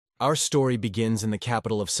Our story begins in the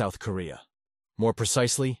capital of South Korea. More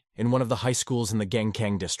precisely, in one of the high schools in the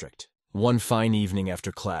Gangkang district. One fine evening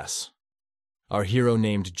after class, our hero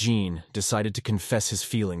named Jin decided to confess his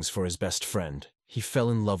feelings for his best friend. He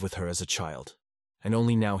fell in love with her as a child, and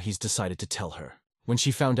only now he's decided to tell her. When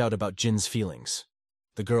she found out about Jin's feelings,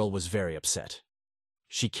 the girl was very upset.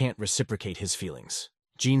 She can't reciprocate his feelings.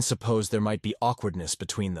 Jin supposed there might be awkwardness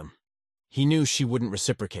between them. He knew she wouldn't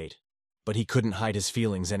reciprocate, but he couldn't hide his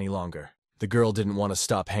feelings any longer. The girl didn't want to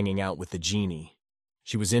stop hanging out with the genie.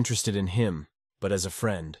 She was interested in him, but as a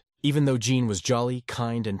friend, even though Jin was jolly,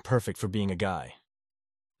 kind, and perfect for being a guy.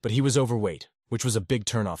 But he was overweight, which was a big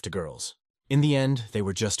turnoff to girls. In the end, they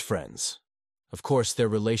were just friends. Of course, their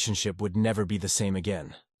relationship would never be the same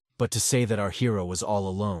again. But to say that our hero was all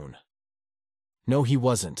alone. No, he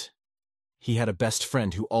wasn't. He had a best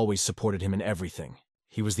friend who always supported him in everything.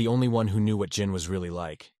 He was the only one who knew what Jin was really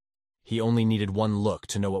like. He only needed one look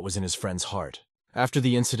to know what was in his friend's heart. After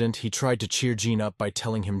the incident, he tried to cheer Jin up by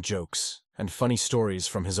telling him jokes and funny stories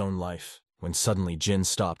from his own life, when suddenly Jin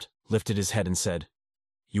stopped, lifted his head and said,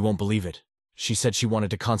 "You won't believe it. She said she wanted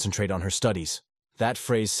to concentrate on her studies." That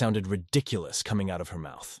phrase sounded ridiculous coming out of her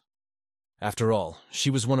mouth. After all, she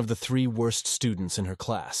was one of the 3 worst students in her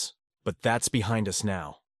class. But that's behind us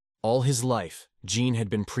now. All his life, Jin had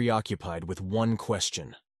been preoccupied with one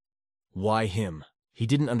question. Why him? He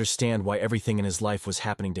didn't understand why everything in his life was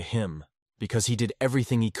happening to him, because he did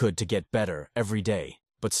everything he could to get better every day.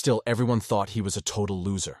 But still, everyone thought he was a total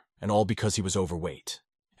loser, and all because he was overweight.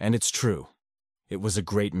 And it's true. It was a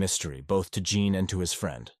great mystery, both to Jin and to his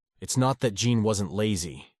friend. It's not that Jin wasn't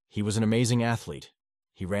lazy. He was an amazing athlete.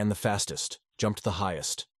 He ran the fastest, jumped the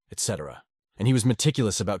highest, etc. And he was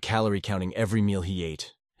meticulous about calorie counting every meal he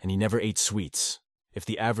ate, and he never ate sweets. If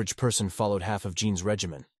the average person followed half of Jin's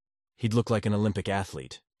regimen, he'd look like an Olympic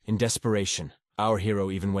athlete. In desperation, our hero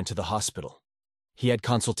even went to the hospital. He had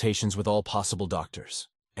consultations with all possible doctors,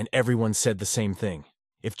 and everyone said the same thing.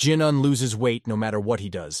 If Jin loses weight no matter what he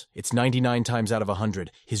does, it's 99 times out of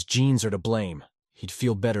 100, his genes are to blame. He'd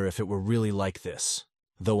feel better if it were really like this.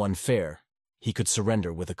 Though unfair, he could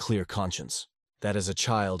surrender with a clear conscience. That as a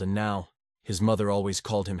child, and now, his mother always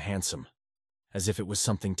called him handsome, as if it was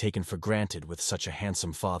something taken for granted with such a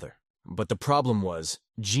handsome father. But the problem was,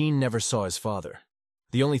 Jin never saw his father.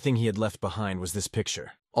 The only thing he had left behind was this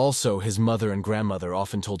picture. Also, his mother and grandmother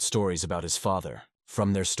often told stories about his father.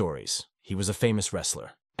 From their stories, he was a famous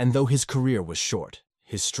wrestler. And though his career was short,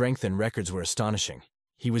 his strength and records were astonishing.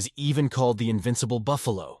 He was even called the Invincible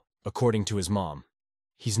Buffalo, according to his mom.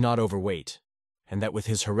 He's not overweight, and that with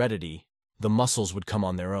his heredity, the muscles would come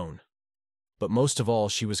on their own. But most of all,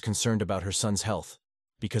 she was concerned about her son's health,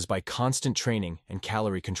 because by constant training and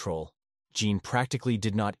calorie control, Jin practically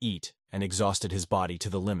did not eat and exhausted his body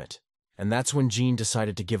to the limit. And that's when Jin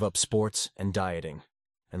decided to give up sports and dieting,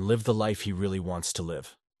 and live the life he really wants to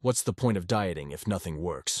live. What's the point of dieting if nothing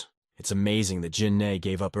works? It's amazing that Jin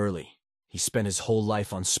gave up early. He spent his whole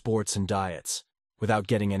life on sports and diets, without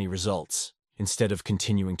getting any results. Instead of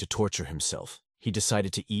continuing to torture himself, he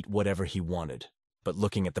decided to eat whatever he wanted. But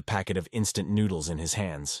looking at the packet of instant noodles in his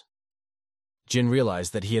hands, Jin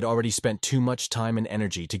realized that he had already spent too much time and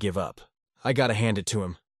energy to give up. I gotta hand it to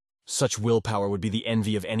him. Such willpower would be the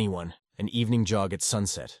envy of anyone. An evening jog at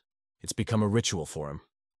sunset. It's become a ritual for him.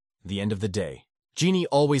 The end of the day. Genie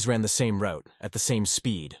always ran the same route, at the same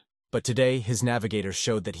speed. But today, his navigator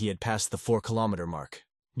showed that he had passed the 4-kilometer mark.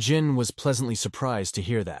 Jin was pleasantly surprised to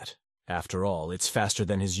hear that. After all, it's faster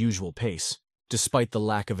than his usual pace, despite the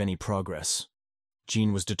lack of any progress.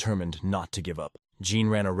 Jin was determined not to give up. Jin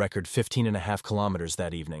ran a record 15.5 kilometers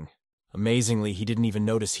that evening. Amazingly, he didn't even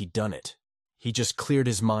notice he'd done it. He just cleared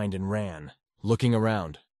his mind and ran. Looking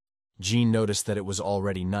around, Jin noticed that it was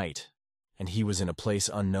already night, and he was in a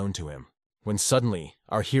place unknown to him. When suddenly,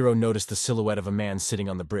 our hero noticed the silhouette of a man sitting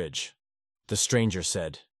on the bridge. The stranger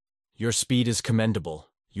said, "Your speed is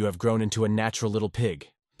commendable. You have grown into a natural little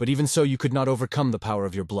pig. But even so, you could not overcome the power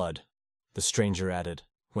of your blood." The stranger added,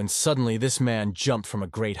 when suddenly this man jumped from a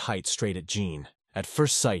great height straight at Jin. At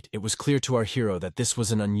first sight, it was clear to our hero that this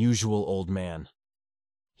was an unusual old man.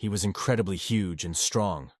 He was incredibly huge and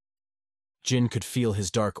strong. Jin could feel his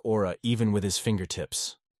dark aura even with his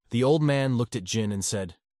fingertips. The old man looked at Jin and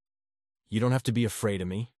said, "You don't have to be afraid of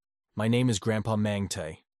me. My name is Grandpa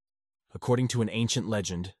Mangte." According to an ancient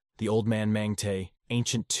legend, the old man Mangte,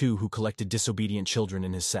 ancient too, who collected disobedient children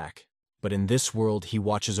in his sack. But in this world, he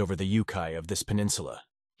watches over the yokai of this peninsula.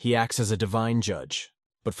 He acts as a divine judge.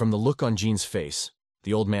 But from the look on Jin's face,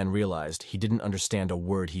 the old man realized he didn't understand a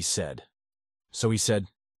word he said. So he said,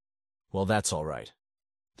 "Well, that's all right.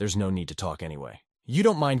 There's no need to talk anyway." "You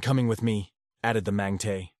don't mind coming with me," added the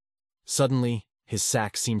Mangte. Suddenly, his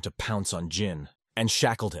sack seemed to pounce on Jin and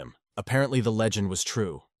shackled him. Apparently the legend was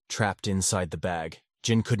true. Trapped inside the bag,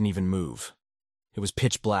 Jin couldn't even move. It was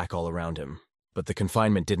pitch black all around him, but the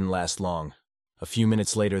confinement didn't last long. A few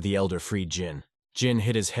minutes later, the elder freed Jin. Jin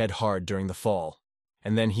hit his head hard during the fall,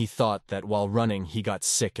 and then he thought that while running he got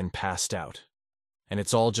sick and passed out. And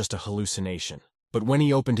it's all just a hallucination. But when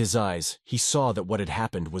he opened his eyes, he saw that what had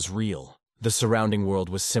happened was real. The surrounding world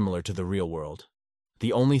was similar to the real world.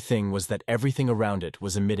 The only thing was that everything around it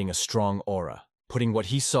was emitting a strong aura. Putting what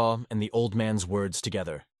he saw and the old man's words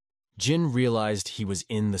together, Jin realized he was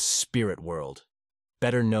in the spirit world,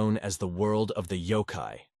 better known as the world of the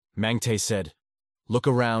yokai. Mangte said, "Look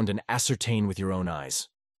around and ascertain with your own eyes.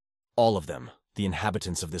 All of them, the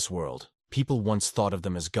inhabitants of this world. People once thought of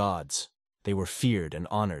them as gods. They were feared and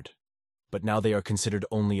honored. But now they are considered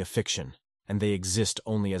only a fiction, and they exist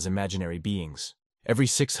only as imaginary beings. Every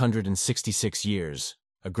 666 years,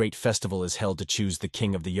 a great festival is held to choose the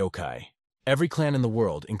king of the yokai. Every clan in the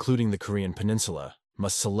world, including the Korean peninsula,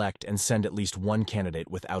 must select and send at least one candidate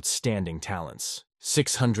with outstanding talents.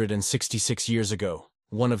 666 years ago,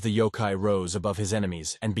 one of the yokai rose above his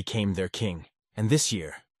enemies and became their king. And this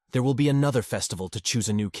year, there will be another festival to choose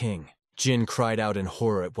a new king." Jin cried out in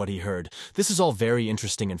horror at what he heard. "This is all very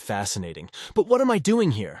interesting and fascinating, but what am I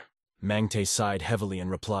doing here?" Mangte sighed heavily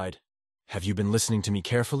and replied, "Have you been listening to me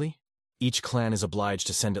carefully? Each clan is obliged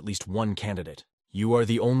to send at least one candidate. You are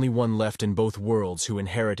the only one left in both worlds who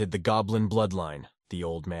inherited the goblin bloodline," the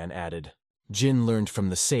old man added. Jin learned from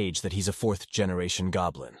the sage that he's a fourth-generation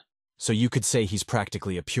goblin, so you could say he's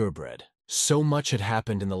practically a purebred. So much had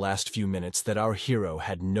happened in the last few minutes that our hero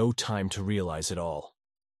had no time to realize it all.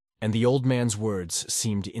 And the old man's words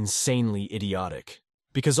seemed insanely idiotic,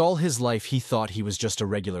 because all his life he thought he was just a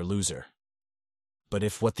regular loser. But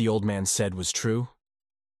if what the old man said was true,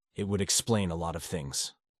 it would explain a lot of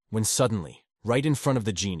things. When suddenly, right in front of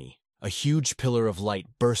the genie, a huge pillar of light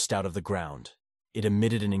burst out of the ground. It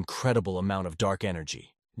emitted an incredible amount of dark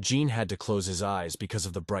energy. Jin had to close his eyes because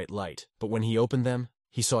of the bright light, but when he opened them,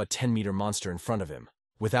 he saw a 10-meter monster in front of him,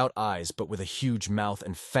 without eyes but with a huge mouth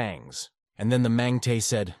and fangs. And then the Mangte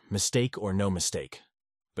said, "Mistake or no mistake.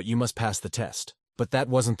 But you must pass the test." But that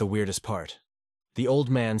wasn't the weirdest part. The old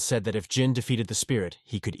man said that if Jin defeated the spirit,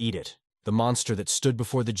 he could eat it. The monster that stood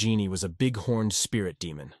before the genie was a big-horned spirit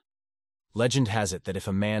demon. Legend has it that if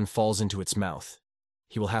a man falls into its mouth,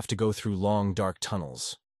 he will have to go through long, dark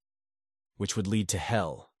tunnels, which would lead to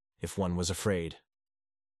hell if one was afraid,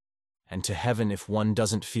 and to heaven if one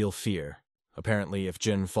doesn't feel fear. Apparently, if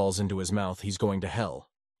Jin falls into his mouth, he's going to hell.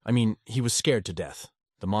 I mean, he was scared to death.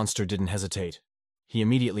 The monster didn't hesitate. He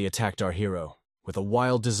immediately attacked our hero, with a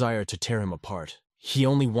wild desire to tear him apart. He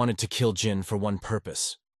only wanted to kill Jin for one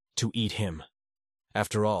purpose: to eat him.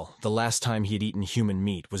 After all, the last time he had eaten human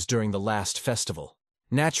meat was during the last festival.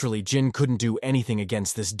 Naturally, Jin couldn't do anything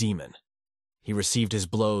against this demon. He received his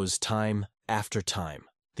blows time after time.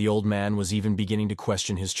 The old man was even beginning to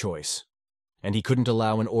question his choice, and he couldn't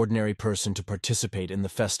allow an ordinary person to participate in the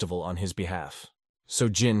festival on his behalf. So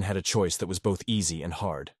Jin had a choice that was both easy and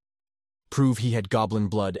hard. Prove he had goblin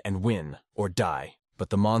blood and win, or die. But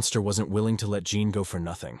the monster wasn't willing to let Jin go for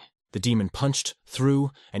nothing. The demon punched,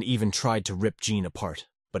 threw, and even tried to rip Jin apart,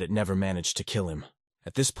 but it never managed to kill him.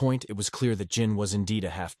 At this point, it was clear that Jin was indeed a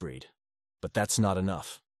half-breed. But that's not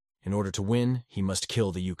enough. In order to win, he must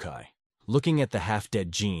kill the yokai. Looking at the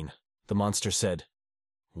half-dead Jin, the monster said,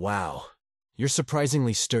 "Wow, you're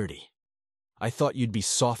surprisingly sturdy. I thought you'd be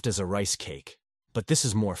soft as a rice cake. But this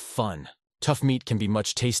is more fun. Tough meat can be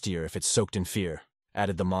much tastier if it's soaked in fear,"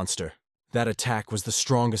 added the monster. That attack was the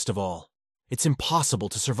strongest of all. It's impossible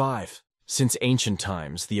to survive. Since ancient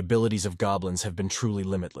times, the abilities of goblins have been truly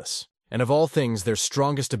limitless. And of all things, their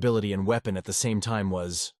strongest ability and weapon at the same time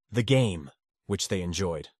was the game, which they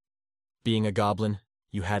enjoyed. Being a goblin,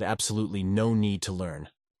 you had absolutely no need to learn,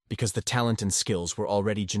 because the talent and skills were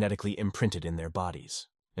already genetically imprinted in their bodies.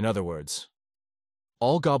 In other words,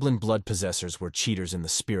 all goblin blood possessors were cheaters in the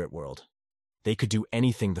spirit world. They could do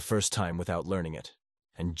anything the first time without learning it,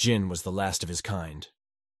 and Jin was the last of his kind.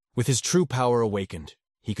 With his true power awakened,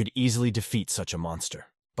 he could easily defeat such a monster.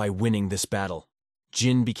 By winning this battle,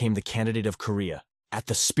 Jin became the candidate of Korea at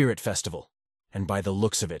the Spirit Festival, and by the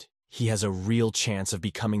looks of it, he has a real chance of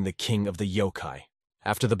becoming the king of the yokai.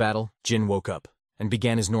 After the battle, Jin woke up and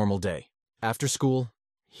began his normal day. After school,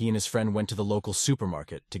 he and his friend went to the local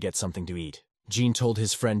supermarket to get something to eat. Jin told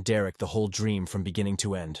his friend Derek the whole dream from beginning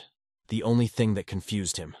to end. The only thing that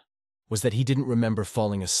confused him was that he didn't remember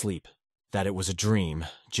falling asleep. That it was a dream,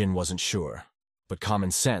 Jin wasn't sure, but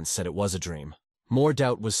common sense said it was a dream. More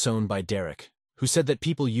doubt was sown by Derek, who said that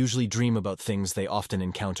people usually dream about things they often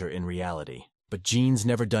encounter in reality. But Jin's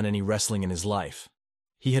never done any wrestling in his life.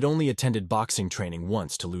 He had only attended boxing training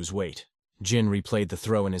once to lose weight. Jin replayed the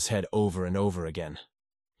throw in his head over and over again.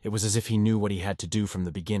 It was as if he knew what he had to do from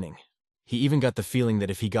the beginning. He even got the feeling that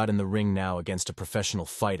if he got in the ring now against a professional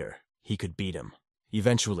fighter, he could beat him.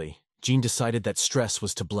 Eventually, Jin decided that stress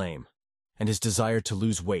was to blame, and his desire to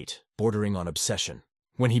lose weight, bordering on obsession.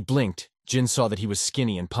 When he blinked, Jin saw that he was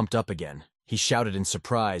skinny and pumped up again. He shouted in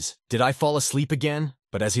surprise, "Did I fall asleep again?"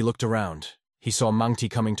 But as he looked around, he saw Mangti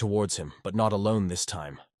coming towards him, but not alone this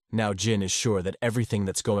time. Now Jin is sure that everything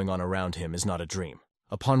that's going on around him is not a dream.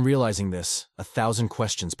 Upon realizing this, 1,000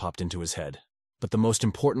 questions popped into his head. But the most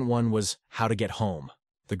important one was how to get home.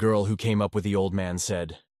 The girl who came up with the old man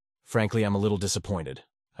said, "Frankly, I'm a little disappointed.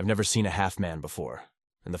 I've never seen a half-man before.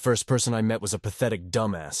 And the first person I met was a pathetic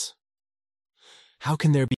dumbass." "How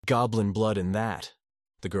can there be goblin blood in that?"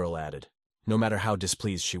 the girl added, no matter how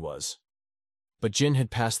displeased she was. But Jin had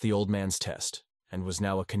passed the old man's test, and was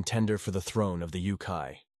now a contender for the throne of the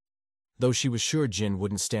Yukai. Though she was sure Jin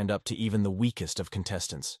wouldn't stand up to even the weakest of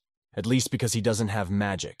contestants, at least because he doesn't have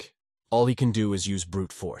magic. All he can do is use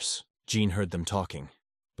brute force. Jin heard them talking,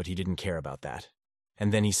 but he didn't care about that.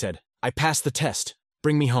 And then he said, "I passed the test.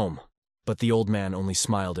 Bring me home." But the old man only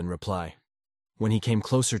smiled in reply. When he came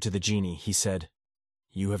closer to the genie, he said,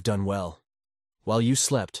 "You have done well. While you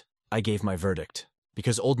slept, I gave my verdict.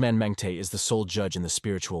 Because Old Man Mengte is the sole judge in the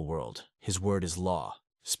spiritual world, his word is law.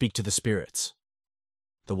 Speak to the spirits."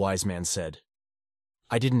 The wise man said,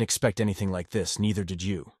 "I didn't expect anything like this, neither did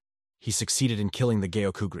you. He succeeded in killing the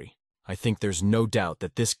Geokugri. I think there's no doubt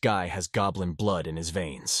that this guy has goblin blood in his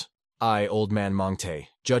veins. I, Old Man Mengte,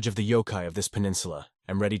 judge of the yokai of this peninsula,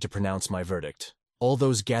 am ready to pronounce my verdict. All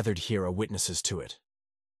those gathered here are witnesses to it.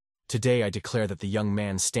 Today I declare that the young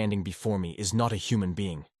man standing before me is not a human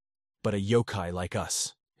being, but a yokai like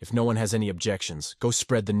us. If no one has any objections, go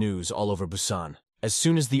spread the news all over Busan." As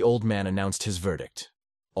soon as the old man announced his verdict,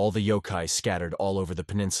 all the yokai scattered all over the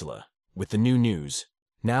peninsula. With the new news,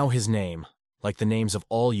 now his name, like the names of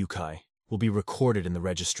all yokai, will be recorded in the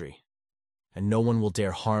registry, and no one will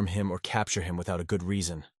dare harm him or capture him without a good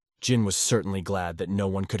reason. Jin was certainly glad that no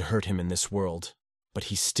one could hurt him in this world, but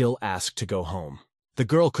he still asked to go home. The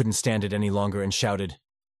girl couldn't stand it any longer and shouted,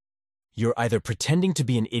 "You're either pretending to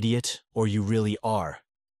be an idiot or you really are.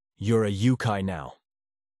 You're a yokai now.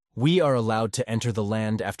 We are allowed to enter the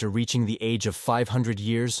land after reaching the age of 500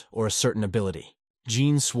 years or a certain ability."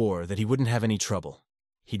 Jin swore that he wouldn't have any trouble.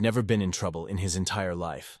 He'd never been in trouble in his entire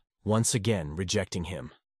life, once again rejecting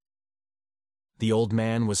him. The old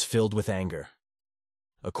man was filled with anger.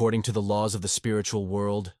 According to the laws of the spiritual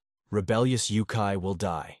world, rebellious yokai will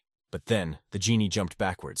die. But then, the genie jumped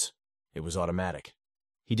backwards. It was automatic.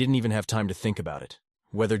 He didn't even have time to think about it.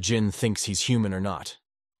 Whether Jin thinks he's human or not,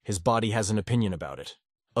 his body has an opinion about it.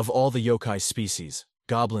 Of all the yokai species,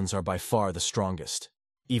 goblins are by far the strongest.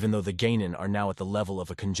 Even though the genin are now at the level of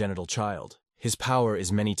a congenital child, his power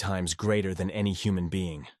is many times greater than any human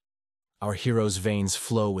being. Our hero's veins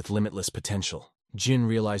flow with limitless potential. Jin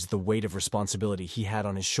realized the weight of responsibility he had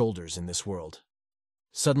on his shoulders in this world.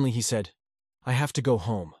 Suddenly he said, "I have to go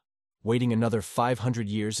home. Waiting another 500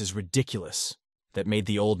 years is ridiculous." That made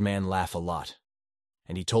the old man laugh a lot.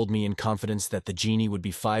 And he told me in confidence that the genie would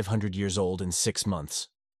be 500 years old in 6 months.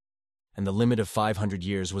 And the limit of 500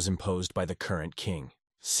 years was imposed by the current king.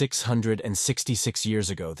 666 years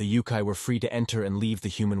ago, the yokai were free to enter and leave the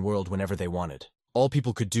human world whenever they wanted. All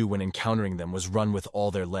people could do when encountering them was run with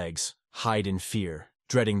all their legs, hide in fear,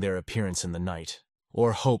 dreading their appearance in the night,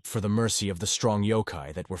 or hope for the mercy of the strong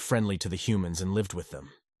yokai that were friendly to the humans and lived with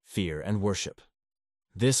them. Fear and worship.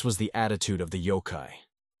 This was the attitude of the yokai,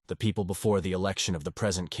 the people before the election of the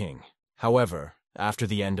present king. However, after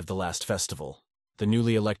the end of the last festival, the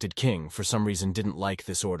newly elected king for some reason didn't like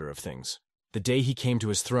this order of things. The day he came to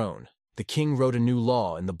his throne, the king wrote a new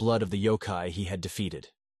law in the blood of the yokai he had defeated.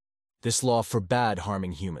 This law forbade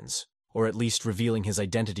harming humans, or at least revealing his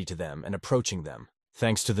identity to them and approaching them.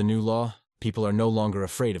 Thanks to the new law, people are no longer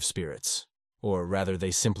afraid of spirits, or rather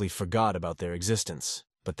they simply forgot about their existence.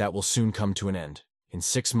 But that will soon come to an end. In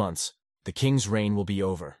 6 months, the king's reign will be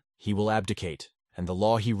over, he will abdicate, and the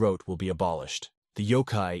law he wrote will be abolished. The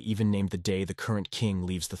yokai even named the day the current king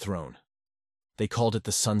leaves the throne. They called it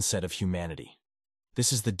the sunset of humanity.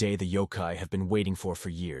 This is the day the yokai have been waiting for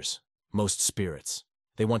years. Most spirits,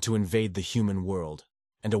 they want to invade the human world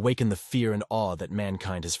and awaken the fear and awe that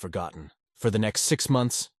mankind has forgotten. For the next 6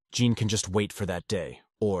 months, Jin can just wait for that day,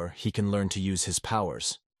 or he can learn to use his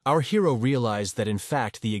powers. Our hero realized that in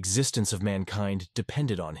fact the existence of mankind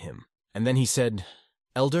depended on him. And then he said,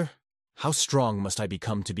 "Elder, How strong must I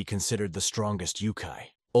become to be considered the strongest yokai?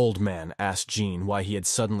 Old Man asked Jean why he had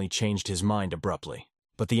suddenly changed his mind abruptly.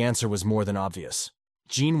 But the answer was more than obvious.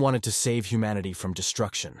 Jean wanted to save humanity from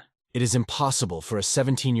destruction. It is impossible for a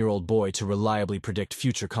 17-year-old boy to reliably predict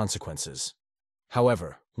future consequences.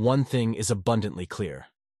 However, one thing is abundantly clear.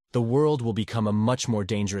 The world will become a much more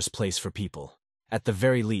dangerous place for people. At the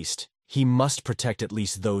very least, he must protect at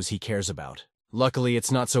least those he cares about. Luckily,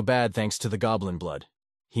 it's not so bad thanks to the goblin blood.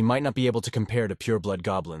 He might not be able to compare to pure-blood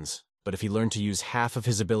goblins, but if he learned to use half of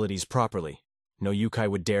his abilities properly, no yokai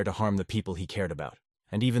would dare to harm the people he cared about.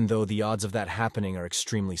 And even though the odds of that happening are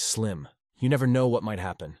extremely slim, you never know what might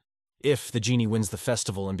happen. If the genie wins the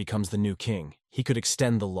festival and becomes the new king, he could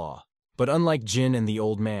extend the law. But unlike Jin and the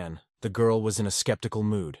old man, the girl was in a skeptical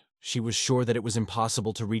mood. She was sure that it was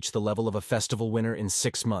impossible to reach the level of a festival winner in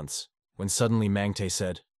 6 months, when suddenly Mangte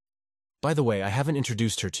said, "By the way, I haven't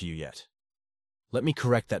introduced her to you yet. Let me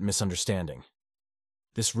correct that misunderstanding.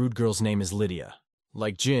 This rude girl's name is Lydia.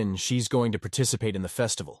 Like Jin, she's going to participate in the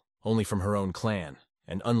festival, only from her own clan.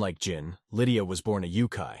 And unlike Jin, Lydia was born a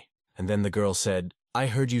yokai." And then the girl said, "I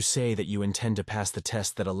heard you say that you intend to pass the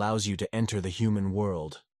test that allows you to enter the human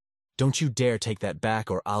world. Don't you dare take that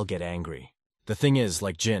back or I'll get angry." The thing is,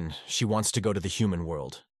 like Jin, she wants to go to the human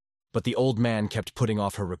world. But the old man kept putting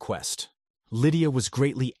off her request. Lydia was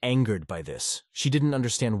greatly angered by this. She didn't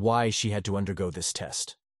understand why she had to undergo this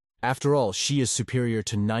test. After all, she is superior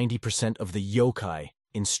to 90% of the yokai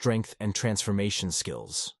in strength and transformation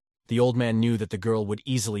skills. The old man knew that the girl would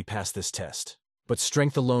easily pass this test. But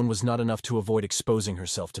strength alone was not enough to avoid exposing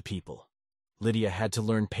herself to people. Lydia had to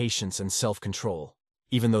learn patience and self-control,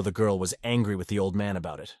 even though the girl was angry with the old man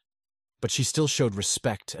about it. But she still showed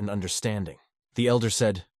respect and understanding. The elder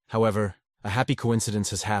said, "However, a happy coincidence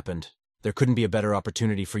has happened. There couldn't be a better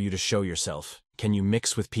opportunity for you to show yourself. Can you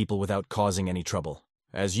mix with people without causing any trouble?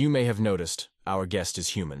 As you may have noticed, our guest is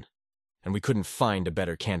human, and we couldn't find a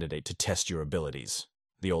better candidate to test your abilities,"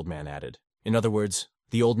 the old man added. In other words,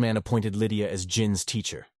 the old man appointed Lydia as Jin's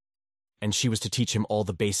teacher, and she was to teach him all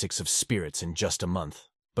the basics of spirits in just a month.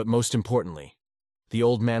 But most importantly, the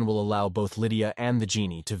old man will allow both Lydia and the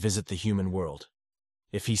genie to visit the human world.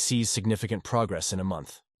 If he sees significant progress in a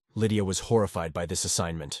month. Lydia was horrified by this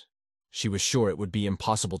assignment. She was sure it would be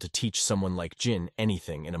impossible to teach someone like Jin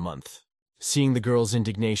anything in a month. Seeing the girl's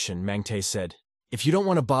indignation, Mangte said, "If you don't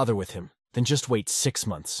want to bother with him, then just wait 6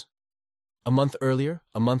 months. A month earlier,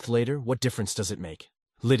 a month later, what difference does it make?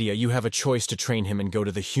 Lydia, you have a choice to train him and go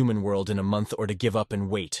to the human world in a month or to give up and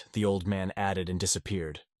wait," the old man added and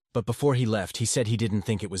disappeared. But before he left, he said he didn't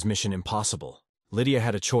think it was mission impossible. Lydia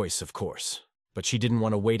had a choice, of course, but she didn't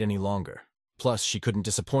want to wait any longer. Plus, she couldn't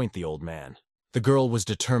disappoint the old man. The girl was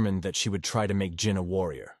determined that she would try to make Jin a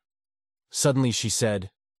warrior. Suddenly she said,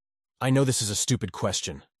 "I know this is a stupid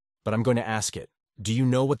question, but I'm going to ask it. Do you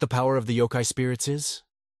know what the power of the yokai spirits is?"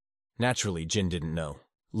 Naturally, Jin didn't know.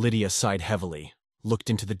 Lydia sighed heavily, looked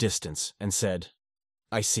into the distance, and said,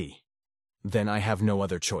 "I see. Then I have no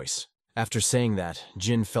other choice." After saying that,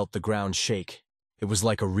 Jin felt the ground shake. It was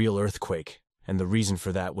like a real earthquake, and the reason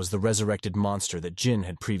for that was the resurrected monster that Jin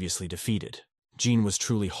had previously defeated. Jin was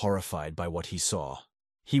truly horrified by what he saw.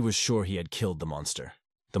 He was sure he had killed the monster.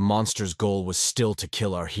 The monster's goal was still to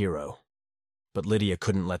kill our hero. But Lydia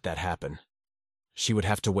couldn't let that happen. She would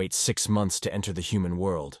have to wait 6 months to enter the human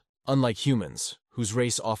world. Unlike humans, whose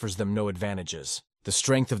race offers them no advantages, the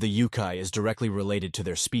strength of the yokai is directly related to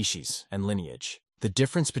their species and lineage. The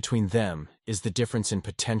difference between them is the difference in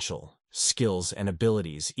potential, skills, and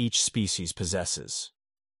abilities each species possesses.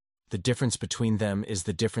 The difference between them is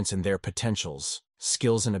the difference in their potentials,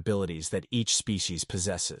 skills, and abilities that each species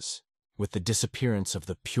possesses, with the disappearance of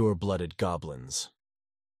the pure-blooded goblins.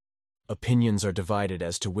 Opinions are divided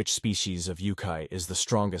as to which species of yokai is the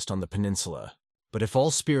strongest on the peninsula, but if all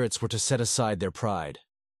spirits were to set aside their pride,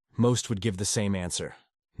 most would give the same answer,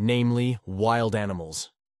 namely wild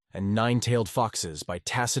animals and 9-tailed foxes by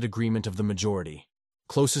tacit agreement of the majority,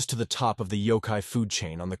 closest to the top of the yokai food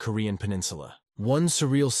chain on the Korean peninsula. One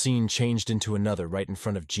surreal scene changed into another right in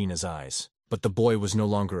front of Gina's eyes, but the boy was no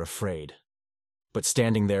longer afraid. But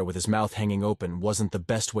standing there with his mouth hanging open wasn't the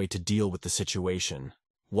best way to deal with the situation.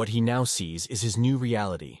 What he now sees is his new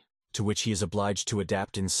reality, to which he is obliged to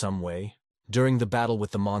adapt in some way. During the battle with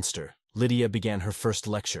the monster, Lydia began her first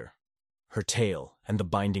lecture. Her tail and the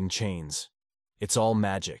binding chains. It's all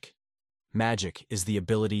magic. Magic is the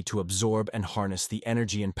ability to absorb and harness the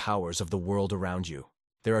energy and powers of the world around you.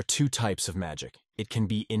 There are 2 types of magic. It can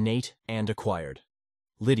be innate and acquired.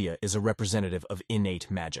 Lydia is a representative of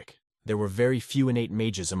innate magic. There were very few innate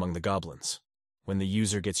mages among the goblins. When the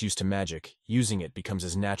user gets used to magic, using it becomes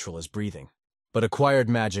as natural as breathing. But acquired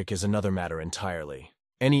magic is another matter entirely.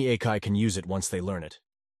 Any Akai can use it once they learn it.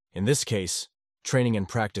 In this case, training and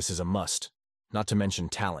practice is a must, not to mention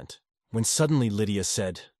talent. When suddenly Lydia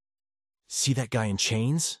said, "See that guy in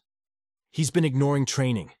chains? He's been ignoring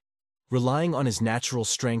training, relying on his natural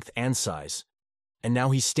strength and size, and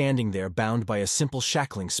now he's standing there bound by a simple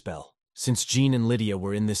shackling spell." Since Jean and Lydia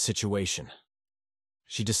were in this situation,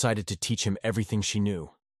 she decided to teach him everything she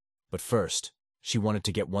knew. But first, she wanted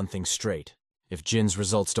to get one thing straight. If Jin's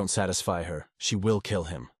results don't satisfy her, she will kill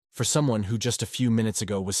him. For someone who just a few minutes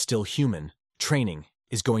ago was still human, training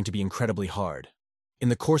is going to be incredibly hard. In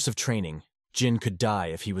the course of training, Jin could die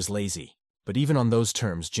if he was lazy. But even on those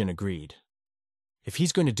terms, Jin agreed. If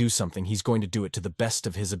he's going to do something, he's going to do it to the best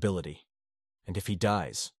of his ability. And if he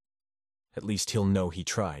dies, at least he'll know he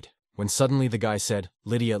tried. When suddenly the guy said,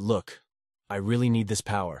 "Lydia, look, I really need this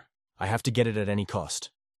power. I have to get it at any cost.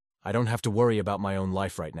 I don't have to worry about my own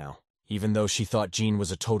life right now," even though she thought Jean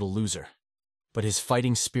was a total loser. But his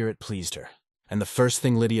fighting spirit pleased her. And the first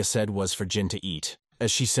thing Lydia said was for Jin to eat. As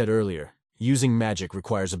she said earlier, using magic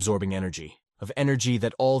requires absorbing energy, of energy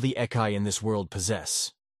that all the Ekai in this world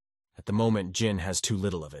possess. At the moment, Jin has too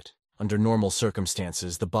little of it. Under normal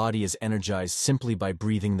circumstances, the body is energized simply by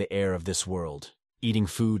breathing the air of this world, eating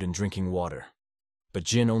food and drinking water. But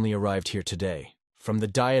Jin only arrived here today. From the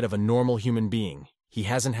diet of a normal human being, he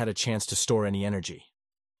hasn't had a chance to store any energy.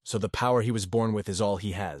 So the power he was born with is all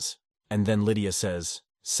he has. And then Lydia says,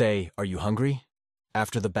 "Say, are you hungry?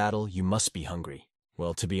 After the battle, you must be hungry."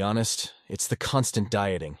 Well, to be honest, it's the constant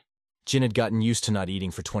dieting. Jin had gotten used to not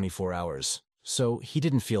eating for 24 hours, so he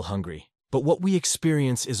didn't feel hungry. But what we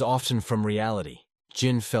experience is often from reality.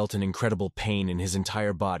 Jin felt an incredible pain in his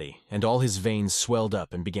entire body, and all his veins swelled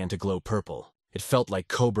up and began to glow purple. It felt like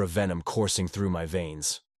cobra venom coursing through my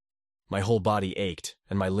veins. My whole body ached,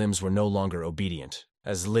 and my limbs were no longer obedient.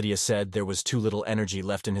 As Lydia said, there was too little energy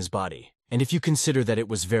left in his body. And if you consider that it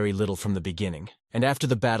was very little from the beginning, and after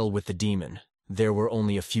the battle with the demon, there were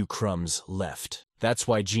only a few crumbs left. That's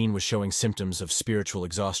why Jean was showing symptoms of spiritual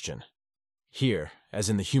exhaustion. Here, as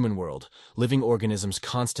in the human world, living organisms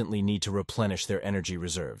constantly need to replenish their energy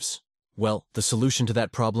reserves. Well, the solution to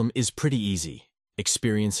that problem is pretty easy.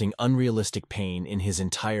 Experiencing unrealistic pain in his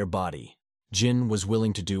entire body, Jin was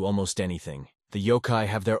willing to do almost anything. The yokai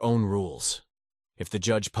have their own rules. If the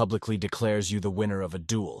judge publicly declares you the winner of a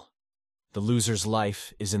duel, the loser's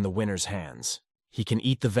life is in the winner's hands. He can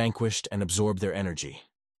eat the vanquished and absorb their energy.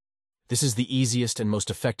 This is the easiest and most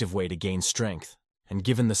effective way to gain strength. And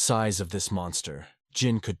given the size of this monster,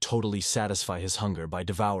 Jin could totally satisfy his hunger by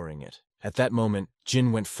devouring it. At that moment,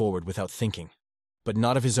 Jin went forward without thinking. But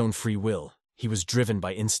not of his own free will. He was driven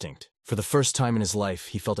by instinct. For the first time in his life,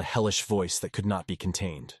 he felt a hellish voice that could not be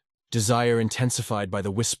contained. Desire intensified by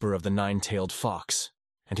the whisper of the nine-tailed fox,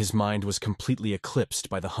 and his mind was completely eclipsed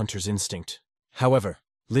by the hunter's instinct. However,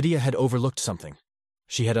 Lydia had overlooked something.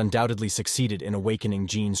 She had undoubtedly succeeded in awakening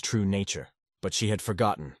Jean's true nature, but she had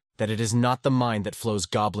forgotten that it is not the mind that flows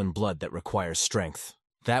goblin blood that requires strength.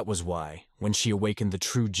 That was why, when she awakened the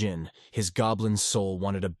true Jin, his goblin soul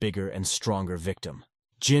wanted a bigger and stronger victim.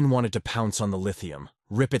 Jin wanted to pounce on the lithium,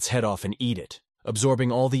 rip its head off and eat it,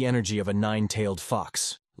 absorbing all the energy of a nine-tailed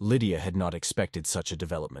fox. Lydia had not expected such a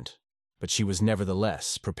development, but she was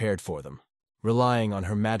nevertheless prepared for them. Relying on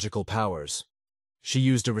her magical powers, she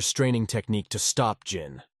used a restraining technique to stop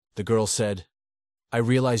Jin. The girl said, "I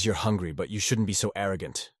realize you're hungry, but you shouldn't be so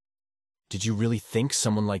arrogant. Did you really think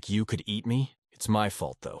someone like you could eat me? It's my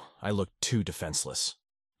fault, though. I looked too defenseless.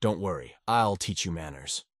 Don't worry, I'll teach you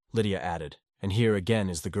manners," Lydia added. And here again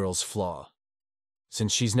is the girl's flaw.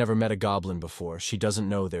 Since she's never met a goblin before, she doesn't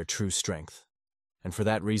know their true strength. And for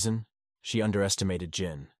that reason, she underestimated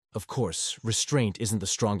Jin. Of course, restraint isn't the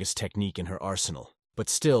strongest technique in her arsenal. But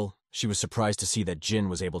still, she was surprised to see that Jin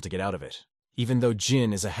was able to get out of it. Even though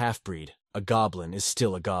Jin is a half-breed, a goblin is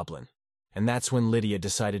still a goblin. And that's when Lydia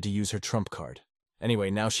decided to use her trump card.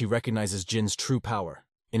 Anyway, now she recognizes Jin's true power.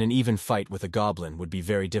 In an even fight with a goblin would be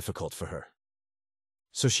very difficult for her.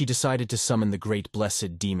 So she decided to summon the great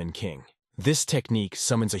blessed Demon King. This technique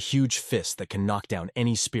summons a huge fist that can knock down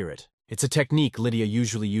any spirit. It's a technique Lydia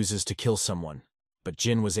usually uses to kill someone, but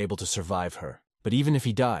Jin was able to survive her. But even if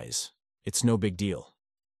he dies, it's no big deal.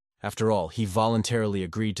 After all, he voluntarily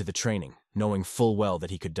agreed to the training, knowing full well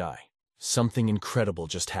that he could die. Something incredible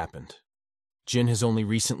just happened. Jin has only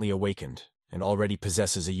recently awakened, and already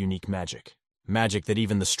possesses a unique magic. Magic that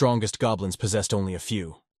even the strongest goblins possessed only a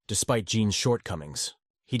few. Despite Jin's shortcomings,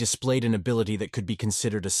 he displayed an ability that could be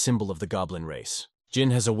considered a symbol of the goblin race.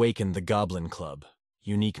 Jin has awakened the Goblin Club.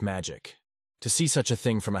 Unique magic. To see such a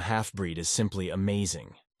thing from a half-breed is simply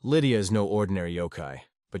amazing. Lydia is no ordinary yokai.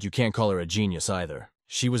 But you can't call her a genius either.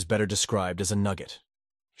 She was better described as a nugget.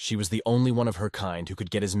 She was the only one of her kind who could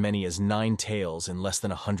get as many as 9 tails in less than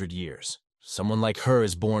 100 years. Someone like her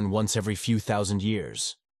is born once every few thousand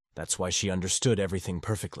years. That's why she understood everything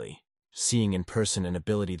perfectly. Seeing in person an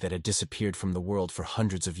ability that had disappeared from the world for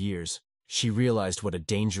hundreds of years, she realized what a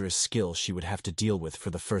dangerous skill she would have to deal with for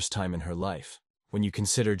the first time in her life. When you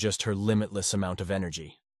consider just her limitless amount of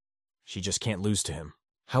energy, she just can't lose to him.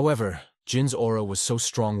 However, Jin's aura was so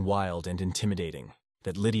strong, wild, and intimidating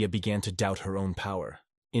that Lydia began to doubt her own power.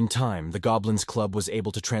 In time, the Goblins' Club was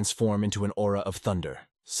able to transform into an aura of thunder.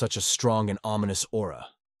 Such a strong and ominous aura.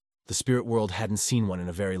 The spirit world hadn't seen one in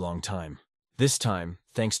a very long time. This time,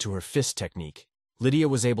 thanks to her fist technique, Lydia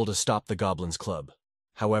was able to stop the Goblins' Club.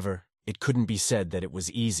 However, it couldn't be said that it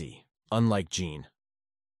was easy, unlike Jean.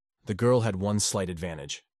 The girl had one slight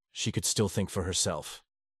advantage. She could still think for herself.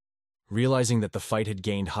 Realizing that the fight had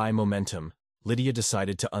gained high momentum, Lydia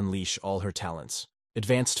decided to unleash all her talents.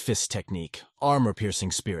 Advanced fist technique,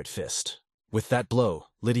 armor-piercing spirit fist. With that blow,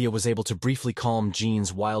 Lydia was able to briefly calm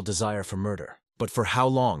Jean's wild desire for murder. But for how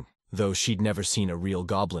long? Though she'd never seen a real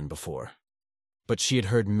goblin before. But she had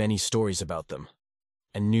heard many stories about them,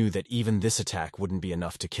 and knew that even this attack wouldn't be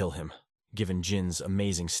enough to kill him, given Jin's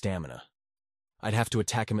amazing stamina. I'd have to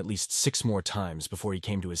attack him at least 6 more times before he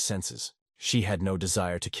came to his senses. She had no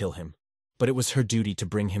desire to kill him, but it was her duty to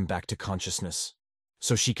bring him back to consciousness.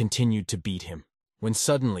 So she continued to beat him. When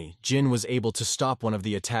suddenly, Jin was able to stop one of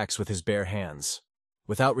the attacks with his bare hands,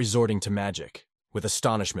 without resorting to magic. With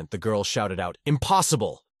astonishment, the girl shouted out,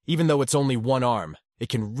 "Impossible! Even though it's only one arm, it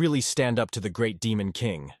can really stand up to the great Demon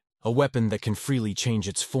King. A weapon that can freely change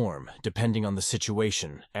its form, depending on the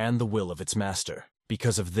situation and the will of its master."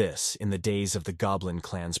 Because of this, in the days of the Goblin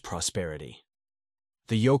clan's prosperity,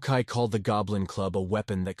 the yokai called the Goblin Club a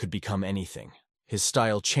weapon that could become anything. His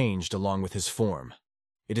style changed along with his form.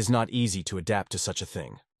 It is not easy to adapt to such a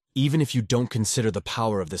thing, even if you don't consider the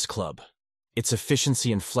power of this club. Its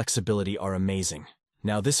efficiency and flexibility are amazing.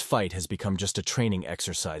 Now this fight has become just a training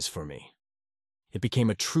exercise for me. It became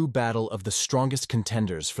a true battle of the strongest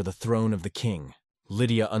contenders for the throne of the king.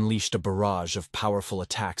 Lydia unleashed a barrage of powerful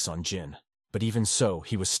attacks on Jin. But even so,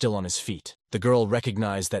 he was still on his feet. The girl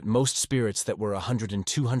recognized that most spirits that were 100 and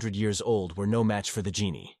 200 years old were no match for the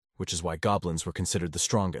genie, which is why goblins were considered the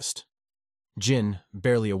strongest. Jin,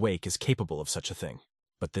 barely awake, is capable of such a thing,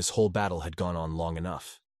 but this whole battle had gone on long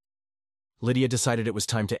enough. Lydia decided it was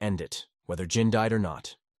time to end it, whether Jin died or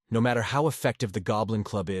not. No matter how effective the Goblin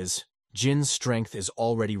Club is, Jin's strength is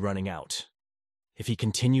already running out. If he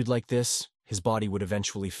continued like this, his body would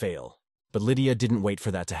eventually fail. But Lydia didn't wait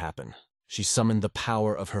for that to happen. She summoned the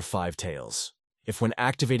power of her 5 tails. If when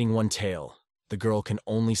activating one tail, the girl can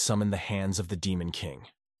only summon the hands of the Demon King.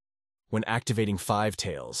 When activating 5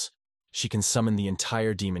 tails, she can summon the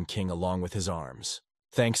entire Demon King along with his arms.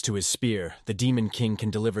 Thanks to his spear, the Demon King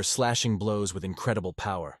can deliver slashing blows with incredible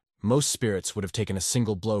power. Most spirits would have taken a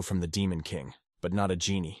single blow from the Demon King, but not a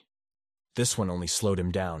genie. This one only slowed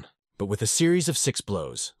him down. But with a series of 6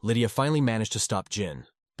 blows, Lydia finally managed to stop Jin,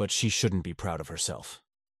 but she shouldn't be proud of herself.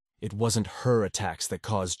 It wasn't her attacks that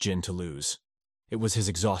caused Jin to lose. It was his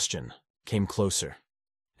exhaustion. Came closer.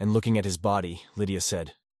 And looking at his body, Lydia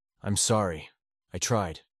said, "I'm sorry. I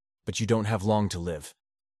tried. But you don't have long to live.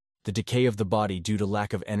 The decay of the body due to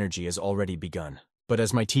lack of energy has already begun. But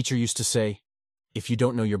as my teacher used to say, if you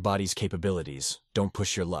don't know your body's capabilities, don't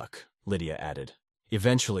push your luck," Lydia added.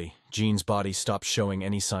 Eventually, Jean's body stopped showing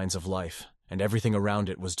any signs of life, and everything around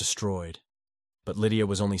it was destroyed. But Lydia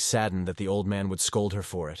was only saddened that the old man would scold her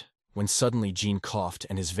for it, when suddenly Jean coughed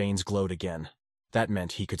and his veins glowed again. That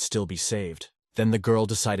meant he could still be saved. Then the girl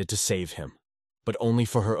decided to save him, but only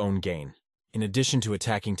for her own gain. In addition to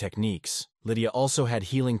attacking techniques, Lydia also had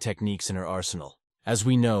healing techniques in her arsenal. As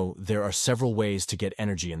we know, there are several ways to get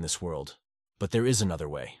energy in this world, but there is another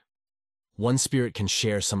way. One spirit can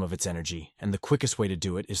share some of its energy, and the quickest way to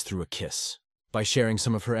do it is through a kiss. By sharing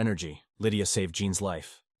some of her energy, Lydia saved Jean's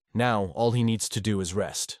life. Now, all he needs to do is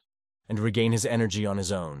rest, and regain his energy on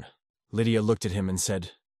his own. Lydia looked at him and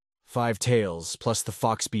said, 5 tails, plus the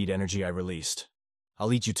fox speed energy I released.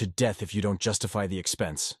 I'll eat you to death if you don't justify the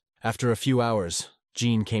expense. After a few hours,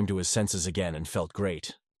 Jean came to his senses again and felt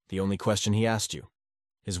great. The only question he asked you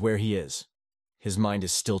is where he is. His mind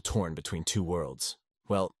is still torn between 2 worlds.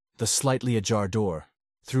 Well, the slightly ajar door,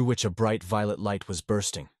 through which a bright violet light was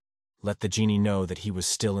bursting, let the genie know that he was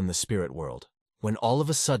still in the spirit world. When all of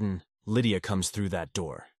a sudden, Lydia comes through that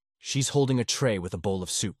door. She's holding a tray with a bowl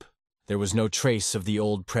of soup. There was no trace of the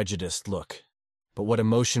old prejudiced look, but what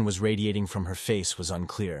emotion was radiating from her face was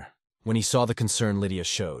unclear. When he saw the concern Lydia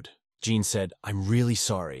showed, Jean said, "I'm really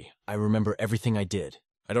sorry. I remember everything I did.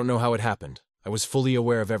 I don't know how it happened. I was fully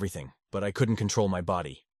aware of everything, but I couldn't control my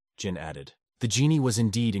body, Jin added. The genie was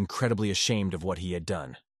indeed incredibly ashamed of what he had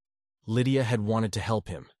done. Lydia had wanted to help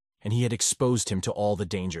him, and he had exposed him to all the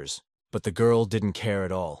dangers, but the girl didn't care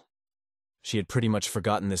at all. She had pretty much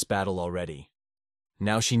forgotten this battle already.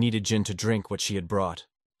 Now she needed Jin to drink what she had brought.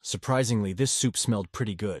 Surprisingly, this soup smelled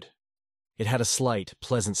pretty good. It had a slight,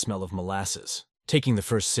 pleasant smell of molasses. Taking the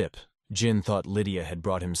first sip, Jin thought Lydia had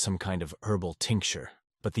brought him some kind of herbal tincture,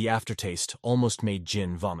 but the aftertaste almost made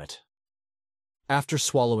Jin vomit. After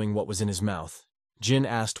swallowing what was in his mouth, Jin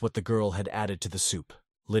asked what the girl had added to the soup.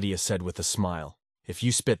 Lydia said with a smile, "If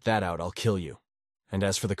you spit that out, I'll kill you. And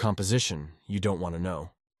as for the composition, you don't want to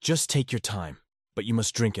know. Just take your time, but you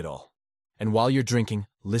must drink it all. And while you're drinking,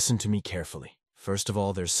 listen to me carefully. First of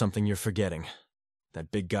all, there's something you're forgetting.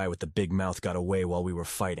 That big guy with the big mouth got away while we were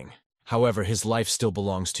fighting. However, his life still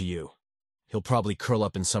belongs to you. He'll probably curl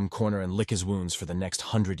up in some corner and lick his wounds for the next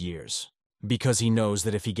 100 years. Because he knows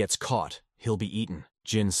that if he gets caught, he'll be eaten."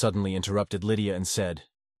 Jin suddenly interrupted Lydia and said,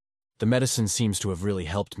 "The medicine seems to have really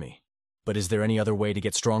helped me. But is there any other way to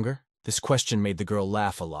get stronger?" This question made the girl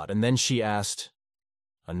laugh a lot, and then she asked,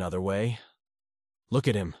 "Another way? Look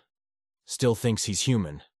at him. Still thinks he's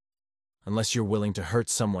human. Unless you're willing to hurt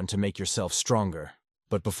someone to make yourself stronger."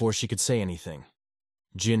 But before she could say anything,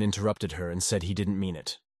 Jin interrupted her and said he didn't mean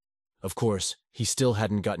it. Of course, he still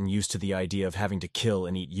hadn't gotten used to the idea of having to kill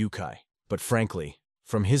and eat yokai, but frankly,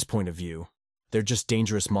 from his point of view, they're just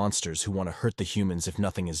dangerous monsters who want to hurt the humans if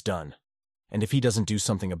nothing is done. And if he doesn't do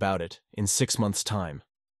something about it, in 6 months' time,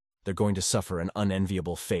 they're going to suffer an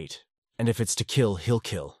unenviable fate. And if it's to kill, he'll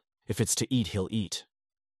kill. If it's to eat, he'll eat.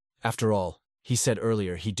 After all, he said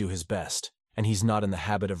earlier he'd do his best, and he's not in the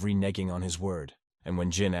habit of reneging on his word. And when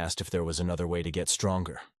Jin asked if there was another way to get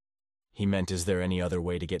stronger, he meant, is there any other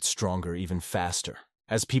way to get stronger even faster?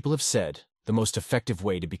 As people have said, the most effective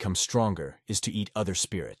way to become stronger is to eat other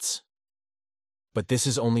spirits. But this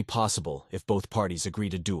is only possible if both parties agree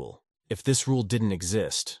to duel. If this rule didn't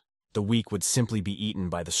exist, the weak would simply be eaten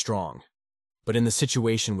by the strong. But in the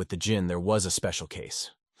situation with the Jin, there was a special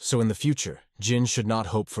case. So in the future, Jin should not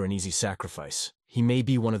hope for an easy sacrifice. He may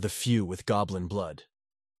be one of the few with goblin blood,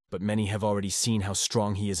 but many have already seen how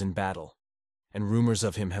strong he is in battle, and rumors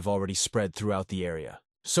of him have already spread throughout the area.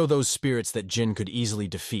 So those spirits that Jin could easily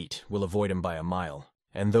defeat will avoid him by a mile,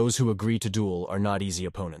 and those who agree to duel are not easy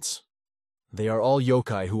opponents. They are all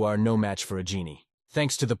yokai who are no match for a genie.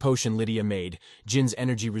 Thanks to the potion Lydia made, Jin's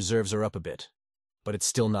energy reserves are up a bit, but it's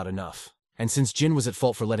still not enough. And since Jin was at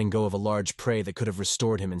fault for letting go of a large prey that could have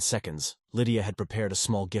restored him in seconds, Lydia had prepared a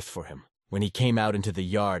small gift for him. When he came out into the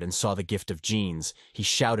yard and saw the gift of jeans, he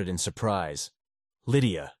shouted in surprise,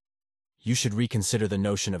 "Lydia, you should reconsider the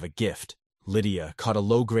notion of a gift." Lydia caught a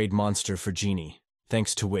low-grade monster for Genie,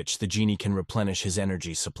 thanks to which the genie can replenish his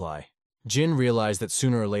energy supply. Jin realized that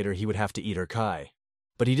sooner or later he would have to eat her kai,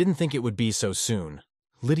 but he didn't think it would be so soon.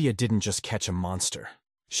 Lydia didn't just catch a monster.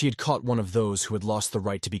 She had caught one of those who had lost the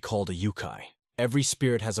right to be called a yokai. Every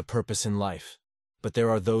spirit has a purpose in life, but there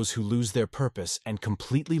are those who lose their purpose and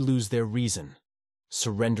completely lose their reason,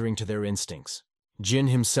 surrendering to their instincts. Jin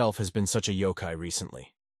himself has been such a yokai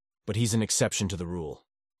recently, but he's an exception to the rule.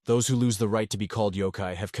 Those who lose the right to be called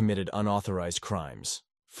yokai have committed unauthorized crimes.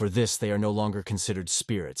 For this, they are no longer considered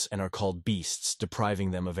spirits and are called beasts,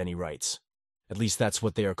 depriving them of any rights. At least that's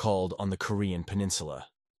what they are called on the Korean peninsula,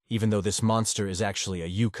 even though this monster is actually a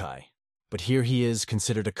yokai. But here he is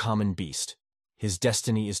considered a common beast. His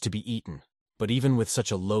destiny is to be eaten. But even with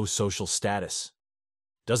such a low social status,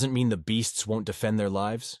 doesn't mean the beasts won't defend their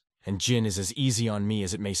lives. And Jin is as easy on me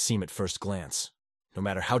as it may seem at first glance. No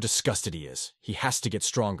matter how disgusted he is, he has to get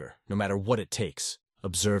stronger, no matter what it takes.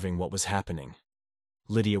 Observing what was happening,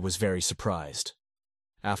 Lydia was very surprised.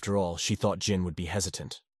 After all, she thought Jin would be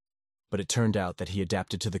hesitant. But it turned out that he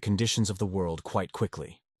adapted to the conditions of the world quite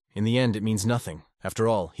quickly. In the end, it means nothing. After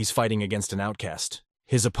all, he's fighting against an outcast.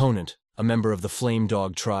 His opponent, a member of the Flame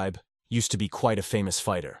Dog tribe, used to be quite a famous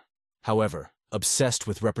fighter. However, obsessed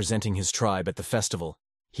with representing his tribe at the festival,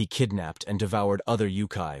 he kidnapped and devoured other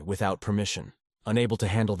yokai without permission. Unable to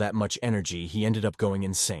handle that much energy, he ended up going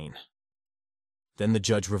insane. Then the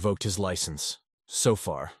judge revoked his license. So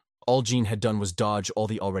far, all Jin had done was dodge all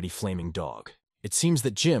the already flaming dog. It seems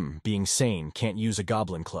that Jim, being sane, can't use a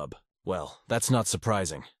goblin club. Well, that's not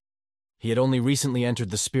surprising. He had only recently entered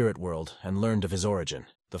the spirit world and learned of his origin.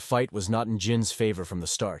 The fight was not in Jin's favor from the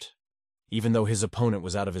start. Even though his opponent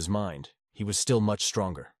was out of his mind, he was still much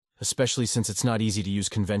stronger, especially since it's not easy to use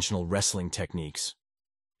conventional wrestling techniques.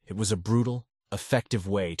 It was a brutal, effective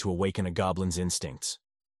way to awaken a goblin's instincts,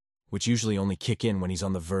 which usually only kick in when he's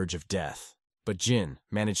on the verge of death. But Jin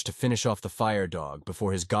managed to finish off the fire dog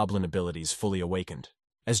before his goblin abilities fully awakened.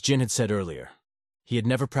 As Jin had said earlier, he had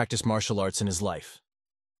never practiced martial arts in his life.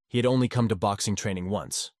 He had only come to boxing training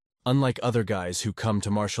once. Unlike other guys who come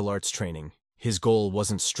to martial arts training, his goal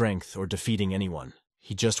wasn't strength or defeating anyone.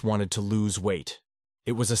 He just wanted to lose weight.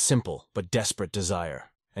 It was a simple but desperate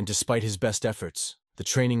desire, and despite his best efforts, the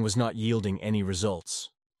training was not yielding any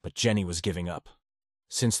results. But Jenny was giving up.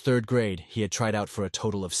 Since third grade, he had tried out for a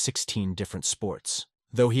total of 16 different sports.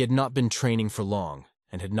 Though he had not been training for long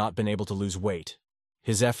and had not been able to lose weight,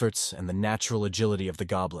 his efforts and the natural agility of the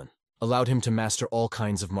goblin allowed him to master all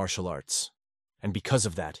kinds of martial arts. And because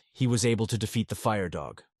of that, he was able to defeat the fire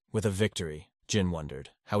dog. With a victory, Jin wondered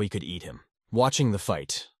how he could eat him. Watching the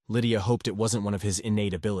fight, Lydia hoped it wasn't one of his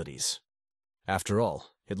innate abilities. After all,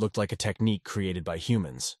 it looked like a technique created by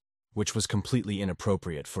humans, which was completely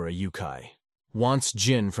inappropriate for a yokai. Wants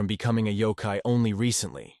Jin from becoming a yokai only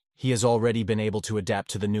recently. He has already been able to adapt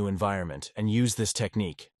to the new environment and use this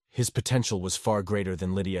technique. His potential was far greater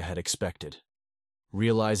than Lydia had expected.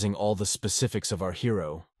 Realizing all the specifics of our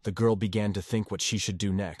hero, the girl began to think what she should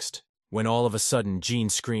do next. When all of a sudden, Jean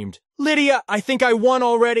screamed, "Lydia, I think I won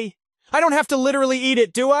already! I don't have to literally eat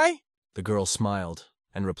it, do I?" The girl smiled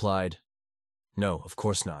and replied, "No, of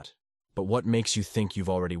course not. But what makes you think you've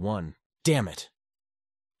already won? Damn it!"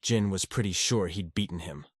 Jin was pretty sure he'd beaten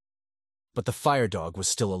him. But the fire dog was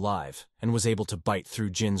still alive and was able to bite through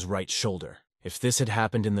Jin's right shoulder. If this had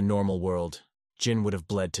happened in the normal world, Jin would have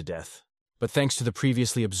bled to death. But thanks to the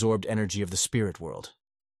previously absorbed energy of the spirit world,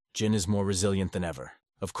 Jin is more resilient than ever.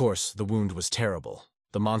 Of course, the wound was terrible.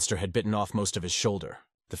 The monster had bitten off most of his shoulder.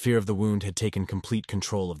 The fear of the wound had taken complete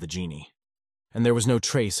control of the genie. And there was no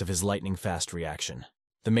trace of his lightning-fast reaction.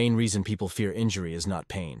 The main reason people fear injury is not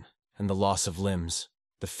pain, and the loss of limbs,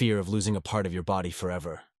 the fear of losing a part of your body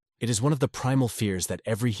forever. It is one of the primal fears that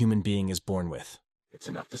every human being is born with. It's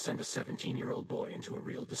enough to send a 17-year-old boy into a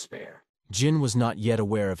real despair. Jin was not yet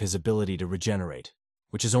aware of his ability to regenerate,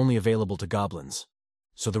 which is only available to goblins.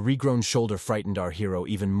 So the regrown shoulder frightened our hero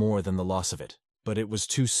even more than the loss of it. But it was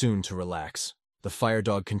too soon to relax. The fire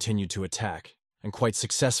dog continued to attack, and quite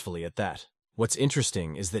successfully at that. What's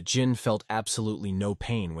interesting is that Jin felt absolutely no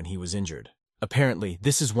pain when he was injured. Apparently,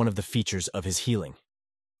 this is one of the features of his healing.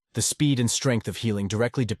 The speed and strength of healing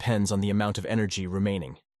directly depends on the amount of energy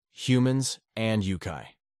remaining. Humans and yokai.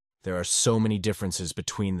 There are so many differences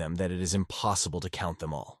between them that it is impossible to count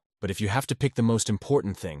them all. But if you have to pick the most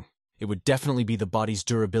important thing, it would definitely be the body's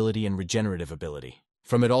durability and regenerative ability.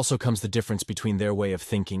 From it also comes the difference between their way of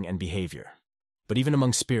thinking and behavior. But even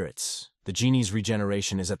among spirits, the genie's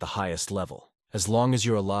regeneration is at the highest level. As long as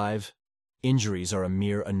you're alive, injuries are a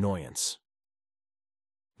mere annoyance.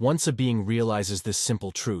 Once a being realizes this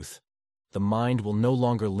simple truth, the mind will no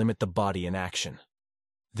longer limit the body in action.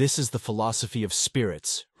 This is the philosophy of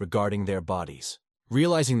spirits regarding their bodies.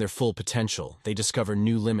 Realizing their full potential, they discover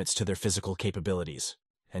new limits to their physical capabilities.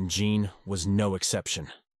 And Jean was no exception.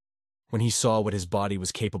 When he saw what his body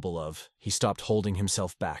was capable of, he stopped holding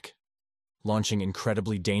himself back, launching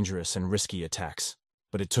incredibly dangerous and risky attacks.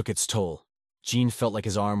 But it took its toll. Jean felt like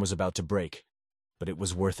his arm was about to break, but it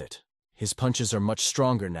was worth it. His punches are much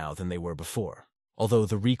stronger now than they were before, although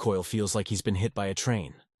the recoil feels like he's been hit by a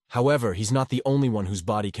train. However, he's not the only one whose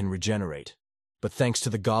body can regenerate. But thanks to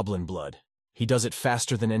the goblin blood, he does it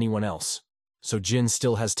faster than anyone else. So Jin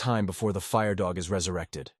still has time before the fire dog is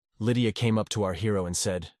resurrected. Lydia came up to our hero and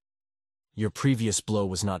said, "Your previous blow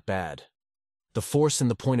was not bad. The force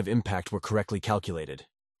and the point of impact were correctly calculated.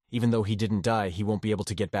 Even though he didn't die, he won't be able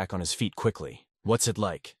to get back on his feet quickly. What's it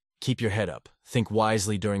like? Keep your head up, think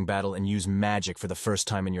wisely during battle, and use magic for the first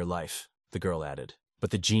time in your life," the girl added.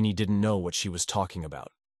 But the genie didn't know what she was talking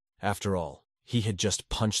about. After all, he had just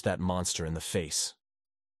punched that monster in the face.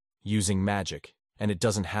 Using magic, and it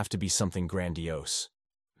doesn't have to be something grandiose.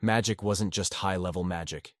 Magic wasn't just high-level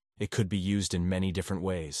magic. It could be used in many different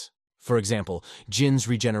ways. For example, Jin's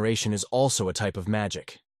regeneration is also a type of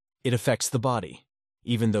magic. It affects the body,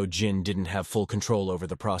 even though Jin didn't have full control over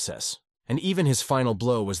the process. And even his final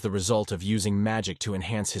blow was the result of using magic to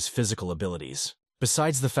enhance his physical abilities.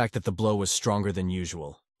 Besides the fact that the blow was stronger than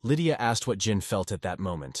usual, Lydia asked what Jin felt at that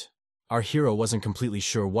moment. Our hero wasn't completely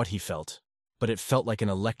sure what he felt, but it felt like an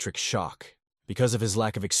electric shock. Because of his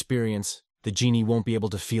lack of experience, the genie won't be able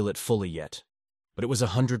to feel it fully yet. But it was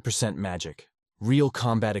 100% magic. Real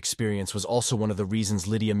combat experience was also one of the reasons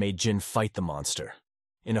Lydia made Jin fight the monster.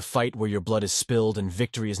 In a fight where your blood is spilled and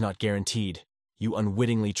victory is not guaranteed, you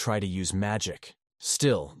unwittingly try to use magic.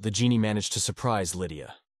 Still, the genie managed to surprise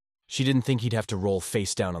Lydia. She didn't think he'd have to roll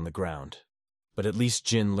face down on the ground. But at least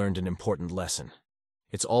Jin learned an important lesson.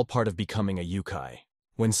 It's all part of becoming a yokai.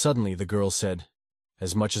 When suddenly the girl said,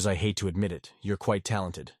 "As much as I hate to admit it, you're quite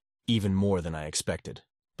talented, even more than I expected.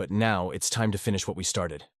 But now it's time to finish what we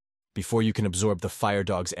started. Before you can absorb the fire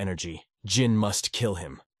dog's energy, Jin must kill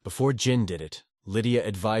him." Before Jin did it, Lydia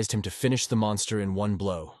advised him to finish the monster in one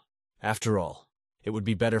blow. After all, it would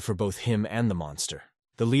be better for both him and the monster.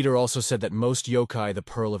 The leader also said that most yokai the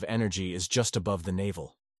pearl of energy is just above the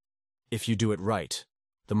navel. If you do it right,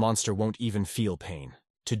 the monster won't even feel pain.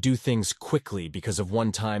 To do things quickly because of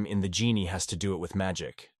one time in the genie has to do it with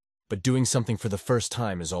magic. But doing something for the first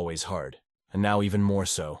time is always hard. And now even more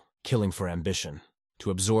so, killing for ambition.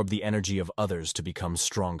 To absorb the energy of others to become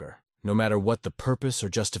stronger. No matter what the purpose or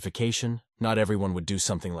justification, not everyone would do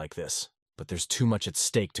something like this. But there's too much at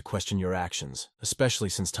stake to question your actions, especially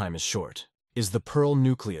since time is short. Is the pearl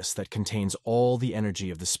nucleus that contains all the energy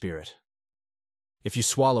of the spirit. If you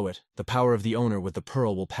swallow it, the power of the owner with the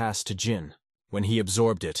pearl will pass to Jin. When he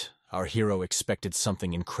absorbed it, our hero expected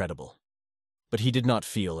something incredible. But he did not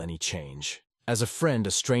feel any change. As a friend,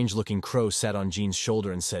 a strange-looking crow sat on Jin's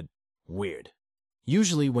shoulder and said, "Weird.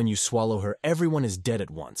 Usually when you swallow her, everyone is dead at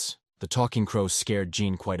once." The talking crow scared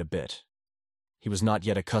Jin quite a bit. He was not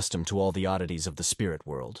yet accustomed to all the oddities of the spirit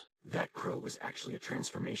world. That crow was actually a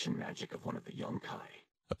transformation magic of one of the young Kai.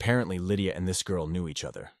 Apparently Lydia and this girl knew each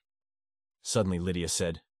other. Suddenly Lydia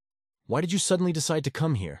said, "Why did you suddenly decide to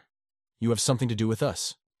come here? You have something to do with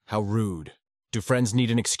us." "How rude. Do friends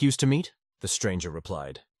need an excuse to meet?" the stranger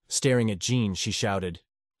replied. Staring at Jin, she shouted,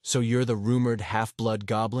 "So you're the rumored half-blood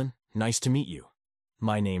goblin? Nice to meet you.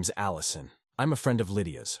 My name's Allison. I'm a friend of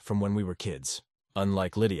Lydia's, from when we were kids."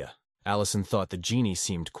 Unlike Lydia, Allison thought the genie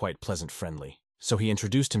seemed quite pleasant friendly, so he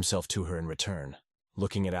introduced himself to her in return.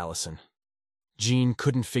 Looking at Allison, Jin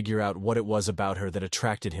couldn't figure out what it was about her that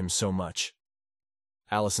attracted him so much.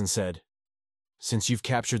 Allison said, "Since you've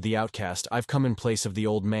captured the outcast, I've come in place of the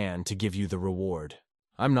old man to give you the reward.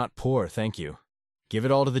 I'm not poor, thank you. Give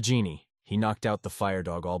it all to the genie." He knocked out the fire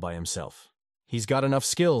dog all by himself. "He's got enough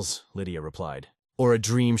skills," Lydia replied. Or a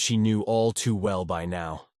dream she knew all too well by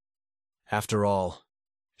now. After all,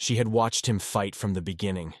 she had watched him fight from the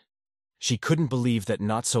beginning. She couldn't believe that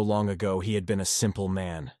not so long ago he had been a simple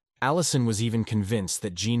man. Allison was even convinced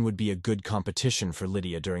that Jin would be a good competition for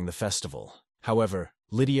Lydia during the festival. However,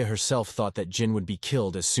 Lydia herself thought that Jin would be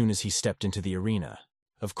killed as soon as he stepped into the arena.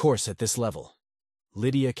 Of course, at this level,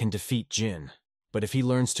 Lydia can defeat Jin, but if he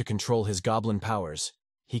learns to control his goblin powers,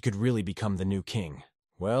 he could really become the new king.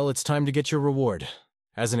 Well, it's time to get your reward.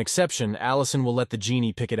 As an exception, Allison will let the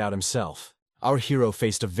genie pick it out himself. Our hero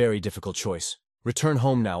faced a very difficult choice. Return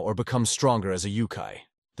home now or become stronger as a yokai.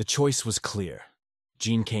 The choice was clear.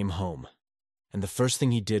 Jin came home, and the first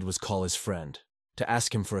thing he did was call his friend, to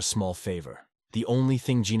ask him for a small favor. The only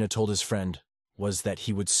thing Gina told his friend was that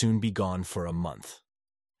he would soon be gone for a month,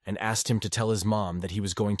 and asked him to tell his mom that he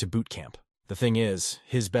was going to boot camp. The thing is,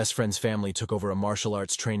 his best friend's family took over a martial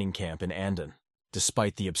arts training camp in Andon.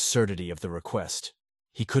 Despite the absurdity of the request,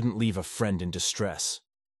 he couldn't leave a friend in distress.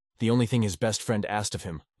 The only thing his best friend asked of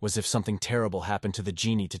him was if something terrible happened to the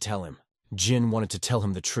genie to tell him. Jin wanted to tell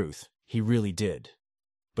him the truth. He really did.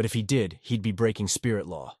 But if he did, he'd be breaking spirit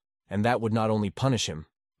law, and that would not only punish him,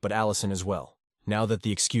 but Allison as well. Now that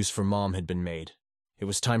the excuse for Mom had been made, it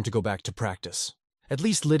was time to go back to practice. At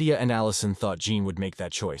least Lydia and Allison thought Jin would make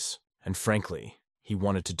that choice, and frankly, he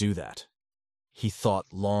wanted to do that. He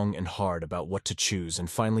thought long and hard about what to choose and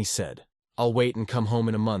finally said, "I'll wait and come home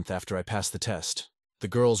in a month after I pass the test." The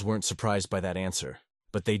girls weren't surprised by that answer,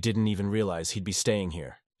 but they didn't even realize he'd be staying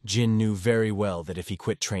here. Jin knew very well that if he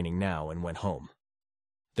quit training now and went home,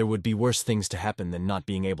 there would be worse things to happen than not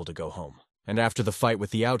being able to go home. And after the fight with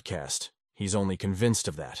the outcast, he's only convinced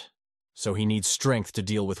of that. So he needs strength to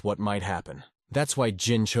deal with what might happen. That's why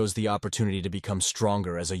Jin chose the opportunity to become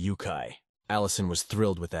stronger as a yokai. Allison was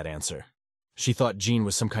thrilled with that answer. She thought Jin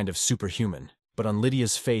was some kind of superhuman, but on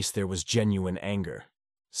Lydia's face there was genuine anger.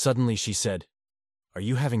 Suddenly she said, "Are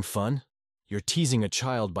you having fun? You're teasing a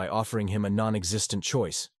child by offering him a non-existent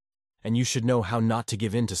choice, and you should know how not to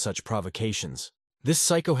give in to such provocations. This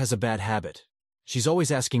psycho has a bad habit. She's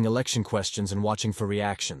always asking election questions and watching for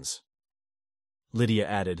reactions." Lydia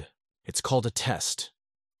added, "It's called a test.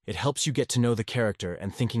 It helps you get to know the character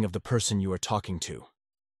and thinking of the person you are talking to.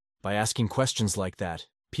 By asking questions like that,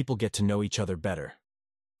 people get to know each other better."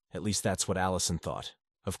 At least that's what Allison thought.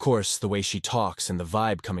 Of course, the way she talks and the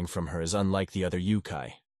vibe coming from her is unlike the other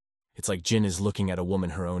yokai. It's like Jin is looking at a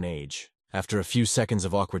woman her own age. After a few seconds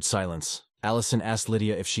of awkward silence, Allison asked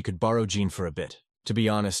Lydia if she could borrow Jin for a bit. To be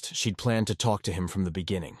honest, she'd planned to talk to him from the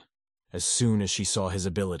beginning, as soon as she saw his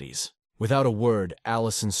abilities. Without a word,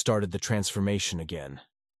 Allison started the transformation again.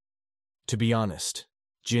 To be honest,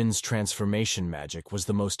 Jin's transformation magic was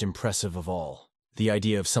the most impressive of all. The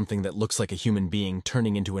idea of something that looks like a human being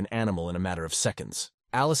turning into an animal in a matter of seconds.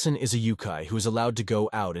 Allison is a yokai who is allowed to go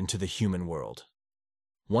out into the human world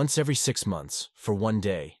once every 6 months, for 1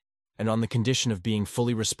 day, and on the condition of being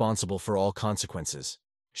fully responsible for all consequences.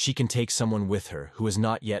 She can take someone with her who has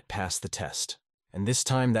not yet passed the test. And this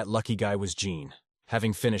time that lucky guy was Jean.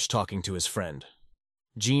 Having finished talking to his friend,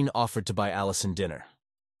 Jean offered to buy Allison dinner,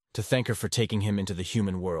 to thank her for taking him into the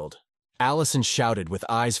human world. Allison shouted with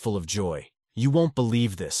eyes full of joy, "You won't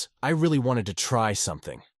believe this. I really wanted to try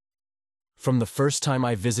something. From the first time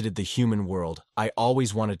I visited the human world, I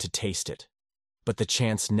always wanted to taste it. But the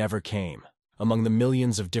chance never came, among the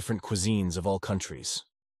millions of different cuisines of all countries.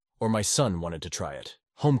 Or my son wanted to try it.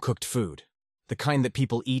 Home-cooked food. The kind that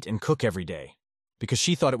people eat and cook every day. Because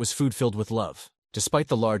she thought it was food filled with love. Despite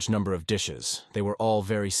the large number of dishes, they were all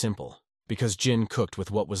very simple, because Jin cooked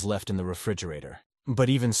with what was left in the refrigerator. But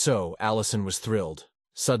even so, Allison was thrilled.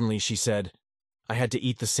 Suddenly she said, "I had to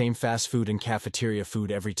eat the same fast food and cafeteria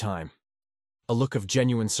food every time." A look of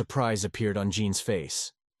genuine surprise appeared on Jean's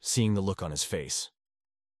face, seeing the look on his face.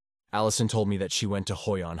 Allison told me that she went to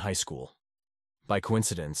Hoyon High School. By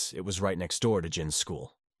coincidence, it was right next door to Jin's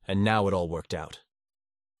school, and now it all worked out.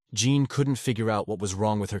 Jean couldn't figure out what was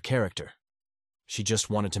wrong with her character. She just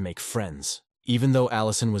wanted to make friends. Even though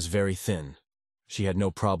Allison was very thin, she had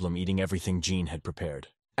no problem eating everything Jean had prepared.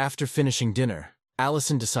 After finishing dinner,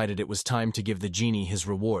 Allison decided it was time to give the genie his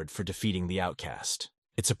reward for defeating the outcast.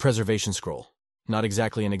 It's a preservation scroll. Not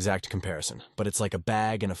exactly an exact comparison, but it's like a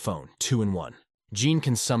bag and a phone, 2 in 1. Jean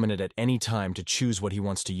can summon it at any time to choose what he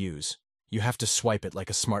wants to use. You have to swipe it like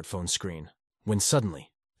a smartphone screen. When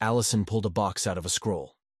suddenly, Allison pulled a box out of a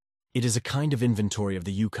scroll. It is a kind of inventory of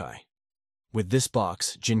the yokai. With this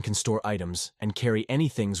box, Jin can store items and carry any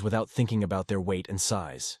things without thinking about their weight and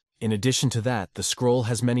size. In addition to that, the scroll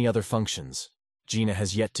has many other functions. Gina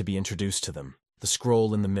has yet to be introduced to them. The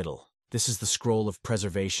scroll in the middle. This is the scroll of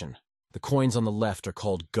preservation. The coins on the left are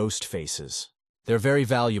called ghost faces. They're very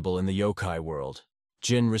valuable in the yokai world.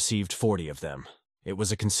 Jin received 40 of them. It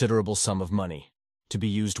was a considerable sum of money, to be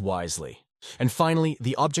used wisely. And finally,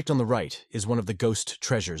 the object on the right is one of the ghost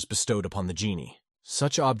treasures bestowed upon the genie.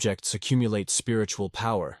 Such objects accumulate spiritual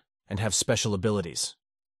power and have special abilities.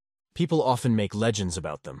 People often make legends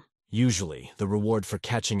about them. Usually, the reward for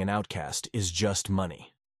catching an outcast is just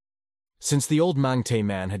money. Since the old Mangte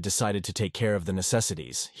man had decided to take care of the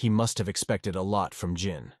necessities, he must have expected a lot from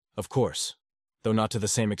Jin. Of course, though not to the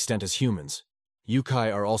same extent as humans,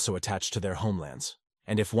 yokai are also attached to their homelands.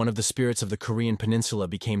 And if one of the spirits of the Korean peninsula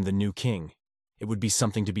became the new king, it would be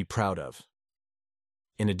something to be proud of.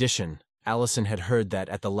 In addition, Allison had heard that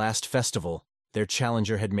at the last festival, their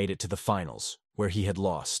challenger had made it to the finals, where he had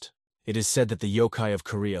lost. It is said that the yokai of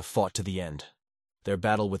Korea fought to the end. Their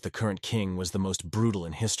battle with the current king was the most brutal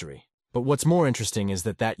in history. But what's more interesting is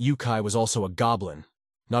that yokai was also a goblin.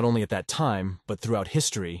 Not only at that time, but throughout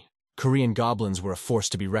history, Korean goblins were a force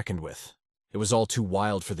to be reckoned with. It was all too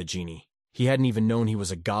wild for the genie. He hadn't even known he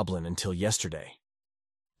was a goblin until yesterday.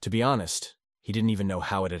 To be honest, he didn't even know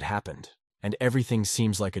how it had happened. And everything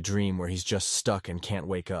seems like a dream where he's just stuck and can't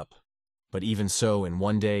wake up. But even so, in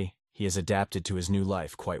 1 day, he has adapted to his new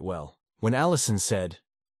life quite well. When Allison said,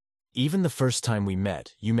 "Even the first time we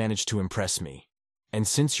met, you managed to impress me. And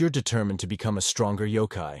since you're determined to become a stronger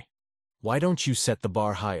yokai, why don't you set the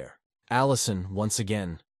bar higher?" Allison, once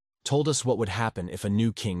again, told us what would happen if a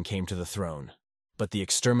new king came to the throne. But the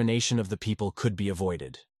extermination of the people could be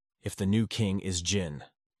avoided, if the new king is Jin.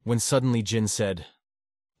 When suddenly Jin said,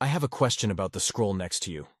 "I have a question about the scroll next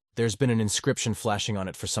to you. There's been an inscription flashing on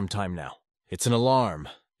it for some time now. It's an alarm.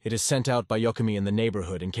 It is sent out by Yokami in the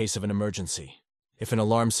neighborhood in case of an emergency. If an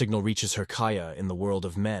alarm signal reaches her kaya in the world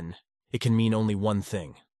of men, it can mean only one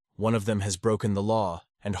thing. One of them has broken the law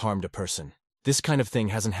and harmed a person. This kind of thing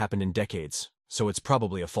hasn't happened in decades, so it's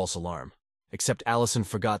probably a false alarm. Except Allison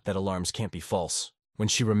forgot that alarms can't be false when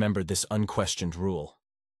she remembered this unquestioned rule.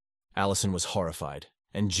 Allison was horrified,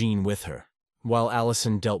 and Jean with her. While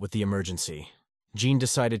Allison dealt with the emergency, Jean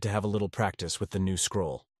decided to have a little practice with the new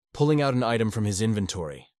scroll. Pulling out an item from his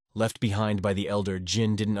inventory, left behind by the elder,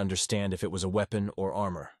 Jin didn't understand if it was a weapon or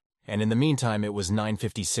armor. And in the meantime, it was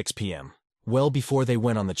 9:56 p.m. Well before they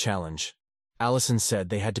went on the challenge, Allison said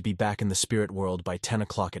they had to be back in the spirit world by 10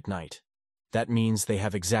 o'clock at night. That means they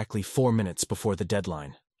have exactly 4 minutes before the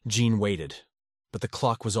deadline. Jean waited, but the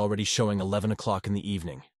clock was already showing 11 o'clock in the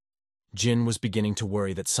evening. Jin was beginning to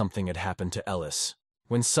worry that something had happened to Ellis,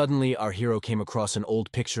 when suddenly our hero came across an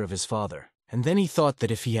old picture of his father. And then he thought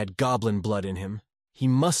that if he had goblin blood in him, he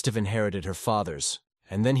must have inherited her father's.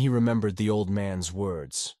 And then he remembered the old man's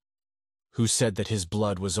words. who said that his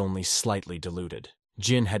blood was only slightly diluted.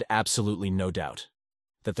 Jin had absolutely no doubt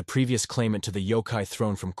that the previous claimant to the yokai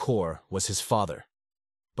throne from Kor was his father.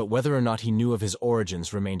 But whether or not he knew of his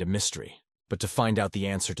origins remained a mystery. But to find out the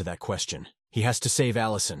answer to that question, he has to save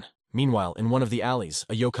Allison. Meanwhile, in one of the alleys,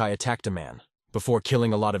 a yokai attacked a man, before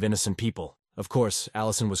killing a lot of innocent people. Of course,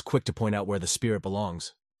 Allison was quick to point out where the spirit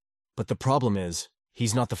belongs. But the problem is,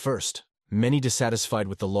 he's not the first. Many dissatisfied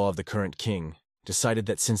with the law of the current king decided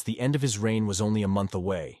that since the end of his reign was only a month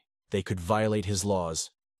away, they could violate his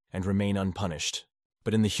laws and remain unpunished.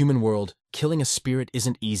 But in the human world, killing a spirit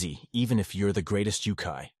isn't easy, even if you're the greatest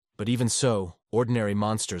yokai. But even so, ordinary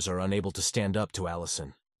monsters are unable to stand up to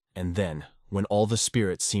Allison. And then, when all the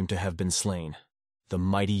spirits seemed to have been slain, the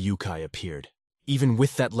mighty yokai appeared. Even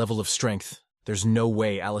with that level of strength, there's no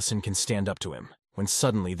way Allison can stand up to him. When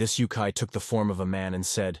suddenly this yokai took the form of a man and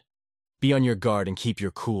said, "Be on your guard and keep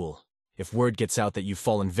your cool. If word gets out that you've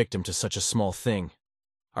fallen victim to such a small thing,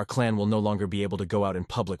 our clan will no longer be able to go out in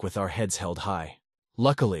public with our heads held high."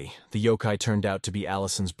 Luckily, the yokai turned out to be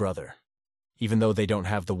Allison's brother, even though they don't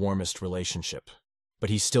have the warmest relationship. But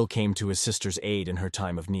he still came to his sister's aid in her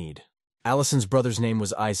time of need. Allison's brother's name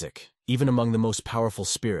was Isaac. Even among the most powerful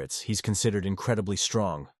spirits, he's considered incredibly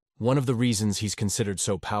strong. One of the reasons he's considered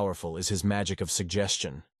so powerful is his magic of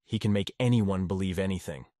suggestion. He can make anyone believe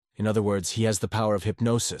anything. In other words, he has the power of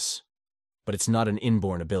hypnosis. But it's not an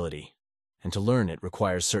inborn ability, and to learn it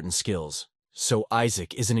requires certain skills. So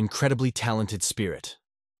Isaac is an incredibly talented spirit,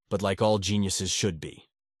 but like all geniuses should be,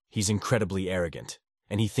 he's incredibly arrogant,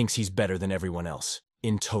 and he thinks he's better than everyone else.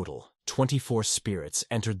 In total, 24 spirits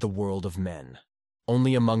entered the world of men.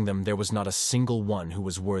 Only among them there was not a single one who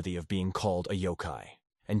was worthy of being called a yokai.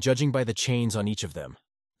 And judging by the chains on each of them,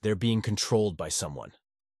 they're being controlled by someone.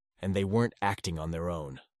 And they weren't acting on their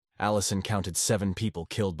own. Allison counted 7 people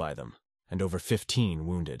killed by them, and over 15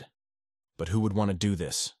 wounded. But who would want to do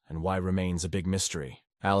this, and why remains a big mystery.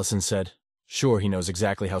 Allison said, "Sure, he knows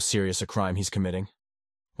exactly how serious a crime he's committing.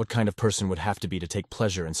 What kind of person would have to be to take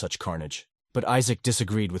pleasure in such carnage?" But Isaac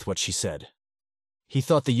disagreed with what she said. He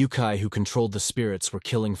thought the yokai who controlled the spirits were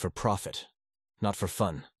killing for profit, not for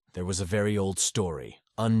fun. There was a very old story,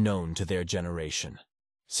 unknown to their generation.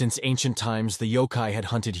 Since ancient times, the yokai had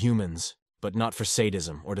hunted humans, but not for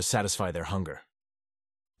sadism or to satisfy their hunger.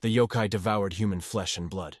 The yokai devoured human flesh and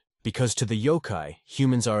blood. Because to the yokai,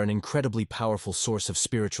 humans are an incredibly powerful source of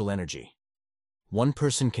spiritual energy. One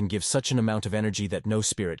person can give such an amount of energy that no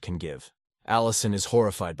spirit can give. Allison is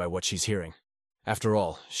horrified by what she's hearing. After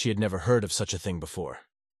all, she had never heard of such a thing before.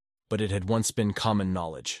 But it had once been common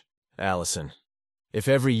knowledge. "Allison, if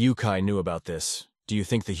every yokai knew about this, do you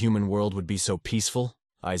think the human world would be so peaceful?"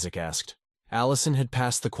 Isaac asked. Allison had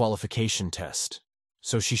passed the qualification test,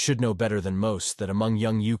 so she should know better than most that among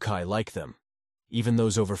young yokai like them, even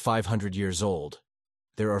those over 500 years old,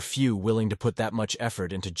 there are few willing to put that much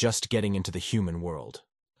effort into just getting into the human world.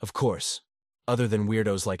 Of course, other than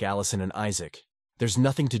weirdos like Allison and Isaac, there's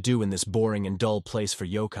nothing to do in this boring and dull place for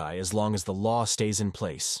yokai as long as the law stays in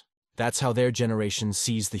place. That's how their generation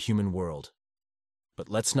sees the human world. But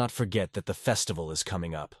let's not forget that the festival is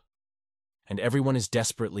coming up, and everyone is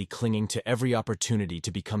desperately clinging to every opportunity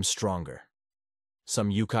to become stronger.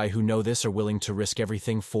 Some yokai who know this are willing to risk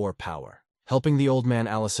everything for power. Helping the old man,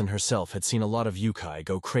 Allison herself had seen a lot of yokai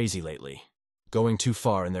go crazy lately, going too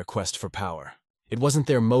far in their quest for power. It wasn't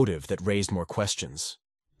their motive that raised more questions,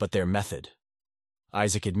 but their method.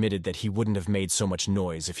 Isaac admitted that he wouldn't have made so much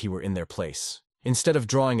noise if he were in their place. Instead of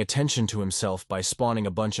drawing attention to himself by spawning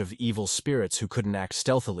a bunch of evil spirits who couldn't act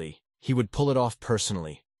stealthily, he would pull it off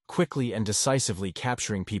personally, quickly and decisively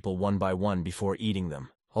capturing people one by one before eating them.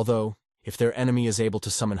 Although, if their enemy is able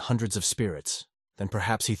to summon hundreds of spirits, then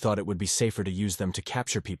perhaps he thought it would be safer to use them to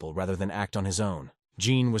capture people rather than act on his own.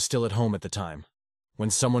 Jean was still at home at the time,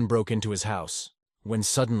 when someone broke into his house, when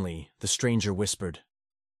suddenly the stranger whispered,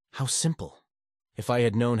 "How simple. If I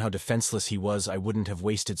had known how defenseless he was, I wouldn't have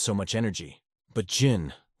wasted so much energy." But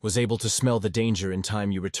Jin was able to smell the danger in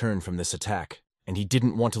time you return from this attack, and he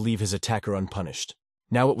didn't want to leave his attacker unpunished.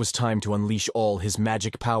 Now it was time to unleash all his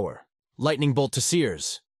magic power. Lightning Bolt to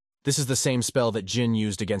Sears! This is the same spell that Jin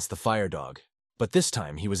used against the fire dog. But this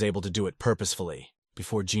time he was able to do it purposefully,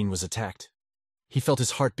 before Jean was attacked. He felt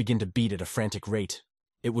his heart begin to beat at a frantic rate.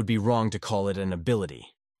 It would be wrong to call it an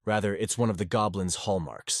ability. Rather, it's one of the goblin's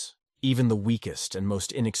hallmarks. Even the weakest and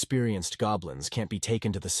most inexperienced goblins can't be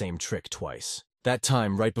taken to the same trick twice. That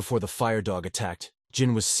time, right before the fire dog attacked,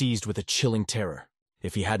 Jin was seized with a chilling terror.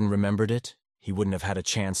 If he hadn't remembered it, he wouldn't have had a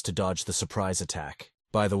chance to dodge the surprise attack.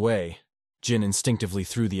 By the way, Jin instinctively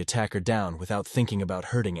threw the attacker down without thinking about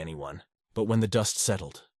hurting anyone. But when the dust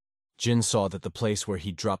settled, Jin saw that the place where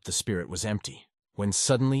he'd dropped the spirit was empty, when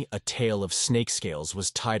suddenly a tail of snake scales was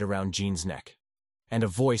tied around Jin's neck. And a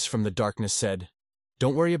voice from the darkness said,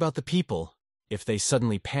 "Don't worry about the people. If they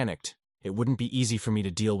suddenly panicked, it wouldn't be easy for me to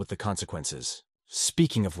deal with the consequences.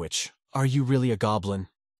 Speaking of which, are you really a goblin?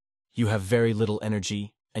 You have very little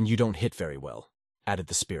energy, and you don't hit very well," added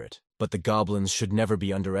the spirit. But the goblins should never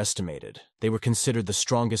be underestimated. They were considered the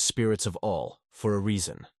strongest spirits of all, for a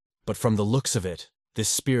reason. But from the looks of it, this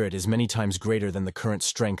spirit is many times greater than the current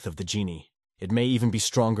strength of the genie. It may even be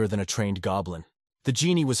stronger than a trained goblin. The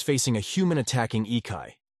genie was facing a human-attacking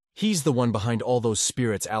Ikai. He's the one behind all those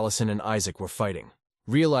spirits Allison and Isaac were fighting.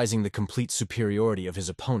 Realizing the complete superiority of his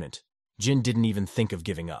opponent, Jin didn't even think of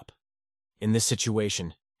giving up. In this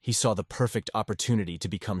situation, he saw the perfect opportunity to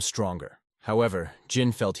become stronger. However,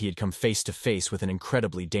 Jin felt he had come face to face with an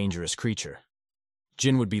incredibly dangerous creature.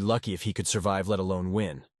 Jin would be lucky if he could survive, let alone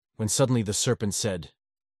win, when suddenly the serpent said,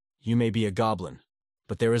 "You may be a goblin,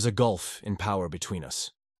 but there is a gulf in power between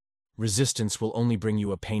us. Resistance will only bring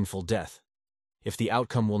you a painful death. If the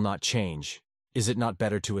outcome will not change, is it not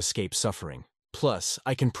better to escape suffering? Plus,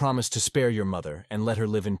 I can promise to spare your mother and let her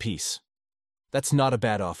live in peace. That's not a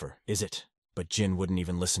bad offer, is it?" But Jin wouldn't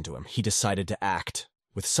even listen to him. He decided to act.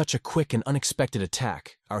 With such a quick and unexpected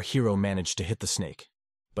attack, our hero managed to hit the snake.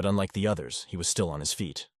 But unlike the others, he was still on his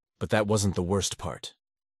feet. But that wasn't the worst part.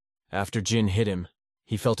 After Jin hit him,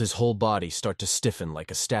 he felt his whole body start to stiffen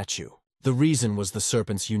like a statue. The reason was the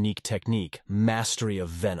serpent's unique technique, mastery of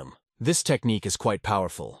venom. This technique is quite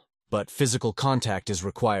powerful, but physical contact is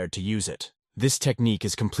required to use it. This technique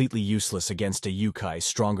is completely useless against a yokai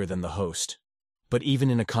stronger than the host. But even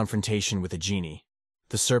in a confrontation with a genie,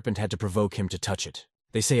 the serpent had to provoke him to touch it.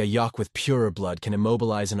 They say a yak with purer blood can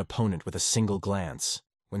immobilize an opponent with a single glance.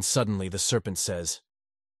 When suddenly the serpent says,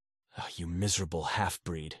 "Oh, you miserable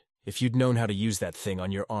half-breed. If you'd known how to use that thing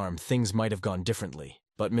on your arm, things might have gone differently.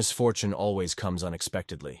 But misfortune always comes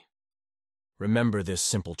unexpectedly. Remember this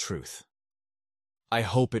simple truth. I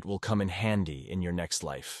hope it will come in handy in your next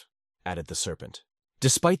life," added the serpent.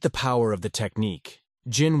 Despite the power of the technique,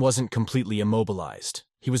 Jin wasn't completely immobilized.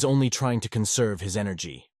 He was only trying to conserve his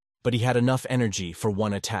energy. But he had enough energy for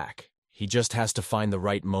one attack. He just has to find the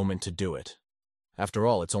right moment to do it. After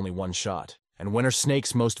all, it's only one shot. And when are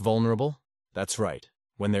snakes most vulnerable? That's right,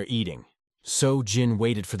 when they're eating. So Jin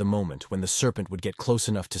waited for the moment when the serpent would get close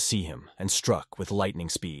enough to see him and struck with lightning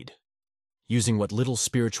speed. Using what little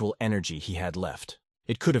spiritual energy he had left,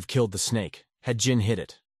 it could have killed the snake had Jin hit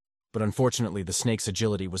it. But unfortunately, the snake's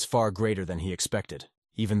agility was far greater than he expected.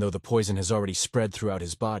 Even though the poison has already spread throughout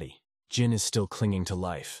his body, Jin is still clinging to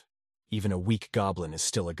life. Even a weak goblin is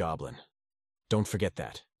still a goblin. Don't forget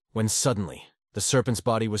that. When suddenly, the serpent's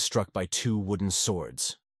body was struck by 2 wooden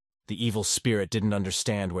swords. The evil spirit didn't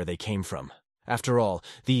understand where they came from. After all,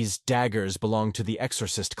 these daggers belonged to the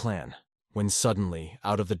Exorcist clan. When suddenly,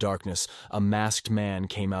 out of the darkness, a masked man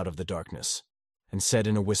came out of the darkness and said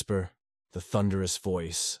in a whisper, the thunderous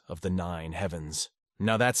voice of the 9 heavens.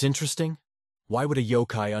 Now that's interesting. Why would a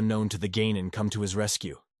yokai unknown to the Geinin come to his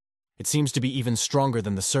rescue? It seems to be even stronger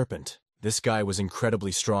than the serpent. This guy was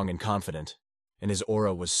incredibly strong and confident, and his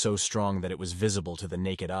aura was so strong that it was visible to the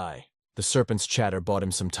naked eye. The serpent's chatter bought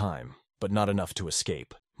him some time, but not enough to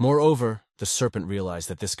escape. Moreover, the serpent realized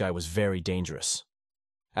that this guy was very dangerous.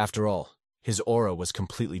 After all, his aura was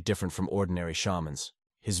completely different from ordinary shamans.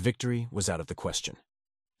 His victory was out of the question.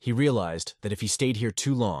 He realized that if he stayed here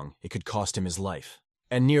too long, it could cost him his life.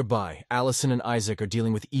 And nearby, Allison and Isaac are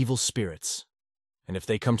dealing with evil spirits. And if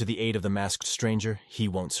they come to the aid of the masked stranger, he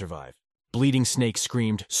won't survive. Bleeding Snake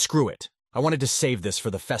screamed, "Screw it! I wanted to save this for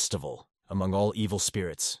the festival." Among all evil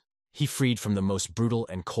spirits, he freed from the most brutal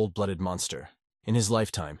and cold-blooded monster. In his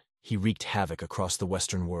lifetime, he wreaked havoc across the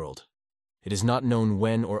Western world. It is not known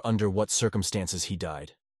when or under what circumstances he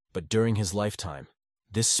died, but during his lifetime,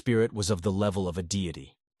 this spirit was of the level of a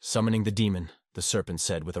deity. Summoning the demon, the serpent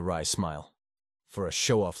said with a wry smile. "For a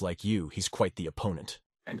show-off like you, he's quite the opponent."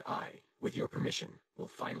 "And I, with your permission, will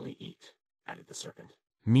finally eat," added the serpent.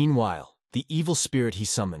 Meanwhile, the evil spirit he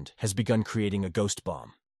summoned has begun creating a ghost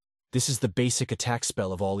bomb. This is the basic attack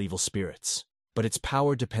spell of all evil spirits, but its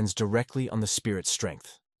power depends directly on the spirit's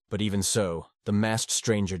strength. But even so, the masked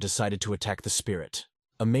stranger decided to attack the spirit.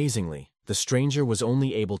 Amazingly, the stranger was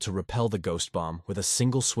only able to repel the ghost bomb with a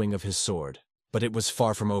single swing of his sword. But it was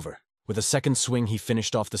far from over. With a second swing, he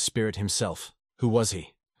finished off the spirit himself. Who was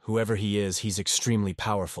he? Whoever he is, he's extremely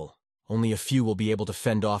powerful. Only a few will be able to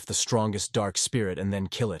fend off the strongest dark spirit and then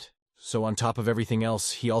kill it. So on top of everything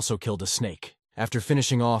else, he also killed a snake. After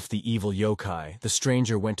finishing off the evil yokai, the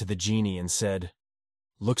stranger went to the genie and said,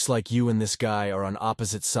 "Looks like you and this guy are on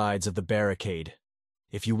opposite sides of the barricade.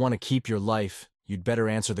 If you want to keep your life, you'd better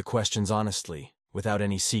answer the questions honestly, without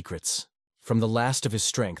any secrets. From the last of his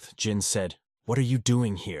strength, Jin said, "What are you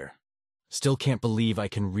doing here? Still can't believe I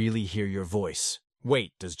can really hear your voice."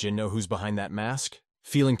 Wait, does Jin know who's behind that mask?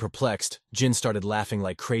 Feeling perplexed, Jin started laughing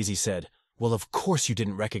like crazy, said, "Well, of course you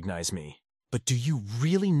didn't recognize me. But do you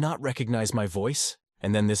really not recognize my voice?"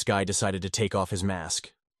 And then this guy decided to take off his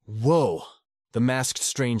mask. Whoa! The masked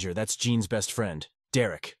stranger, that's Jin's best friend,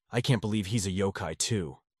 Derek. I can't believe he's a yokai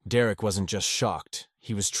too. Derek wasn't just shocked,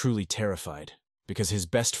 he was truly terrified, because his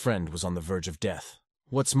best friend was on the verge of death.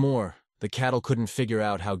 What's more, the cattle couldn't figure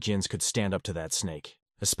out how Jins could stand up to that snake,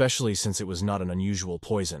 especially since it was not an unusual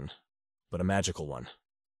poison, but a magical one.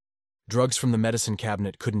 Drugs from the medicine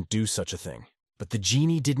cabinet couldn't do such a thing, but the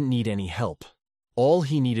genie didn't need any help. All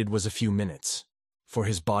he needed was a few minutes for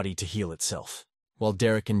his body to heal itself. While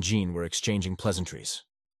Derek and Jin were exchanging pleasantries,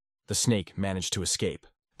 the snake managed to escape.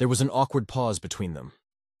 There was an awkward pause between them.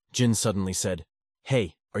 Jin suddenly said,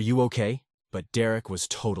 "Hey, are you okay?" But Derek was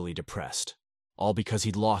totally depressed, all because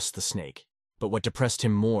he'd lost the snake. But what depressed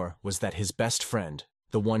him more was that his best friend,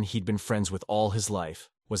 the one he'd been friends with all his life,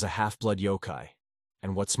 was a half-blood yokai,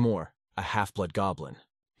 and what's more, a half-blood goblin.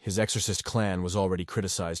 His exorcist clan was already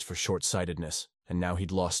criticized for short-sightedness, and now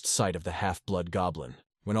he'd lost sight of the half-blood goblin.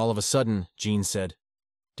 When all of a sudden, Jin said,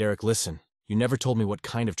 "Derek, listen, you never told me what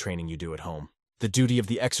kind of training you do at home. The duty of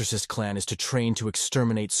the exorcist clan is to train to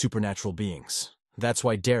exterminate supernatural beings. That's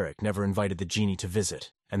why Derek never invited the genie to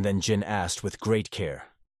visit." And then Jin asked with great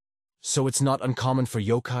care, "So it's not uncommon for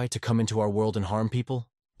yokai to come into our world and harm people?"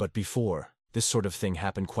 But before, this sort of thing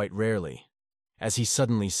happened quite rarely. As he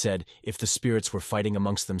suddenly said, "If the spirits were fighting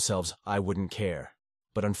amongst themselves, I wouldn't care."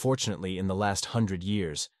 But unfortunately, in the last 100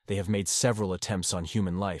 years, they have made several attempts on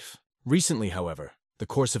human life. Recently, however, the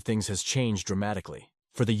course of things has changed dramatically.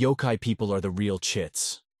 For the yokai people are the real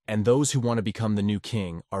chits, and those who want to become the new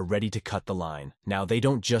king are ready to cut the line. Now, they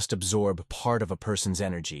don't just absorb part of a person's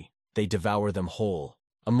energy, they devour them whole.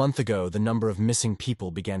 A month ago, the number of missing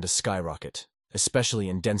people began to skyrocket, especially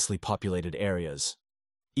in densely populated areas.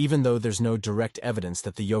 Even though there's no direct evidence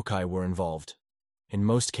that the yokai were involved. In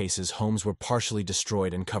most cases, homes were partially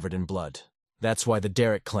destroyed and covered in blood. That's why the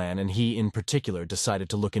Derek clan, and he in particular, decided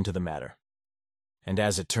to look into the matter. And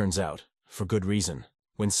as it turns out, for good reason,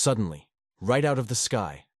 when suddenly, right out of the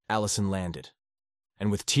sky, Allison landed. And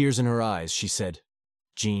with tears in her eyes, she said,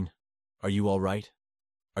 "Jin, are you all right?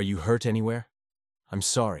 Are you hurt anywhere? I'm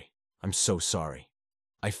sorry. I'm so sorry.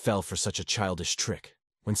 I fell for such a childish trick."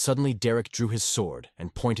 When suddenly Derek drew his sword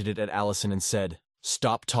and pointed it at Allison and said,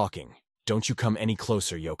 "Stop talking. Don't you come any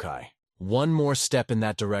closer, yokai. One more step in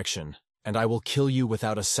that direction, and I will kill you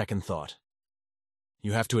without a second thought."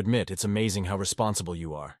 You have to admit, it's amazing how responsible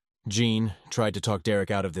you are. Jin tried to talk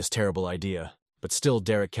Derek out of this terrible idea, but still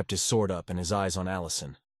Derek kept his sword up and his eyes on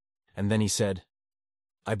Allison. And then he said,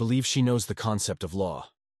 "I believe she knows the concept of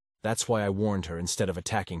law. That's why I warned her instead of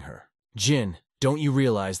attacking her. Jin, don't you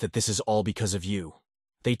realize that this is all because of you?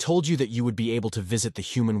 They told you that you would be able to visit the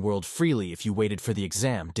human world freely if you waited for the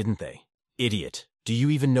exam, didn't they? Idiot. Do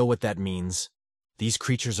you even know what that means? These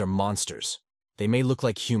creatures are monsters. They may look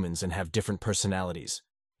like humans and have different personalities,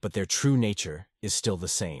 but their true nature is still the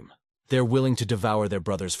same. They're willing to devour their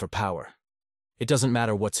brothers for power. It doesn't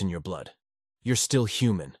matter what's in your blood. You're still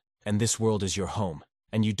human, and this world is your home,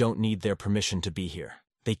 and you don't need their permission to be here.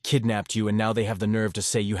 They kidnapped you, and now they have the nerve to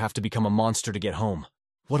say you have to become a monster to get home.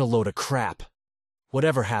 What a load of crap.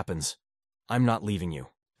 Whatever happens, I'm not leaving you."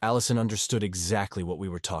 Allison understood exactly what we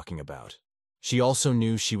were talking about. She also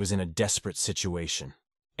knew she was in a desperate situation,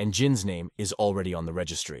 and Jin's name is already on the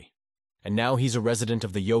registry. And now he's a resident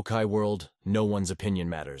of the yokai world, no one's opinion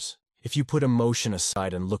matters. If you put emotion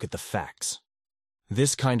aside and look at the facts,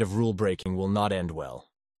 this kind of rule-breaking will not end well.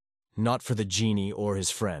 Not for the genie or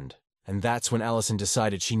his friend. And that's when Allison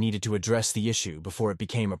decided she needed to address the issue before it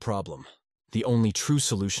became a problem. The only true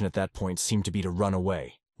solution at that point seemed to be to run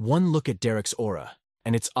away. One look at Derek's aura,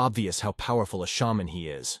 and it's obvious how powerful a shaman he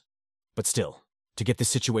is. But still, to get the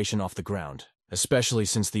situation off the ground, especially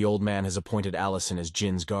since the old man has appointed Allison as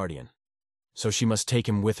Jin's guardian. So she must take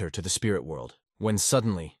him with her to the spirit world. When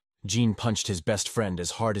suddenly, Jin punched his best friend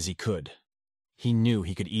as hard as he could. He knew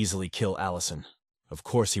he could easily kill Allison. Of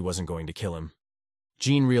course he wasn't going to kill him.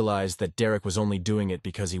 Jin realized that Derek was only doing it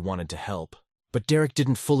because he wanted to help. But Derek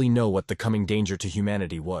didn't fully know what the coming danger to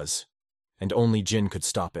humanity was, and only Jin could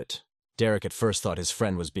stop it. Derek at first thought his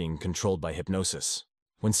friend was being controlled by hypnosis.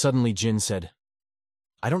 When suddenly Jin said,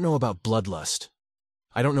 "I don't know about bloodlust.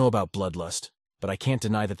 But I can't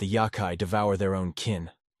deny that the yakai devour their own kin,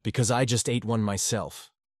 because I just ate one myself."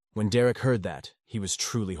 When Derek heard that, he was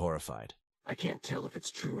truly horrified. I can't tell if it's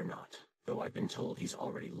true or not, though I've been told he's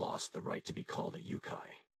already lost the right to be called a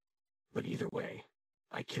yokai. But either way,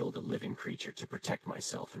 I killed a living creature to protect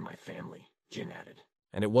myself and my family, Jin added.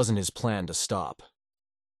 And it wasn't his plan to stop.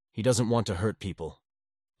 He doesn't want to hurt people,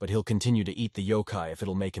 but he'll continue to eat the yokai if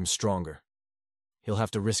it'll make him stronger. He'll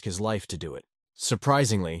have to risk his life to do it.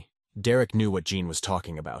 Surprisingly, Derek knew what Jin was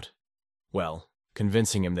talking about. Well,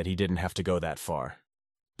 convincing him that he didn't have to go that far.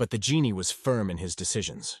 But the genie was firm in his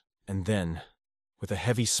decisions, and then, with a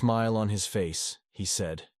heavy smile on his face, he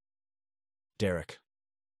said, "Derek,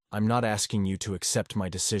 I'm not asking you to accept my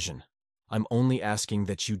decision. I'm only asking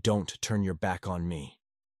that you don't turn your back on me.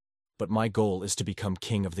 But my goal is to become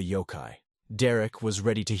king of the yokai." Derek was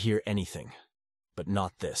ready to hear anything, but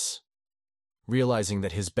not this. Realizing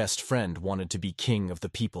that his best friend wanted to be king of the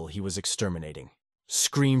people he was exterminating,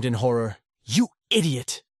 screamed in horror, "You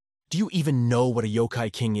idiot! Do you even know what a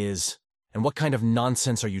yokai king is? And what kind of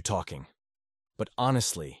nonsense are you talking?" But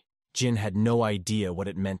honestly, Jin had no idea what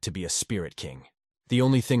it meant to be a spirit king. The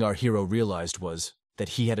only thing our hero realized was that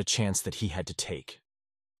he had a chance that he had to take.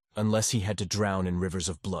 Unless he had to drown in rivers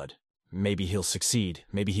of blood. Maybe he'll succeed,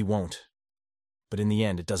 maybe he won't. But in the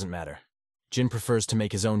end, it doesn't matter. Jin prefers to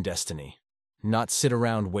make his own destiny, not sit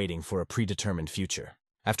around waiting for a predetermined future.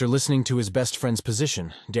 After listening to his best friend's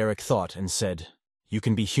position, Derek thought and said, "You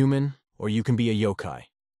can be human, or you can be a yokai.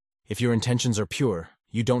 If your intentions are pure,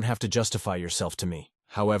 you don't have to justify yourself to me."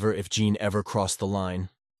 However, if Jin ever crossed the line,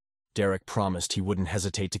 Derek promised he wouldn't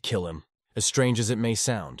hesitate to kill him. As strange as it may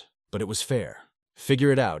sound, but it was fair.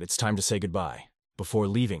 "Figure it out, it's time to say goodbye." Before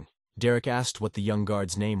leaving, Derek asked what the young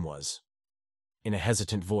guard's name was. In a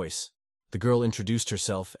hesitant voice, the girl introduced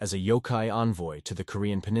herself as a yokai envoy to the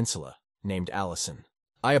Korean peninsula, named Allison.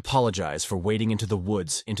 "I apologize for wading into the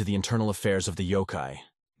woods into the internal affairs of the yokai,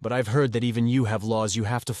 but I've heard that even you have laws you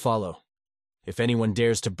have to follow. If anyone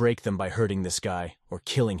dares to break them by hurting this guy or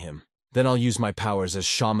killing him, then I'll use my powers as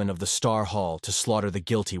shaman of the Star Hall to slaughter the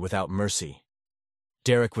guilty without mercy."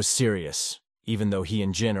 Derek was serious, even though he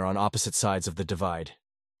and Jin are on opposite sides of the divide.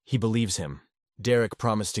 He believes him. Derek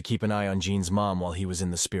promised to keep an eye on Jean's mom while he was in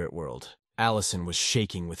the spirit world. Allison was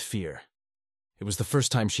shaking with fear. It was the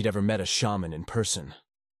first time she'd ever met a shaman in person.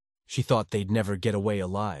 She thought they'd never get away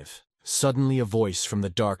alive. Suddenly a voice from the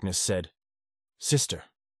darkness said, "Sister,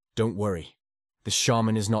 don't worry. This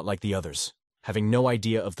shaman is not like the others." Having no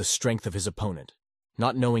idea of the strength of his opponent,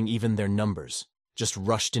 not knowing even their numbers, just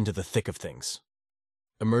rushed into the thick of things.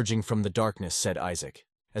 Emerging from the darkness, said Isaac,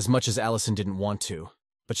 as much as Allison didn't want to,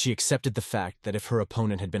 but she accepted the fact that if her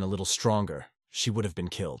opponent had been a little stronger, she would have been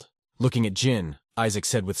killed. Looking at Jin, Isaac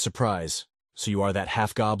said with surprise, "So you are that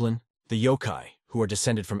half-goblin?" The yokai, who are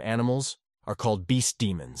descended from animals, are called beast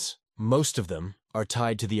demons. Most of them are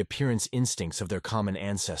tied to the appearance instincts of their common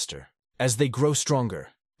ancestor. As they grow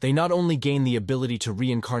stronger, they not only gain the ability to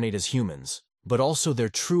reincarnate as humans, but also their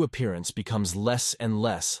true appearance becomes less and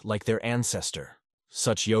less like their ancestor.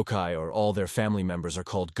 Such yokai or all their family members are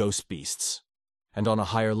called ghost beasts. And on a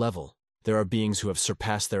higher level, there are beings who have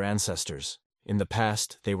surpassed their ancestors. In the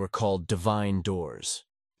past, they were called divine doors.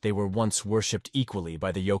 They were once worshipped equally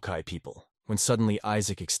by the yokai people. When suddenly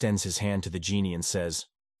Isaac extends his hand to the genie and says,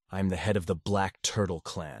 "I am the head of the Black Turtle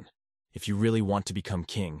clan. If you really want to become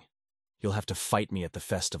king, you'll have to fight me at the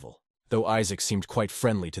festival." Though Isaac seemed quite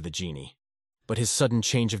friendly to the genie. But his sudden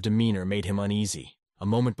change of demeanor made him uneasy. A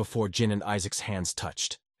moment before Jin and Isaac's hands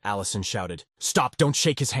touched, Allison shouted, "Stop, don't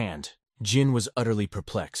shake his hand!" Jin was utterly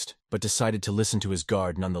perplexed, but decided to listen to his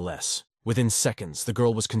guard nonetheless. Within seconds, the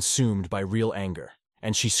girl was consumed by real anger,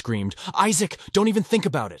 and she screamed, "Isaac, don't even think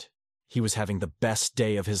about it!" He was having the best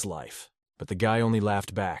day of his life, but the guy only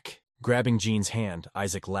laughed back. Grabbing Jin's hand,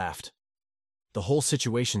 Isaac laughed. The whole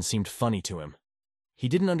situation seemed funny to him. He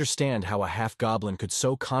didn't understand how a half-goblin could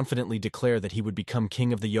so confidently declare that he would become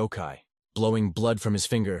king of the yokai. Blowing blood from his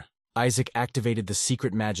finger, Isaac activated the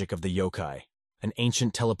secret magic of the yokai, an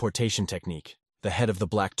ancient teleportation technique. The head of the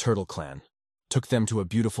Black Turtle clan took them to a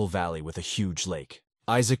beautiful valley with a huge lake.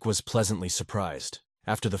 Isaac was pleasantly surprised.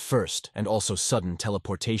 After the first and also sudden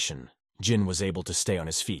teleportation, Jin was able to stay on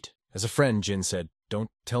his feet. As a friend, Jin said, "Don't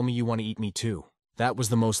tell me you want to eat me too." That was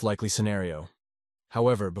the most likely scenario.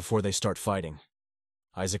 However, before they start fighting,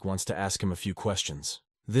 Isaac wants to ask him a few questions.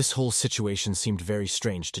 This whole situation seemed very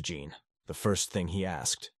strange to Jin. The first thing he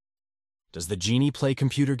asked, "Does the genie play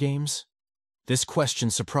computer games?" This question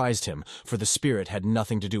surprised him, for the spirit had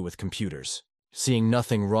nothing to do with computers. Seeing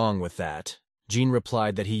nothing wrong with that, Jin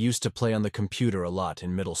replied that he used to play on the computer a lot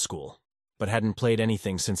in middle school, but hadn't played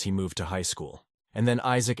anything since he moved to high school. And then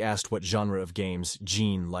Isaac asked what genre of games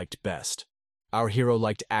Jin liked best. Our hero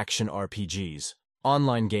liked action RPGs.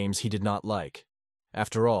 Online games he did not like.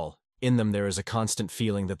 After all, In them there is a constant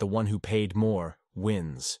feeling that the one who paid more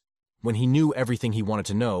wins. When he knew everything he wanted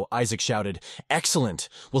to know, Isaac shouted, "Excellent!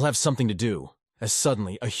 We'll have something to do!" As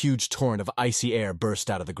suddenly, a huge torrent of icy air burst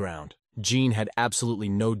out of the ground. Jean had absolutely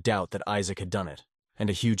no doubt that Isaac had done it, and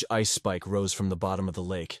a huge ice spike rose from the bottom of the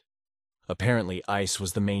lake. Apparently, ice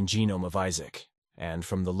was the main genome of Isaac, and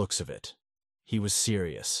from the looks of it, he was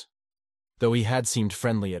serious. Though he had seemed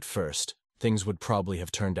friendly at first, things would probably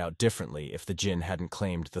have turned out differently if the Jinn hadn't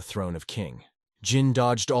claimed the throne of king. Jin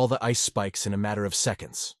dodged all the ice spikes in a matter of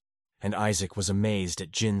seconds, and Isaac was amazed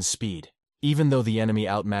at Jin's speed. Even though the enemy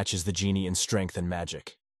outmatches the genie in strength and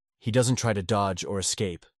magic, he doesn't try to dodge or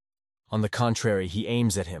escape. On the contrary, he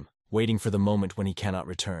aims at him, waiting for the moment when he cannot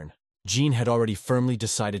return. Jin had already firmly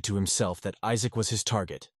decided to himself that Isaac was his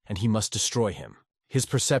target, and he must destroy him. His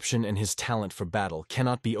perception and his talent for battle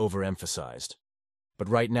cannot be overemphasized. But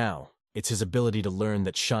right now, it's his ability to learn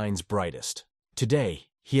that shines brightest. Today,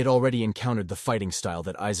 he had already encountered the fighting style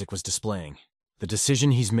that Isaac was displaying. The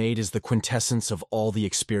decision he's made is the quintessence of all the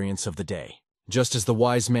experience of the day. Just as the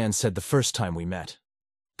wise man said the first time we met,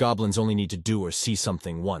 goblins only need to do or see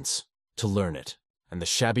something once to learn it. And the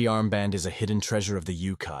shabby armband is a hidden treasure of the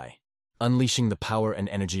yokai, unleashing the power and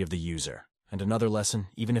energy of the user. And another lesson,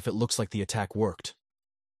 even if it looks like the attack worked,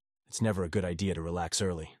 it's never a good idea to relax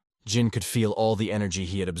early. Jin could feel all the energy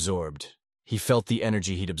he had absorbed. He felt the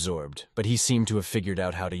energy he'd absorbed, but he seemed to have figured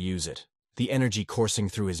out how to use it. The energy coursing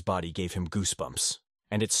through his body gave him goosebumps,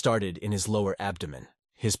 and it started in his lower abdomen.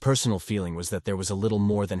 His personal feeling was that there was a little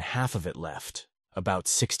more than half of it left, about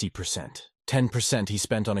 60%. 10% he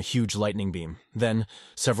spent on a huge lightning beam, then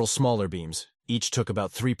several smaller beams, each took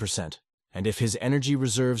about 3%, and if his energy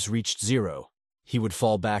reserves reached zero, he would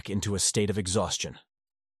fall back into a state of exhaustion.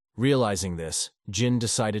 Realizing this, Jin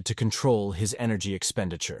decided to control his energy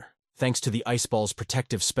expenditure. Thanks to the ice ball's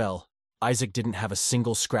protective spell, Isaac didn't have a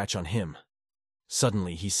single scratch on him.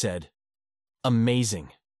 Suddenly, he said,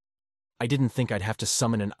 "Amazing. I didn't think I'd have to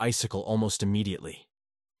summon an icicle almost immediately.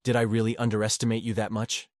 Did I really underestimate you that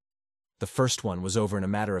much?" The first one was over in a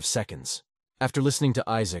matter of seconds. After listening to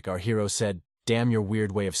Isaac, our hero said, "Damn your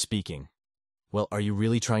weird way of speaking. Well, are you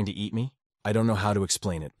really trying to eat me?" "I don't know how to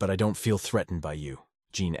explain it, but I don't feel threatened by you,"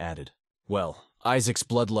 Jean added. Well, Isaac's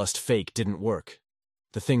bloodlust fake didn't work.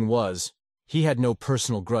 The thing was, he had no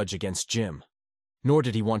personal grudge against Jim, nor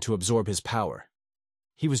did he want to absorb his power.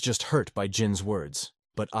 He was just hurt by Jin's words.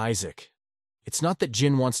 But Isaac, it's not that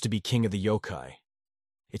Jin wants to be king of the yokai.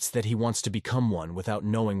 It's that he wants to become one without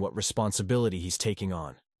knowing what responsibility he's taking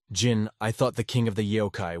on. "Jin, I thought the king of the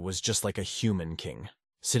yokai was just like a human king,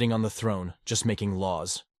 sitting on the throne, just making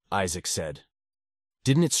laws," Isaac said.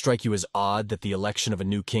 "Didn't it strike you as odd that the election of a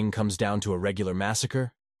new king comes down to a regular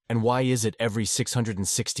massacre? And why is it every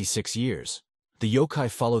 666 years? The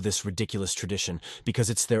yokai follow this ridiculous tradition because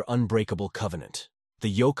it's their unbreakable covenant.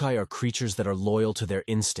 The yokai are creatures that are loyal to their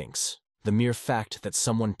instincts. The mere fact that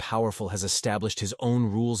someone powerful has established his own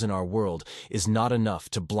rules in our world is not enough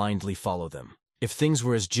to blindly follow them. If things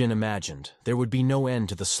were as Jin imagined, there would be no end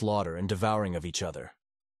to the slaughter and devouring of each other.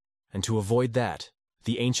 And to avoid that,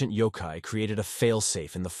 the ancient yokai created a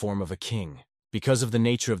failsafe in the form of a king. Because of the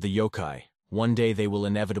nature of the yokai, one day they will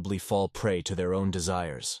inevitably fall prey to their own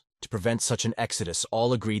desires. To prevent such an exodus,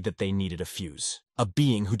 all agreed that they needed a fuse. A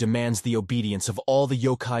being who demands the obedience of all the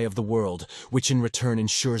yokai of the world, which in return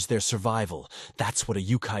ensures their survival. That's what a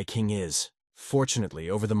yokai king is.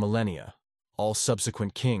 Fortunately, over the millennia, all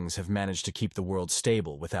subsequent kings have managed to keep the world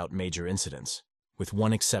stable without major incidents. With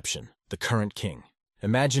one exception, the current king.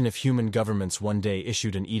 Imagine if human governments one day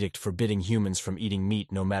issued an edict forbidding humans from eating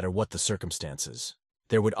meat no matter what the circumstances.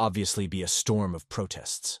 There would obviously be a storm of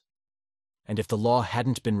protests. And if the law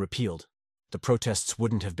hadn't been repealed, the protests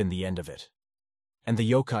wouldn't have been the end of it. And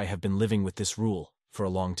the yokai have been living with this rule for a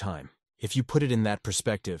long time. If you put it in that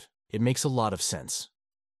perspective, it makes a lot of sense.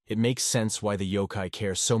 It makes sense why the yokai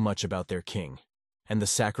care so much about their king, and the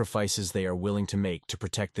sacrifices they are willing to make to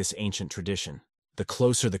protect this ancient tradition. The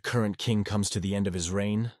closer the current king comes to the end of his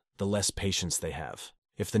reign, the less patience they have,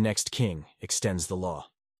 if the next king extends the law.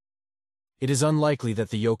 It is unlikely that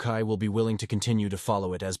the yokai will be willing to continue to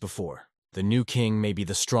follow it as before. The new king may be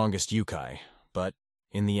the strongest yokai, but,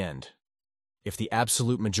 in the end, if the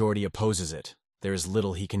absolute majority opposes it, there is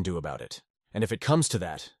little he can do about it. And if it comes to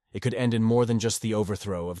that, it could end in more than just the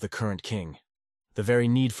overthrow of the current king. The very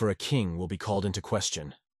need for a king will be called into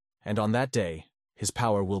question, and on that day, his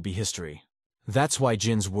power will be history. That's why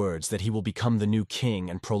Jin's words that he will become the new king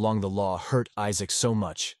and prolong the law hurt Isaac so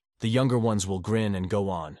much. The younger ones will grin and go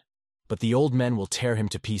on, but the old men will tear him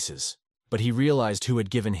to pieces. But he realized who had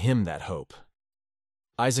given him that hope.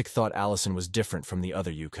 Isaac thought Allison was different from the other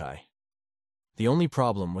yokai. The only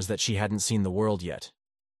problem was that she hadn't seen the world yet,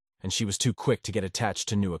 and she was too quick to get attached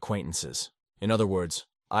to new acquaintances. In other words,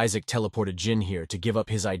 Isaac teleported Jin here to give up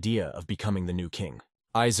his idea of becoming the new king.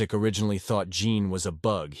 Isaac originally thought Jean was a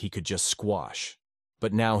bug he could just squash,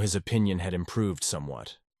 but now his opinion had improved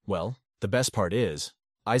somewhat. Well, the best part is,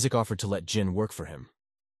 Isaac offered to let Jin work for him.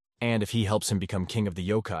 And if he helps him become king of the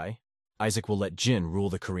yokai, Isaac will let Jin rule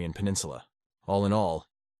the Korean peninsula. All in all,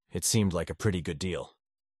 it seemed like a pretty good deal.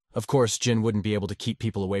 Of course, Jin wouldn't be able to keep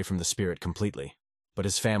people away from the spirit completely, but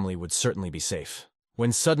his family would certainly be safe.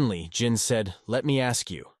 When suddenly, Jin said, "Let me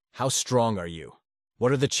ask you, how strong are you?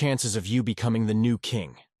 What are the chances of you becoming the new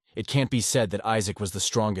king?" It can't be said that Isaac was the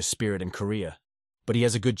strongest spirit in Korea, but he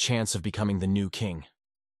has a good chance of becoming the new king.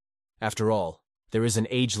 After all, there is an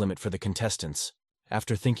age limit for the contestants.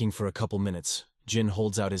 After thinking for a couple minutes, Jin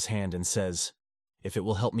holds out his hand and says, "If it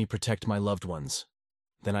will help me protect my loved ones,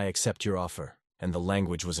 then I accept your offer." And the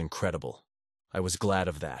language was incredible. I was glad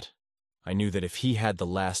of that. I knew that if he had the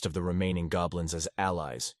last of the remaining goblins as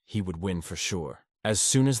allies, he would win for sure. As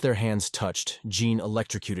soon as their hands touched, Jean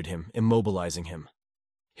electrocuted him, immobilizing him.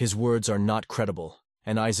 His words are not credible,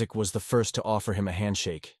 and Isaac was the first to offer him a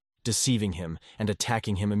handshake, deceiving him and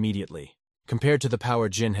attacking him immediately. Compared to the power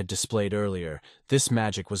Jin had displayed earlier, this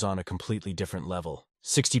magic was on a completely different level.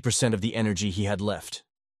 60% of the energy he had left.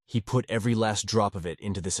 He put every last drop of it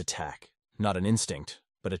into this attack. Not an instinct,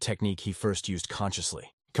 but a technique he first used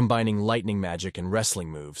consciously, combining lightning magic and wrestling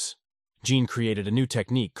moves. Jean created a new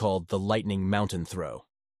technique called the lightning mountain throw,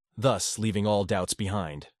 thus leaving all doubts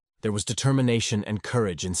behind. There was determination and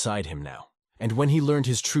courage inside him now. And when he learned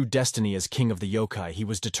his true destiny as king of the yokai, he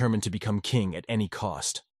was determined to become king at any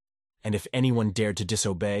cost. And if anyone dared to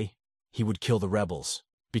disobey, he would kill the rebels.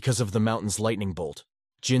 Because of the mountain's lightning bolt,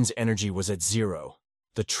 Jin's energy was at 0.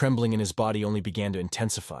 The trembling in his body only began to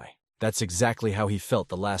intensify. That's exactly how he felt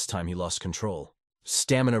the last time he lost control.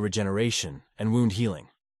 Stamina regeneration and wound healing.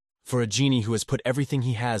 For a genie who has put everything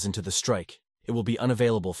he has into the strike, it will be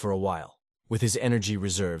unavailable for a while. With his energy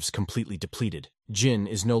reserves completely depleted, Jin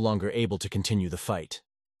is no longer able to continue the fight.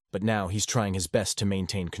 But now he's trying his best to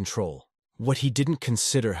maintain control. What he didn't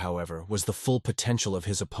consider, however, was the full potential of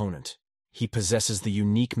his opponent. He possesses the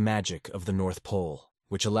unique magic of the North Pole,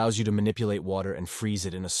 which allows you to manipulate water and freeze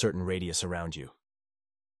it in a certain radius around you.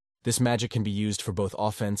 This magic can be used for both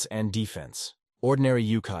offense and defense. Ordinary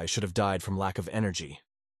yokai should have died from lack of energy.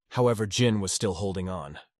 However, Jin was still holding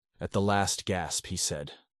on. At the last gasp, he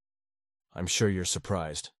said, "I'm sure you're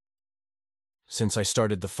surprised. Since I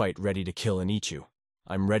started the fight ready to kill and eat you,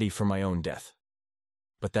 I'm ready for my own death.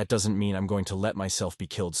 But that doesn't mean I'm going to let myself be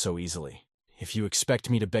killed so easily. If you expect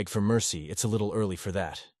me to beg for mercy, it's a little early for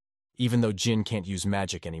that." Even though Jin can't use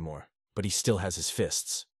magic anymore, but he still has his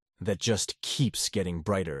fists. That just keeps getting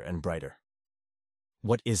brighter and brighter.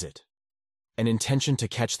 What is it? An intention to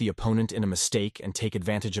catch the opponent in a mistake and take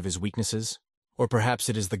advantage of his weaknesses? Or perhaps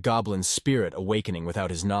it is the goblin's spirit awakening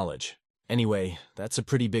without his knowledge. Anyway, that's a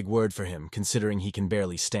pretty big word for him, considering he can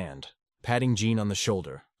barely stand. Patting Jean on the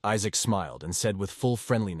shoulder, Isaac smiled and said with full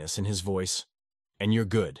friendliness in his voice, "And you're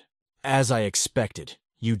good. As I expected,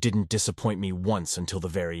 you didn't disappoint me once until the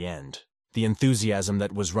very end. The enthusiasm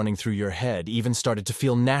that was running through your head even started to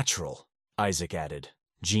feel natural," Isaac added.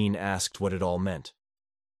 Jean asked what it all meant.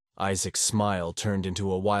 Isaac's smile turned into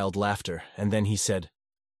a wild laughter, and then he said,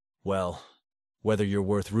 "Well, whether you're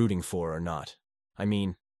worth rooting for or not. I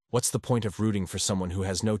mean, what's the point of rooting for someone who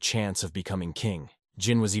has no chance of becoming king?"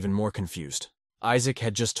 Jin was even more confused. Isaac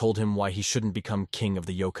had just told him why he shouldn't become king of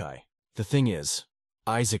the yokai. The thing is,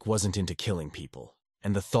 Isaac wasn't into killing people,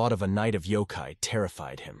 and the thought of a night of yokai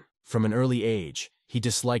terrified him. From an early age, he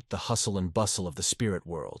disliked the hustle and bustle of the spirit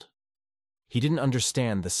world. He didn't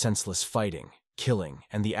understand the senseless fighting, killing,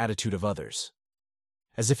 and the attitude of others,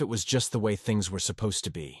 as if it was just the way things were supposed to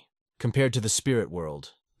be. Compared to the spirit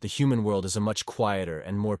world, the human world is a much quieter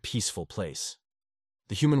and more peaceful place.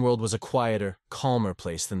 The human world was a quieter, calmer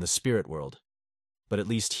place than the spirit world, but at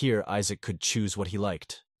least here Isaac could choose what he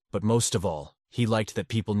liked. But most of all, he liked that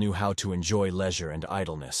people knew how to enjoy leisure and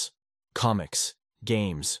idleness. Comics,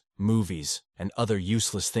 games, movies, and other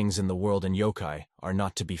useless things in the world and yokai are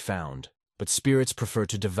not to be found. But spirits prefer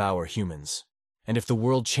to devour humans. And if the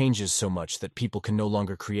world changes so much that people can no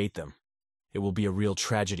longer create them, it will be a real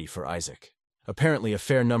tragedy for Isaac. Apparently a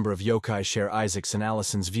fair number of yokai share Isaac's and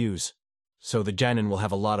Allison's views, so the Janin will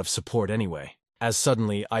have a lot of support anyway. As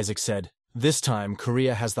suddenly, Isaac said, "This time,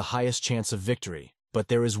 Korea has the highest chance of victory, but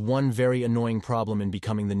there is one very annoying problem in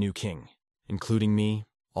becoming the new king. Including me,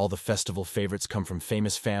 all the festival favorites come from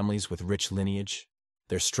famous families with rich lineage.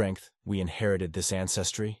 Their strength, we inherited this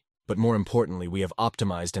ancestry. But more importantly, we have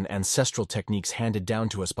optimized and ancestral techniques handed down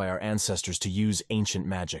to us by our ancestors to use ancient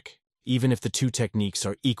magic. Even if the two techniques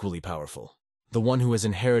are equally powerful, the one who has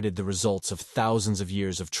inherited the results of thousands of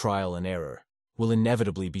years of trial and error will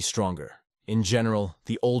inevitably be stronger. In general,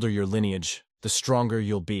 the older your lineage, the stronger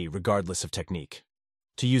you'll be, regardless of technique.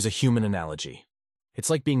 To use a human analogy, it's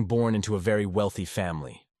like being born into a very wealthy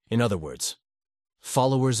family. In other words,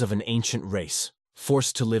 followers of an ancient race,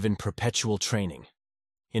 forced to live in perpetual training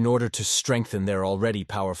in order to strengthen their already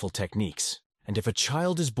powerful techniques. And if a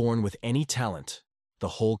child is born with any talent, the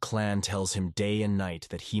whole clan tells him day and night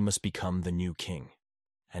that he must become the new king.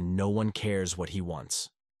 And no one cares what he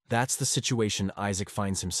wants. That's the situation Isaac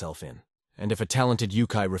finds himself in. And if a talented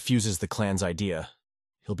yokai refuses the clan's idea,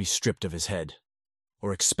 he'll be stripped of his head,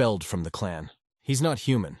 or expelled from the clan. He's not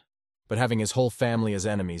human, but having his whole family as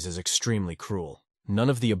enemies is extremely cruel. None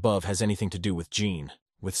of the above has anything to do with Jean.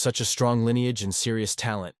 With such a strong lineage and serious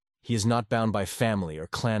talent, he is not bound by family or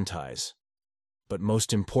clan ties. But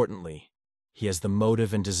most importantly, he has the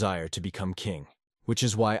motive and desire to become king, which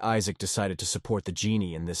is why Isaac decided to support the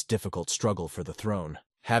genie in this difficult struggle for the throne.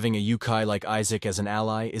 Having a yokai like Isaac as an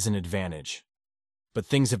ally is an advantage. But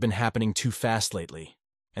things have been happening too fast lately,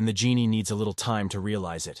 and the genie needs a little time to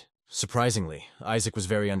realize it. Surprisingly, Isaac was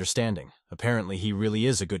very understanding. Apparently, he really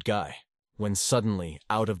is a good guy. When suddenly,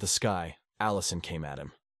 out of the sky, Allison came at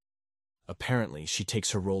him. Apparently, she takes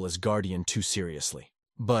her role as guardian too seriously.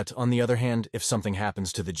 But, on the other hand, if something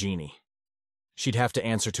happens to the genie, she'd have to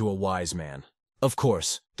answer to a wise man. Of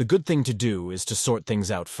course, the good thing to do is to sort things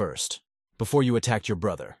out first, before you attacked your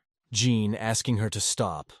brother. Jean asking her to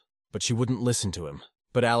stop, but she wouldn't listen to him.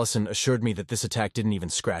 But Allison assured me that this attack didn't even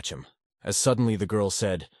scratch him. As suddenly the girl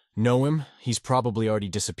said, "Know him? He's probably already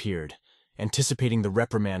disappeared," anticipating the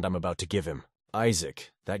reprimand I'm about to give him.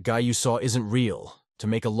 "Isaac, that guy you saw isn't real. To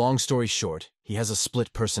make a long story short, he has a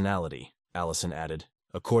split personality," Allison added.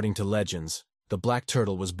 According to legends, the black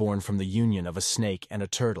turtle was born from the union of a snake and a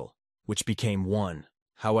turtle, which became one.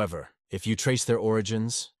 However, if you trace their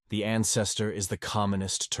origins, the ancestor is the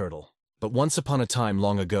commonest turtle. But once upon a time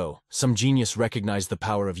long ago, some genius recognized the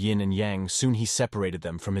power of yin and yang. Soon he separated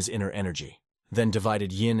them from his inner energy, then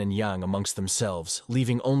divided yin and yang amongst themselves,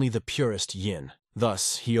 leaving only the purest yin.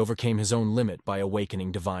 Thus, he overcame his own limit by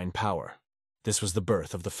awakening divine power. This was the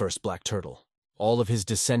birth of the first black turtle. All of his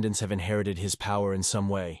descendants have inherited his power in some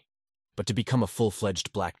way, but to become a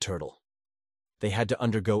full-fledged black turtle, they had to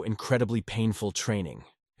undergo incredibly painful training,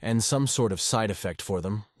 and some sort of side effect for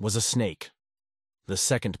them was a snake. The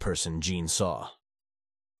second person Jean saw.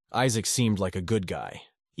 Isaac seemed like a good guy,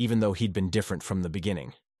 even though he'd been different from the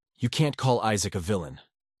beginning. You can't call Isaac a villain.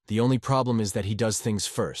 The only problem is that he does things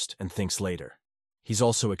first and thinks later. He's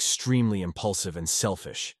also extremely impulsive and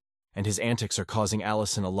selfish, and his antics are causing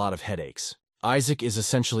Allison a lot of headaches. Isaac is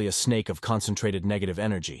essentially a snake of concentrated negative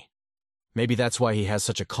energy. Maybe that's why he has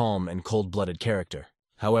such a calm and cold-blooded character.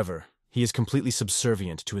 However, he is completely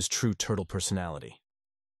subservient to his true turtle personality.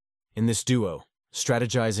 In this duo,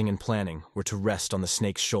 strategizing and planning were to rest on the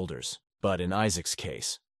snake's shoulders, but in Isaac's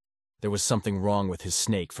case, there was something wrong with his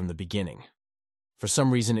snake from the beginning. For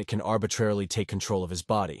some reason, it can arbitrarily take control of his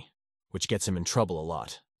body, which gets him in trouble a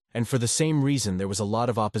lot. And for the same reason, there was a lot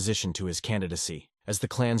of opposition to his candidacy as the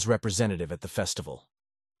clan's representative at the festival.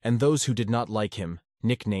 And those who did not like him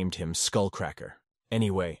nicknamed him Skullcracker.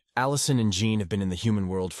 Anyway, Allison and Jean have been in the human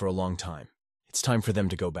world for a long time. It's time for them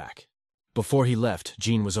to go back. Before he left,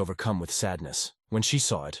 Jean was overcome with sadness. When she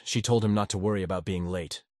saw it, she told him not to worry about being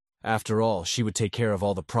late. After all, she would take care of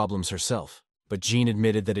all the problems herself. But Jean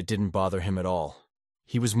admitted that it didn't bother him at all.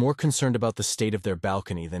 He was more concerned about the state of their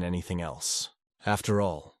balcony than anything else. After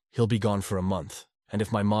all, he'll be gone for a month, and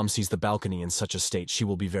if my mom sees the balcony in such a state, she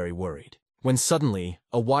will be very worried. When suddenly,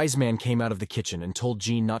 a wise man came out of the kitchen and told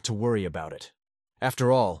Jean not to worry about it.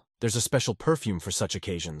 After all, there's a special perfume for such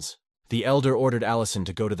occasions. The elder ordered Allison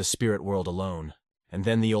to go to the spirit world alone, and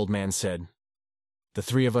then the old man said, "The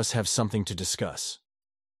three of us have something to discuss.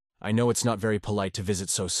 I know it's not very polite to visit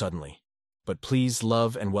so suddenly, but please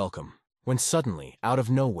love and welcome." When suddenly, out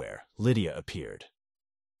of nowhere, Lydia appeared.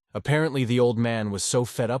 Apparently the old man was so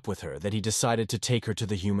fed up with her that he decided to take her to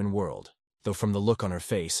the human world, though from the look on her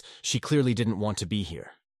face, she clearly didn't want to be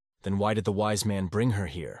here. Then why did the wise man bring her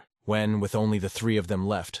here? When, with only the three of them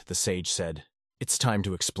left, the sage said, "It's time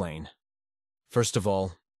to explain. First of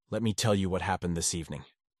all, let me tell you what happened this evening."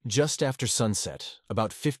 Just after sunset,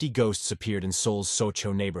 about 50 ghosts appeared in Seoul's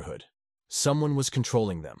Socho neighborhood. Someone was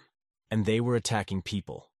controlling them, and they were attacking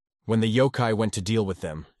people. When the yokai went to deal with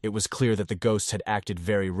them, it was clear that the ghosts had acted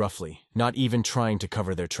very roughly, not even trying to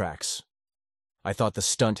cover their tracks. I thought the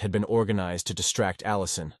stunt had been organized to distract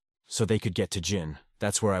Allison, so they could get to Jin.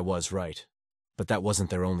 That's where I was, right? But that wasn't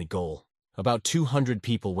their only goal. About 200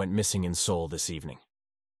 people went missing in Seoul this evening.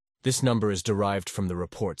 This number is derived from the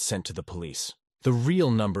reports sent to the police. The real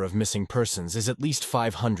number of missing persons is at least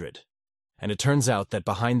 500. And it turns out that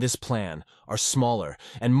behind this plan are smaller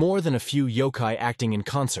and more than a few yokai acting in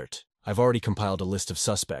concert. I've already compiled a list of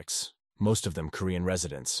suspects, most of them Korean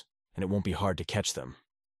residents, and it won't be hard to catch them.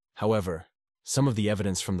 However, some of the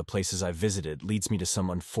evidence from the places I've visited leads me to some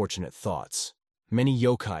unfortunate thoughts. Many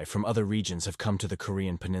yokai from other regions have come to the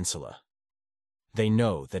Korean peninsula. They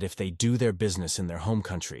know that if they do their business in their home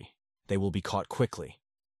country, they will be caught quickly.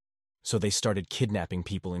 So they started kidnapping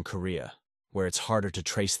people in Korea, where it's harder to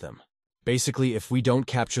trace them. Basically, if we don't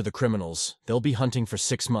capture the criminals, they'll be hunting for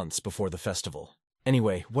 6 months before the festival.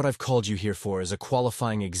 Anyway, what I've called you here for is a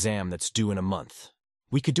qualifying exam that's due in a month.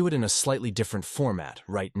 We could do it in a slightly different format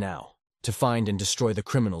right now, to find and destroy the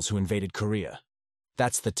criminals who invaded Korea.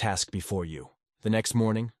 That's the task before you. The next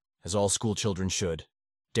morning, as all school children should,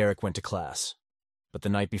 Derek went to class. But the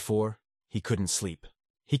night before, he couldn't sleep.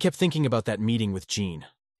 He kept thinking about that meeting with Jean.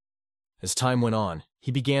 As time went on,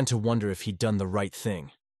 he began to wonder if he'd done the right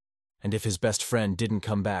thing. And if his best friend didn't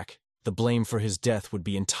come back, the blame for his death would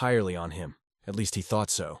be entirely on him. At least he thought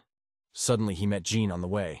so. Suddenly he met Jean on the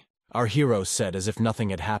way. Our hero said as if nothing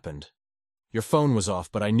had happened. Your phone was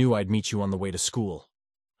off, but I knew I'd meet you on the way to school.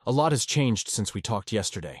 A lot has changed since we talked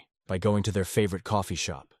yesterday, by going to their favorite coffee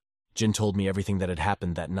shop. Jin told me everything that had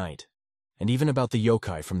happened that night, and even about the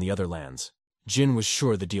yokai from the other lands. Jin was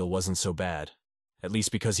sure the deal wasn't so bad, at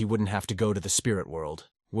least because he wouldn't have to go to the spirit world.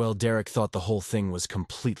 Well, Derek thought the whole thing was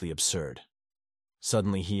completely absurd.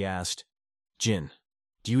 Suddenly he asked, Jin,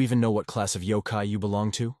 do you even know what class of yokai you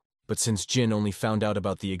belong to? But since Jin only found out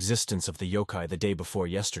about the existence of the yokai the day before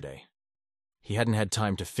yesterday, he hadn't had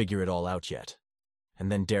time to figure it all out yet. And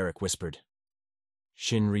then Derek whispered,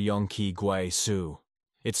 Shinryonki Guai Su.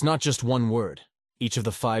 It's not just one word. Each of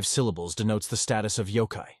the 5 syllables denotes the status of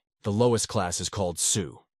yokai. The lowest class is called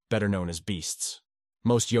Su, better known as beasts.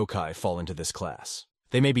 Most yokai fall into this class.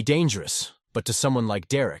 They may be dangerous, but to someone like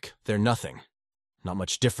Derek, they're nothing. Not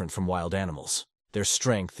much different from wild animals. Their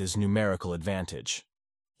strength is numerical advantage.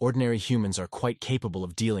 Ordinary humans are quite capable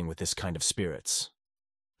of dealing with this kind of spirits.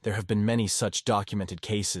 There have been many such documented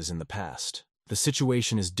cases in the past. The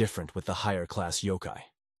situation is different with the higher class yokai.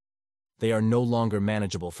 They are no longer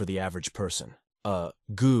manageable for the average person. A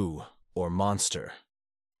goo, or monster.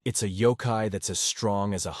 It's a yokai that's as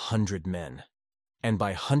strong as 100 men. And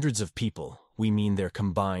by hundreds of people, we mean their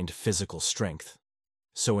combined physical strength.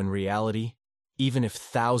 So in reality, even if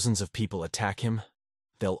thousands of people attack him,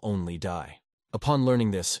 they'll only die. Upon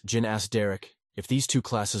learning this, Jin asked Derek, if these 2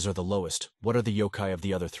 classes are the lowest, what are the yokai of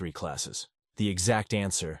the other 3 classes? The exact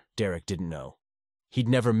answer, Derek didn't know. He'd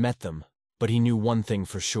never met them, but he knew one thing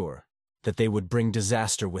for sure, that they would bring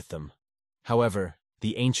disaster with them. However,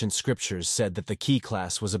 the ancient scriptures said that the Ki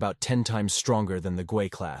class was about 10 times stronger than the Gui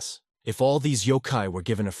class. If all these yokai were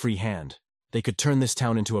given a free hand, they could turn this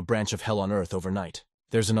town into a branch of hell on earth overnight.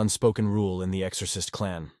 There's an unspoken rule in the Exorcist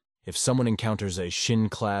clan. If someone encounters a Shin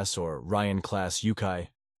class or Ryan class yokai,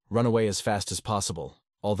 run away as fast as possible,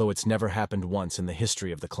 although it's never happened once in the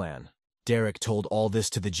history of the clan. Derek told all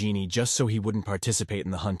this to the genie just so he wouldn't participate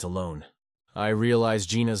in the hunt alone. I realize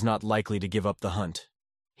Gina's not likely to give up the hunt.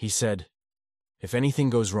 He said, if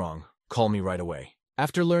anything goes wrong, call me right away.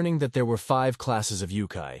 After learning that there were 5 classes of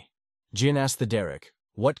yokai, Jin asked the Derek,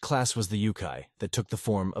 what class was the yokai that took the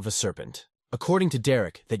form of a serpent? According to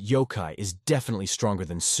Derek, that yokai is definitely stronger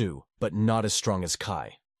than Su, but not as strong as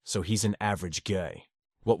Kai, so he's an average guy.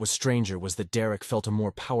 What was stranger was that Derek felt a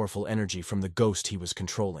more powerful energy from the ghost he was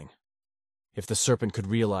controlling. If the serpent could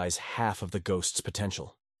realize half of the ghost's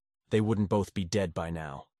potential, they wouldn't both be dead by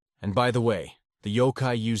now. And by the way, the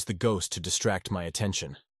yokai used the ghost to distract my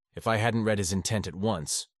attention. If I hadn't read his intent at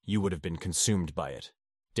once, you would have been consumed by it,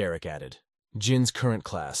 Derek added. Jin's current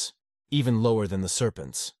class, even lower than the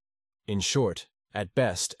serpent's. In short, at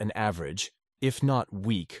best an average, if not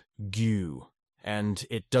weak, Gyu. And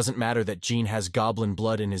it doesn't matter that Jin has goblin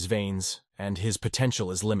blood in his veins, and his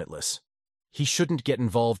potential is limitless. He shouldn't get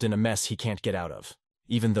involved in a mess he can't get out of,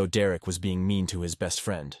 even though Derek was being mean to his best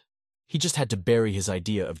friend. He just had to bury his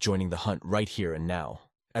idea of joining the hunt right here and now.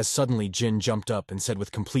 As suddenly Jin jumped up and said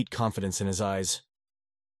with complete confidence in his eyes,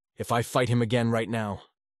 if I fight him again right now,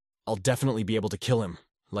 I'll definitely be able to kill him.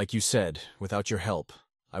 Like you said, without your help,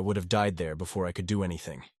 I would have died there before I could do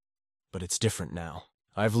anything. But it's different now.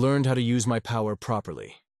 I've learned how to use my power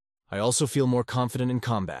properly. I also feel more confident in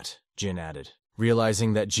combat, Jin added.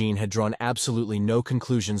 Realizing that Jin had drawn absolutely no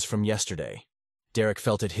conclusions from yesterday, Derek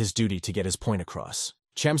felt it his duty to get his point across.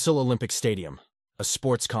 Chamsil Olympic Stadium, a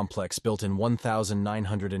sports complex built in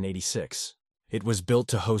 1986. It was built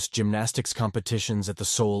to host gymnastics competitions at the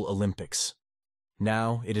Seoul Olympics.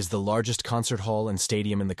 Now, it is the largest concert hall and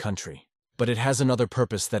stadium in the country. But it has another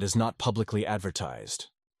purpose that is not publicly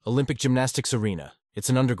advertised. Olympic Gymnastics Arena.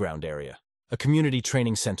 It's an underground area. A community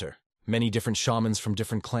training center. Many different shamans from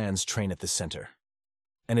different clans train at this center.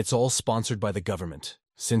 And it's all sponsored by the government.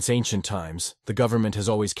 Since ancient times, the government has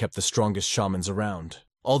always kept the strongest shamans around.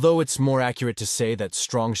 Although it's more accurate to say that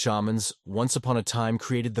strong shamans, once upon a time,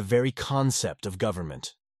 created the very concept of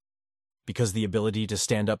government. Because the ability to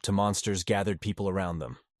stand up to monsters gathered people around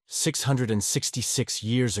them. 666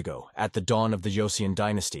 years ago, at the dawn of the Joseon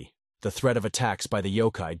dynasty, the threat of attacks by the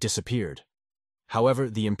yokai disappeared. However,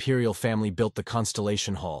 the imperial family built the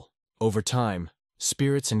Constellation Hall. Over time,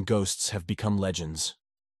 spirits and ghosts have become legends.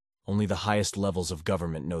 Only the highest levels of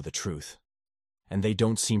government know the truth. And they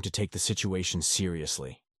don't seem to take the situation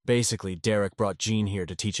seriously. Basically, Derek brought Jean here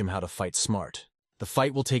to teach him how to fight smart. The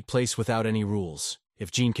fight will take place without any rules.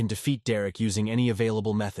 If Jean can defeat Derek using any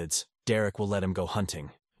available methods, Derek will let him go hunting.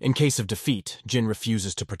 In case of defeat, Jin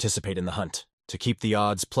refuses to participate in the hunt. To keep the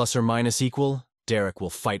odds plus or minus equal, Derek will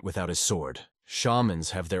fight without his sword.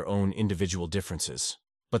 Shamans have their own individual differences,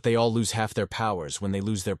 but they all lose half their powers when they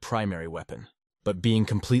lose their primary weapon. But being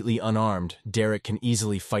completely unarmed, Derek can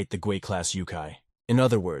easily fight the Gui-class yokai. In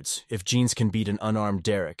other words, if Jeans can beat an unarmed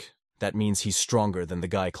Derek, that means he's stronger than the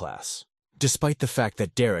Guy class. Despite the fact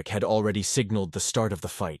that Derek had already signaled the start of the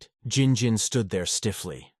fight, Jin stood there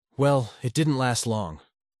stiffly. Well, it didn't last long.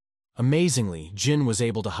 Amazingly, Jin was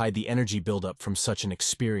able to hide the energy buildup from such an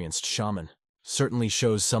experienced shaman. Certainly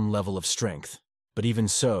shows some level of strength. But even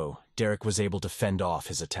so, Derek was able to fend off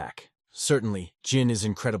his attack. Certainly, Jin is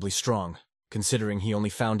incredibly strong, considering he only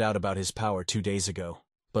found out about his power 2 days ago.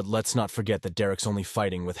 But let's not forget that Derek's only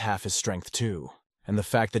fighting with half his strength too, and the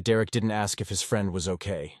fact that Derek didn't ask if his friend was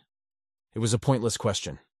okay. It was a pointless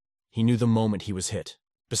question. He knew the moment he was hit.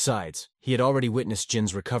 Besides, he had already witnessed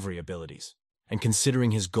Jin's recovery abilities, and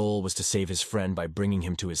considering his goal was to save his friend by bringing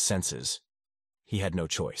him to his senses, he had no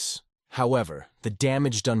choice. However, the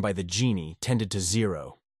damage done by the genie tended to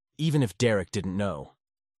 0, even if Derek didn't know.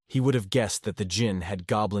 He would have guessed that the Jin had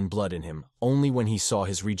goblin blood in him only when he saw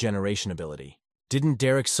his regeneration ability. Didn't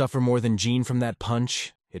Derek suffer more than Jean from that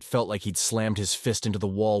punch? It felt like he'd slammed his fist into the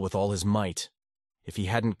wall with all his might. If he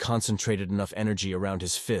hadn't concentrated enough energy around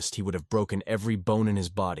his fist, he would have broken every bone in his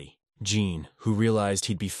body. Jean, who realized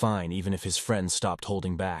he'd be fine even if his friend stopped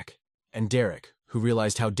holding back. And Derek, who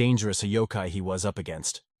realized how dangerous a yokai he was up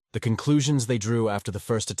against. The conclusions they drew after the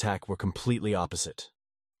first attack were completely opposite.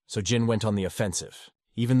 So Jin went on the offensive,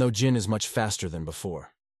 even though Jin is much faster than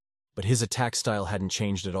before. But his attack style hadn't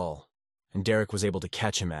changed at all, and Derek was able to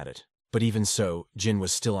catch him at it. But even so, Jin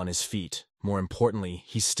was still on his feet. More importantly,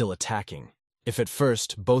 he's still attacking. If at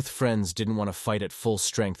first, both friends didn't want to fight at full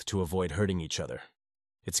strength to avoid hurting each other,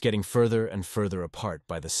 it's getting further and further apart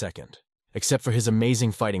by the second. Except for his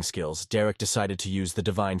amazing fighting skills, Derek decided to use the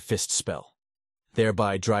Divine Fist spell,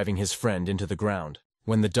 thereby driving his friend into the ground.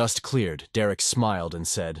 When the dust cleared, Derek smiled and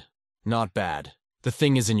said, "Not bad. The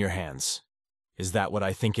thing is in your hands." Is that what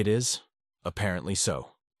I think it is? Apparently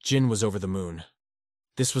so. Jin was over the moon.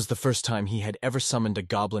 This was the first time he had ever summoned a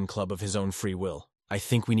goblin club of his own free will. I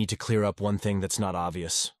think we need to clear up one thing that's not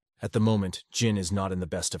obvious. At the moment, Jin is not in the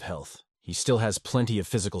best of health. He still has plenty of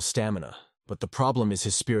physical stamina, but the problem is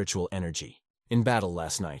his spiritual energy. In battle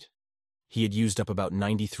last night, he had used up about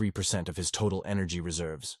 93% of his total energy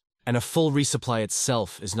reserves. And a full resupply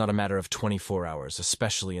itself is not a matter of 24 hours,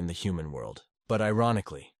 especially in the human world. But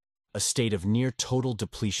ironically, a state of near total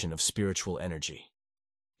depletion of spiritual energy.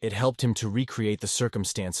 It helped him to recreate the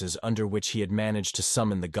circumstances under which he had managed to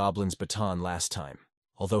summon the goblin's baton last time.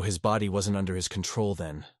 Although his body wasn't under his control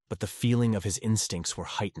then, but the feeling of his instincts were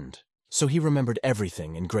heightened. So he remembered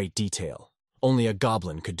everything in great detail. Only a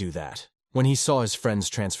goblin could do that. When he saw his friend's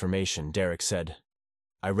transformation, Derek said,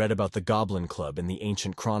 "I read about the Goblin Club in the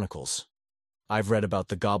Ancient Chronicles. I've read about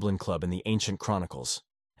the Goblin Club in the Ancient Chronicles,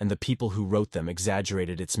 and the people who wrote them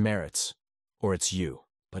exaggerated its merits, or it's you.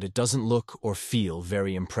 But it doesn't look or feel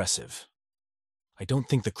very impressive." "I don't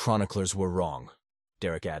think the chroniclers were wrong,"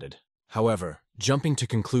 Derek added. However, jumping to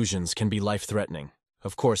conclusions can be life-threatening.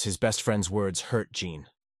 Of course, his best friend's words hurt Jean.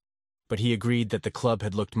 But he agreed that the club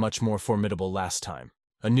had looked much more formidable last time.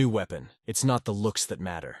 A new weapon. It's not the looks that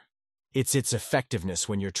matter. It's its effectiveness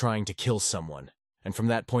when you're trying to kill someone. And from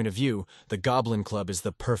that point of view, the Goblin Club is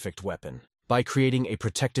the perfect weapon. By creating a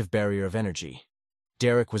protective barrier of energy,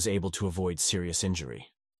 Derek was able to avoid serious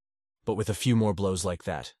injury. But with a few more blows like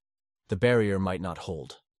that, the barrier might not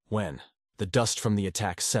hold. When the dust from the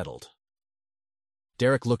attack settled,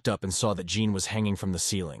 Derek looked up and saw that Jin was hanging from the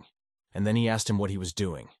ceiling, and then he asked him what he was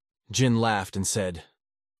doing. Jin laughed and said,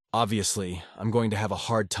 "Obviously, I'm going to have a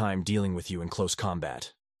hard time dealing with you in close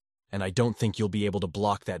combat, and I don't think you'll be able to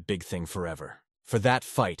block that big thing forever." For that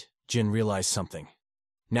fight, Jin realized something.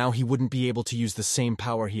 Now he wouldn't be able to use the same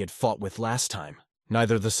power he had fought with last time.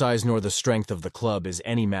 Neither the size nor the strength of the club is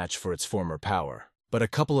any match for its former power, but a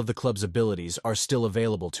couple of the club's abilities are still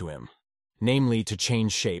available to him, namely to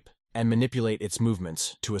change shape and manipulate its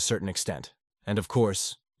movements to a certain extent. And of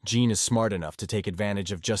course, Jin is smart enough to take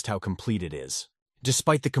advantage of just how complete it is.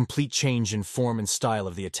 Despite the complete change in form and style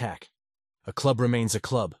of the attack, a club remains a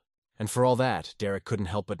club, and for all that, Derek couldn't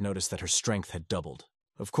help but notice that her strength had doubled.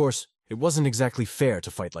 Of course, it wasn't exactly fair to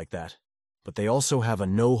fight like that, but they also have a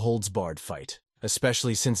no-holds-barred fight,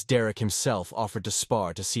 especially since Derek himself offered to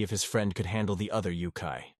spar to see if his friend could handle the other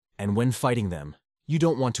yokai. And when fighting them, you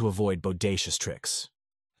don't want to avoid bodacious tricks.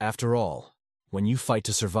 After all, when you fight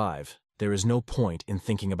to survive, there is no point in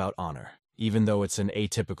thinking about honor. Even though it's an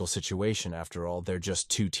atypical situation, after all, they're just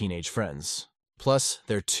two teenage friends. Plus,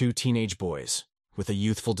 they're two teenage boys, with a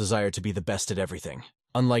youthful desire to be the best at everything.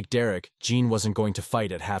 Unlike Derek, Jin wasn't going to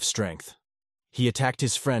fight at half strength. He attacked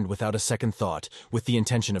his friend without a second thought, with the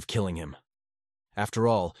intention of killing him. After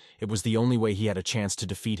all, it was the only way he had a chance to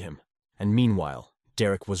defeat him. And meanwhile,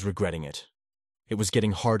 Derek was regretting it. It was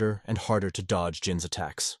getting harder and harder to dodge Jin's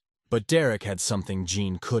attacks. But Derek had something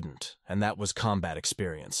Jin couldn't, and that was combat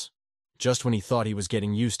experience. Just when he thought he was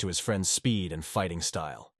getting used to his friend's speed and fighting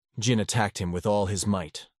style, Jin attacked him with all his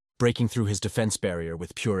might, breaking through his defense barrier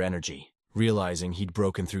with pure energy, realizing he'd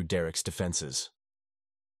broken through Derek's defenses.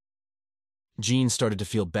 Jin started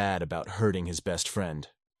to feel bad about hurting his best friend.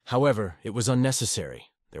 However, it was unnecessary.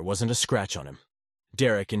 There wasn't a scratch on him.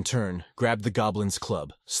 Derek, in turn, grabbed the goblin's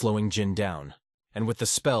club, slowing Jin down. And with the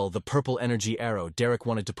spell, the purple energy arrow, Derek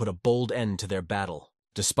wanted to put a bold end to their battle.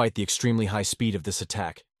 Despite the extremely high speed of this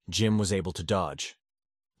attack, Jin was able to dodge.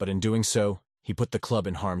 But in doing so, he put the club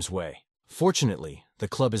in harm's way. Fortunately, the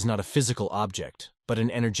club is not a physical object, but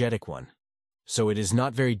an energetic one. So it is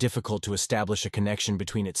not very difficult to establish a connection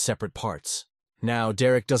between its separate parts. Now,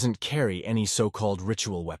 Derek doesn't carry any so-called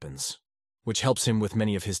ritual weapons, which helps him with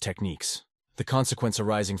many of his techniques. The consequence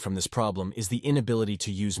arising from this problem is the inability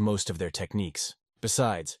to use most of their techniques.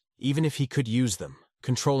 Besides, even if he could use them,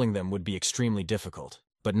 controlling them would be extremely difficult.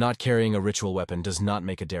 But not carrying a ritual weapon does not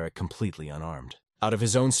make a Derek completely unarmed. Out of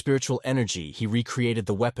his own spiritual energy, he recreated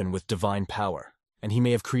the weapon with divine power, and he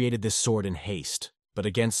may have created this sword in haste. But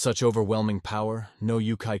against such overwhelming power, no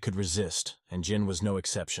yokai could resist, and Jin was no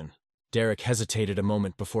exception. Derek hesitated a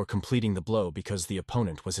moment before completing the blow because the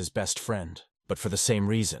opponent was his best friend, but for the same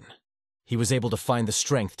reason. He was able to find the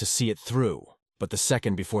strength to see it through, but the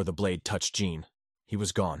second before the blade touched Jin, he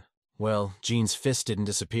was gone. Well, Jin's fist didn't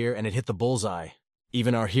disappear, and it hit the bullseye.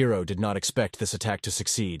 Even our hero did not expect this attack to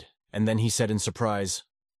succeed, and then he said in surprise,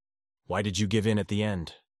 "Why did you give in at the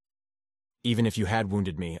end? Even if you had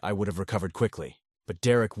wounded me, I would have recovered quickly." But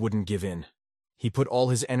Derek wouldn't give in. He put all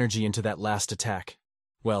his energy into that last attack.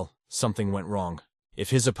 Well, something went wrong.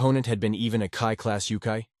 If his opponent had been even a Kai-class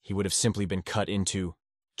yokai, he would have simply been cut into,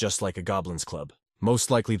 just like a goblin's club. Most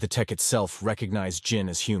likely the tech itself recognized Jin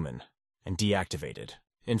as human, and deactivated.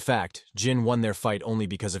 In fact, Jin won their fight only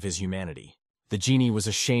because of his humanity. The genie was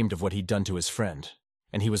ashamed of what he'd done to his friend,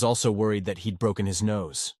 and he was also worried that he'd broken his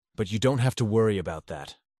nose. But you don't have to worry about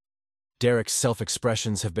that. Derek's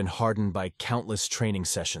self-expressions have been hardened by countless training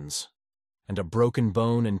sessions, and a broken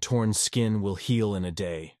bone and torn skin will heal in a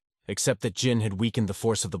day. Except that Jin had weakened the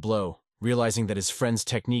force of the blow, realizing that his friend's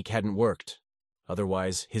technique hadn't worked.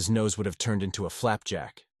 Otherwise, his nose would have turned into a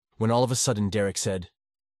flapjack. When all of a sudden Derek said,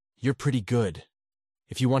 "You're pretty good.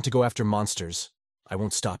 If you want to go after monsters, I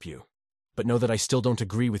won't stop you. But know that I still don't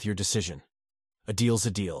agree with your decision. A deal's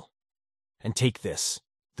a deal. And take this."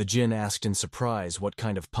 The Jin asked in surprise what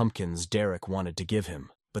kind of pumpkins Derek wanted to give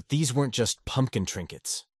him. But these weren't just pumpkin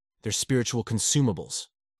trinkets. They're spiritual consumables.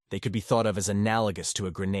 They could be thought of as analogous to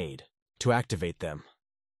a grenade. To activate them,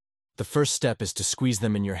 the first step is to squeeze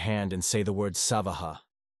them in your hand and say the word Savaha.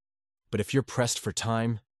 But if you're pressed for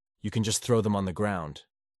time, you can just throw them on the ground.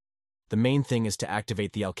 The main thing is to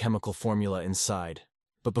activate the alchemical formula inside.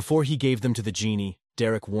 But before he gave them to the genie,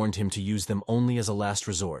 Derek warned him to use them only as a last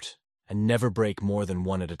resort, and never break more than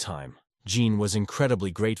one at a time. Jin was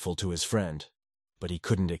incredibly grateful to his friend, but he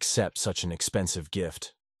couldn't accept such an expensive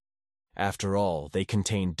gift. After all, they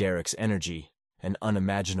contained Derek's energy, an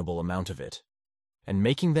unimaginable amount of it. And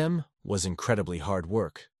making them was incredibly hard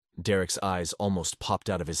work. Derek's eyes almost popped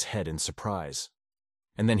out of his head in surprise.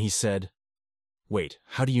 And then he said, "Wait,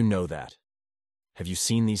 how do you know that? Have you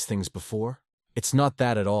seen these things before?" "It's not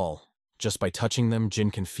that at all," Just by touching them,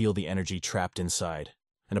 Jin can feel the energy trapped inside.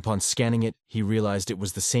 And upon scanning it, he realized it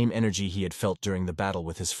was the same energy he had felt during the battle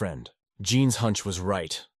with his friend. Jin's hunch was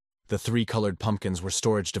right. The 3 colored pumpkins were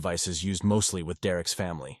storage devices used mostly with Derek's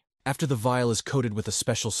family. After the vial is coated with a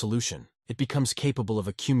special solution, it becomes capable of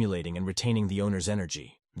accumulating and retaining the owner's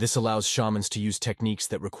energy. This allows shamans to use techniques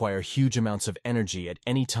that require huge amounts of energy at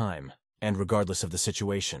any time, and regardless of the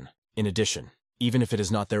situation. In addition, even if it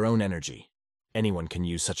is not their own energy, anyone can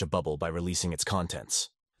use such a bubble by releasing its contents.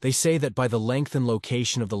 They say that by the length and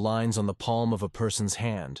location of the lines on the palm of a person's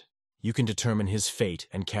hand, you can determine his fate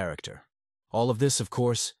and character. All of this, of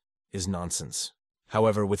course, is nonsense.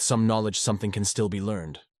 However, with some knowledge, something can still be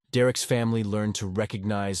learned. Derek's family learned to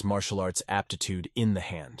recognize martial arts aptitude in the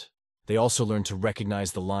hand. They also learned to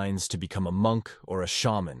recognize the lines to become a monk or a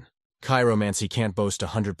shaman. Chiromancy can't boast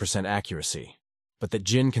 100% accuracy, but that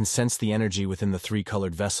Jin can sense the energy within the 3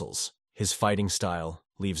 colored vessels. His fighting style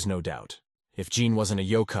leaves no doubt. If Jin wasn't a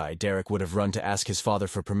yokai, Derek would have run to ask his father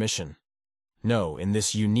for permission. No, in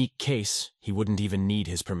this unique case, he wouldn't even need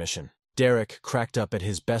his permission. Derek cracked up at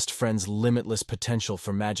his best friend's limitless potential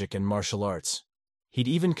for magic and martial arts. He'd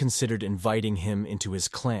even considered inviting him into his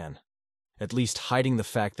clan. At least hiding the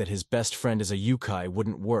fact that his best friend is a yokai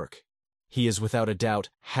wouldn't work. He is without a doubt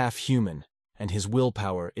half human, and his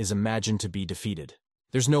willpower is imagined to be defeated.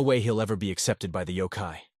 There's no way he'll ever be accepted by the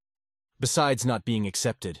yokai. Besides not being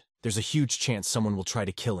accepted, there's a huge chance someone will try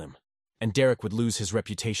to kill him, and Derek would lose his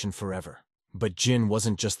reputation forever. But Jin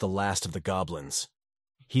wasn't just the last of the goblins.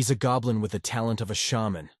 He's a goblin with the talent of a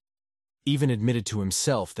shaman. Even admitted to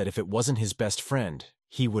himself that if it wasn't his best friend,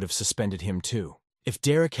 he would have suspended him too. If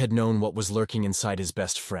Derek had known what was lurking inside his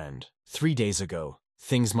best friend 3 days ago,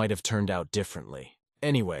 things might have turned out differently.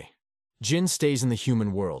 Anyway, Jin stays in the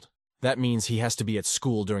human world. That means he has to be at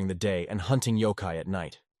school during the day and hunting yokai at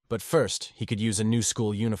night. But first, he could use a new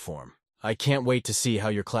school uniform. I can't wait to see how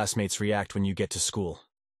your classmates react when you get to school.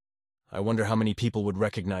 I wonder how many people would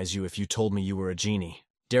recognize you if you told me you were a genie.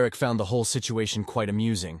 Derek found the whole situation quite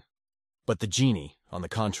amusing. But the genie, on the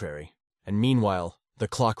contrary. And meanwhile, the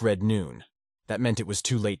clock read noon. That meant it was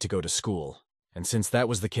too late to go to school. And since that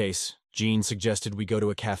was the case, Jean suggested we go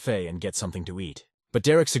to a cafe and get something to eat. But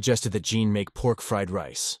Derek suggested that Jean make pork fried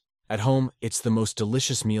rice. At home, it's the most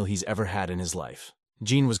delicious meal he's ever had in his life.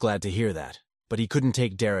 Jean was glad to hear that, but he couldn't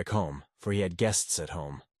take Derek home, for he had guests at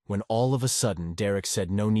home. When all of a sudden, Derek said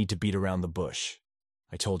no need to beat around the bush.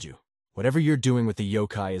 I told you, whatever you're doing with the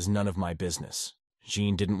yokai is none of my business.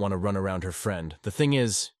 Jean didn't want to run around her friend. The thing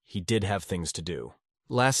is, he did have things to do.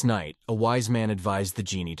 Last night, a wise man advised the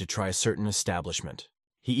genie to try a certain establishment.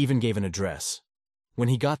 He even gave an address. When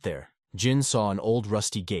he got there, Jin saw an old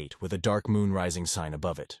rusty gate with a dark moon rising sign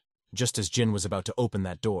above it. Just as Jin was about to open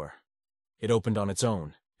that door, it opened on its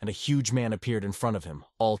own, and a huge man appeared in front of him,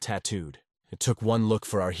 all tattooed. It took one look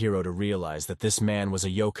for our hero to realize that this man was a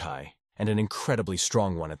yokai, and an incredibly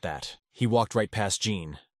strong one at that. He walked right past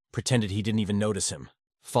Jin, pretended he didn't even notice him.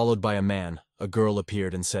 Followed by a man, a girl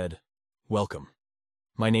appeared and said, "Welcome.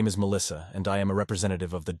 My name is Melissa, and I am a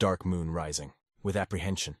representative of the Dark Moon Rising," with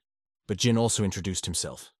apprehension. But Jin also introduced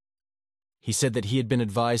himself. He said that he had been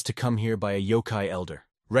advised to come here by a yokai elder.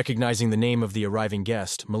 Recognizing the name of the arriving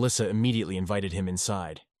guest, Melissa immediately invited him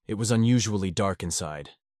inside. It was unusually dark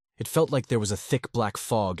inside. It felt like there was a thick black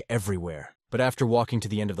fog everywhere, but after walking to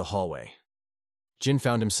the end of the hallway, Jin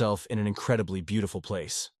found himself in an incredibly beautiful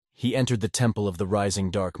place. He entered the Temple of the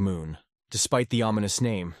Rising Dark Moon. Despite the ominous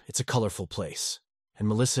name, it's a colorful place, and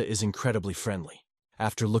Melissa is incredibly friendly.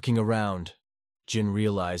 After looking around, Jin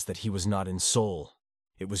realized that he was not in Seoul.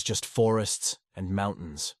 It was just forests and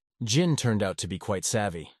mountains. Jin turned out to be quite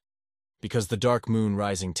savvy, because the Dark Moon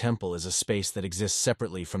Rising Temple is a space that exists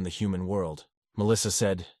separately from the human world. Melissa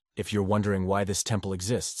said, "If you're wondering why this temple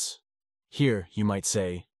exists, here, you might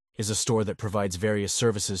say, is a store that provides various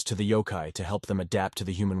services to the yokai to help them adapt to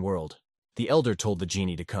the human world." The elder told the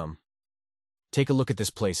genie to come. "Take a look at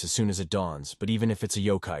this place as soon as it dawns, but even if it's a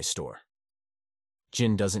yokai store,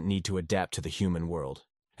 Jin doesn't need to adapt to the human world."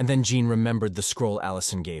 And then Jin remembered the scroll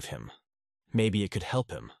Allison gave him. Maybe it could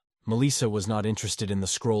help him. Melissa was not interested in the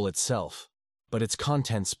scroll itself, but its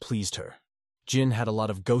contents pleased her. Jin had a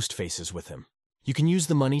lot of ghost faces with him. You can use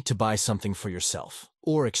the money to buy something for yourself,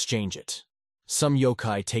 or exchange it. Some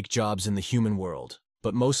yokai take jobs in the human world,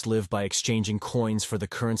 but most live by exchanging coins for the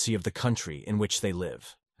currency of the country in which they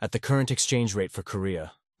live. At the current exchange rate for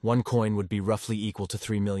Korea, 1 coin would be roughly equal to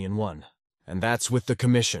 3 million won. And that's with the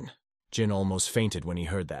commission. Jin almost fainted when he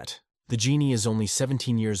heard that. The genie is only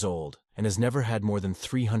 17 years old and has never had more than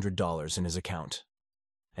 $300 in his account.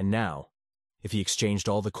 And now, if he exchanged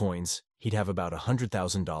all the coins, he'd have about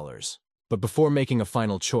 $100,000. But before making a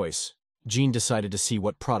final choice, Jean decided to see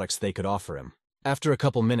what products they could offer him. After a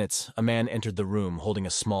couple minutes, a man entered the room holding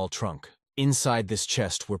a small trunk. Inside this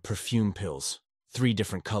chest were perfume pills, 3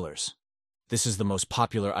 different colors. This is the most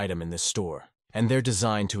popular item in this store, and they're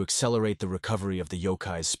designed to accelerate the recovery of the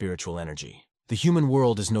yokai's spiritual energy. The human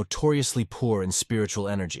world is notoriously poor in spiritual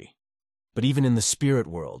energy. But even in the spirit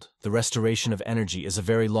world, the restoration of energy is a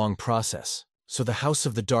very long process. So the House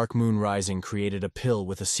of the Dark Moon Rising created a pill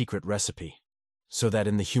with a secret recipe, so that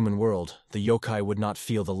in the human world, the yokai would not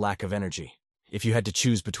feel the lack of energy. If you had to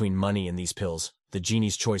choose between money and these pills, the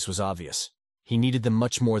genie's choice was obvious. He needed them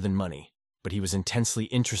much more than money, but he was intensely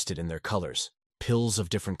interested in their colors. Pills of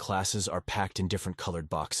different classes are packed in different colored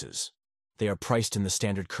boxes. They are priced in the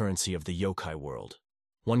standard currency of the yokai world.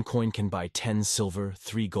 1 coin can buy 10 silver,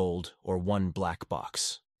 3 gold, or 1 black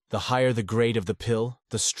box. The higher the grade of the pill,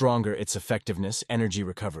 the stronger its effectiveness, energy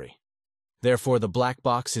recovery. Therefore, the black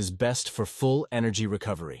box is best for full energy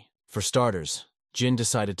recovery. For starters, Jin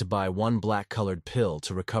decided to buy 1 black-colored pill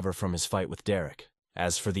to recover from his fight with Derek.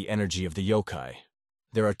 As for the energy of the yokai,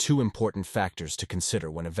 there are 2 important factors to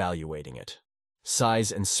consider when evaluating it: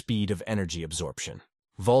 size and speed of energy absorption.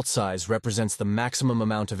 Vault size represents the maximum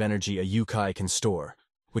amount of energy a yokai can store,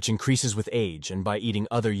 which increases with age and by eating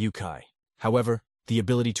other yokai. However, the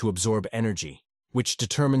ability to absorb energy, which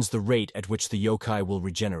determines the rate at which the yokai will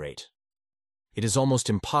regenerate. It is almost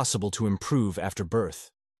impossible to improve after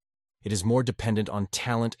birth. It is more dependent on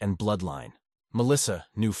talent and bloodline. Melissa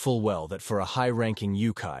knew full well that for a high-ranking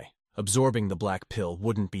yokai, absorbing the black pill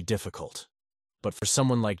wouldn't be difficult. But for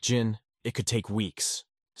someone like Jin, it could take weeks.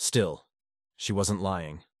 Still, she wasn't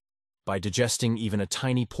lying. By digesting even a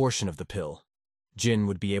tiny portion of the pill, Jin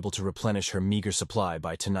would be able to replenish her meager supply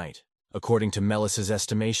by tonight. According to Melissa's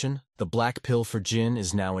estimation, the black pill for Jin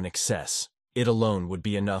is now in excess. It alone would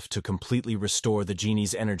be enough to completely restore the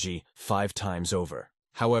genie's energy 5 times over.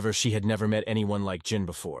 However, she had never met anyone like Jin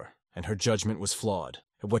before, and her judgment was flawed.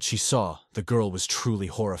 At what she saw, the girl was truly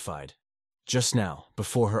horrified. Just now,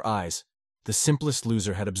 before her eyes, the simplest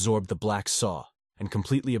loser had absorbed the black saw and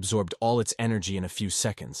completely absorbed all its energy in a few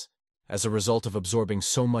seconds. As a result of absorbing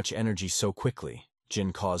so much energy so quickly,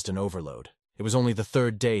 Jin caused an overload. It was only the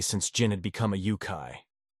 3rd day since Jin had become a yokai.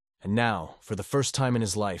 And now, for the first time in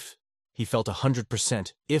his life, he felt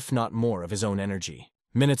 100%, if not more, of his own energy.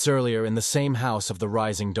 Minutes earlier, in the same house of the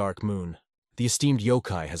rising dark moon, the esteemed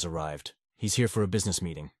yokai has arrived. He's here for a business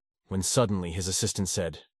meeting. When suddenly his assistant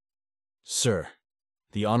said, "Sir,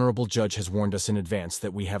 the honorable judge has warned us in advance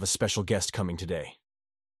that we have a special guest coming today.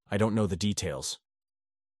 I don't know the details.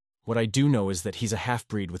 What I do know is that he's a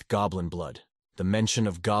half-breed with goblin blood. The mention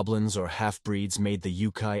of goblins or half-breeds made the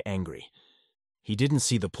yokai angry. He didn't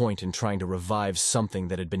see the point in trying to revive something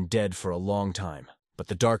that had been dead for a long time. But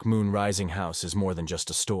the Dark Moon Rising house is more than just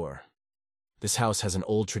a store. This house has an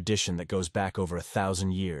old tradition that goes back over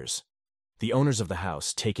 1,000 years. The owners of the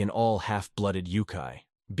house take in all half-blooded yokai.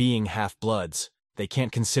 Being half-bloods, they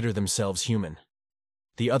can't consider themselves human.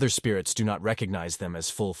 The other spirits do not recognize them as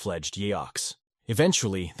full-fledged yeoks.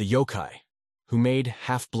 Eventually, the yokai, who made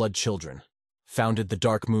half-blood children, founded the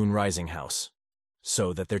Dark Moon Rising house,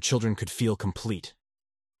 so that their children could feel complete.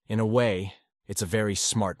 In a way, it's a very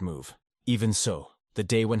smart move. Even so, the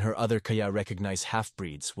day when her other kaya recognize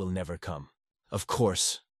half-breeds will never come. Of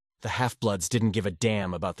course, the half-bloods didn't give a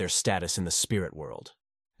damn about their status in the spirit world.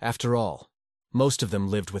 After all, most of them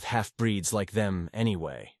lived with half-breeds like them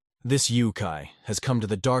anyway. This yokai has come to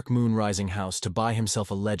the Dark Moon Rising house to buy himself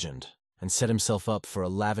a legend and set himself up for a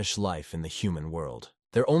lavish life in the human world.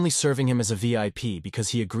 They're only serving him as a VIP because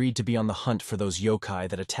he agreed to be on the hunt for those yokai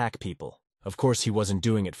that attack people. Of course, he wasn't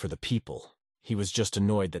doing it for the people. He was just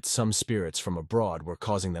annoyed that some spirits from abroad were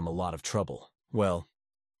causing them a lot of trouble. Well,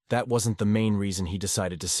 that wasn't the main reason he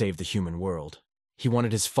decided to save the human world. He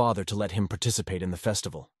wanted his father to let him participate in the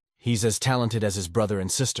festival. He's as talented as his brother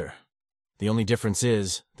and sister. The only difference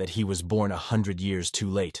is that he was born 100 years too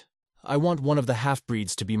late. I want one of the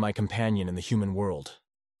half-breeds to be my companion in the human world.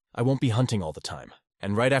 I won't be hunting all the time.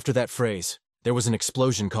 And right after that phrase, there was an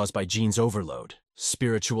explosion caused by Jean's overload.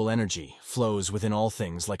 Spiritual energy flows within all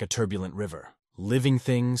things like a turbulent river. Living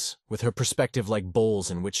things, with her perspective like bowls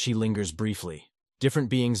in which she lingers briefly. Different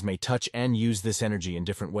beings may touch and use this energy in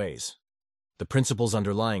different ways. The principles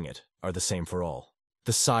underlying it are the same for all.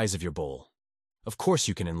 The size of your bowl. Of course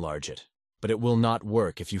you can enlarge it, but it will not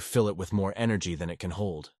work if you fill it with more energy than it can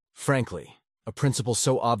hold. Frankly, a principle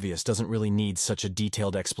so obvious doesn't really need such a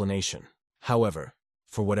detailed explanation. However,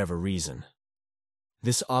 for whatever reason,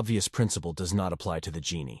 this obvious principle does not apply to the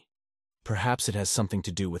genie. Perhaps it has something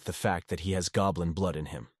to do with the fact that he has goblin blood in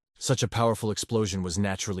him. Such a powerful explosion was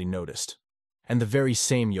naturally noticed, and the very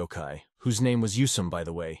same yokai, whose name was Yusum by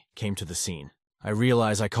the way, came to the scene. I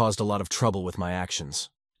realize I caused a lot of trouble with my actions.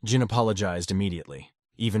 Jin apologized immediately,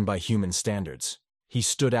 even by human standards. He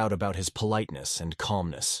stood out about his politeness and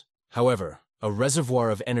calmness. However, a reservoir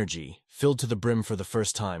of energy, filled to the brim for the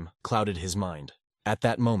first time, clouded his mind. At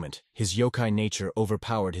that moment, his yokai nature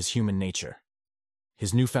overpowered his human nature.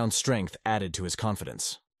 His newfound strength added to his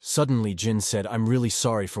confidence. Suddenly, Jin said, "I'm really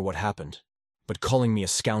sorry for what happened, but calling me a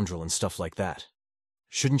scoundrel and stuff like that.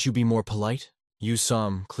 Shouldn't you be more polite?"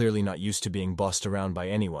 Yusum, clearly not used to being bossed around by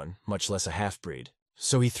anyone, much less a half-breed.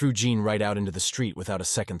 So he threw Jin right out into the street without a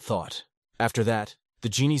second thought. After that, the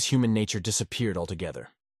genie's human nature disappeared altogether,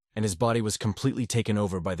 and his body was completely taken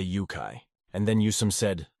over by the yokai. And then Yusum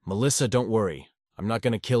said, "Melissa, don't worry. I'm not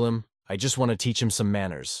gonna kill him. I just want to teach him some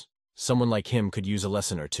manners. Someone like him could use a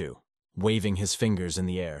lesson or two." Waving his fingers in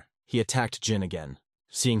the air, he attacked Jin again.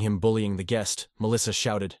 Seeing him bullying the guest, Melissa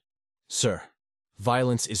shouted, "Sir,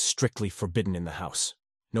 violence is strictly forbidden in the house,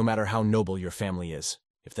 no matter how noble your family is.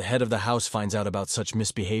 If the head of the house finds out about such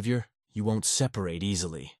misbehavior, you won't separate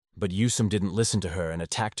easily." But Yusum didn't listen to her and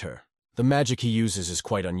attacked her. The magic he uses is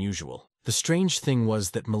quite unusual. The strange thing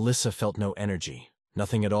was that Melissa felt no energy,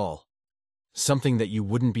 nothing at all. Something that you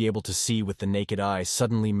wouldn't be able to see with the naked eye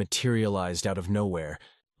suddenly materialized out of nowhere.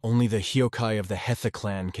 Only the Hyokai of the Hetha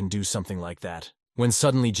clan can do something like that. When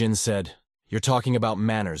suddenly Jin said, "You're talking about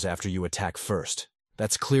manners after you attack first.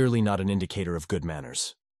 That's clearly not an indicator of good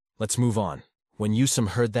manners. Let's move on." When Yusum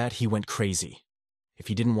heard that, he went crazy. If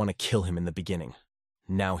he didn't want to kill him in the beginning,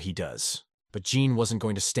 now he does. But Jin wasn't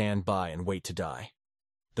going to stand by and wait to die.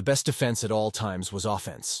 The best defense at all times was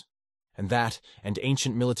offense. And that, and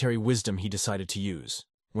ancient military wisdom he decided to use.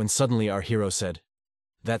 When suddenly our hero said,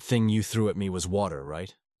 "That thing you threw at me was water,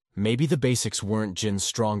 right?" Maybe the basics weren't Jin's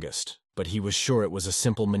strongest, but he was sure it was a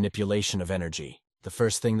simple manipulation of energy. The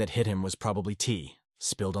first thing that hit him was probably tea,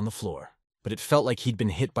 spilled on the floor. But it felt like he'd been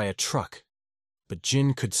hit by a truck. But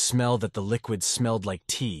Jin could smell that the liquid smelled like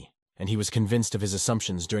tea, and he was convinced of his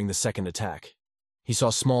assumptions during the second attack. He saw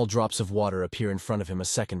small drops of water appear in front of him a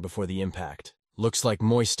second before the impact. Looks like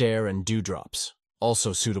moist air and dewdrops,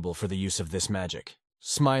 also suitable for the use of this magic.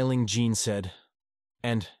 Smiling, Jin said,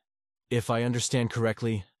 "And, if I understand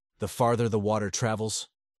correctly, the farther the water travels,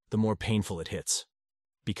 the more painful it hits,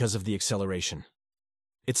 because of the acceleration.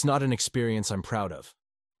 It's not an experience I'm proud of,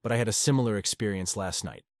 but I had a similar experience last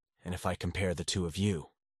night, and if I compare the two of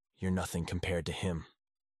you, you're nothing compared to him."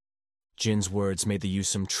 Jin's words made the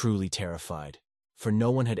Yusum truly terrified, for no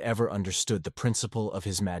one had ever understood the principle of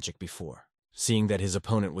his magic before. Seeing that his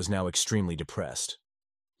opponent was now extremely depressed,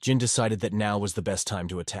 Jin decided that now was the best time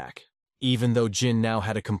to attack, even though Jin now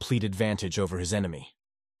had a complete advantage over his enemy.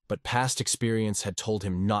 But past experience had told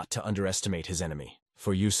him not to underestimate his enemy.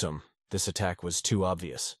 For Yusum, this attack was too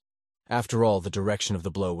obvious. After all, the direction of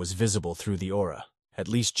the blow was visible through the aura. At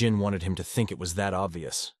least Jin wanted him to think it was that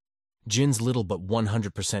obvious. Jin's little but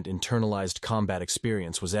 100% internalized combat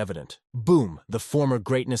experience was evident. Boom! The former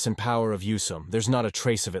greatness and power of Yusum, there's not a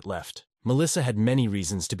trace of it left. Melissa had many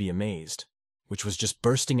reasons to be amazed, which was just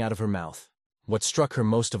bursting out of her mouth. What struck her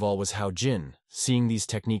most of all was how Jin, seeing these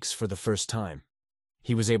techniques for the first time,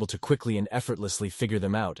 he was able to quickly and effortlessly figure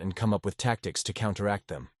them out and come up with tactics to counteract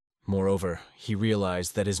them. Moreover, he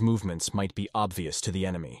realized that his movements might be obvious to the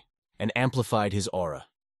enemy, and amplified his aura,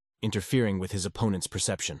 interfering with his opponent's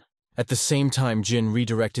perception. At the same time, Jin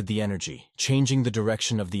redirected the energy, changing the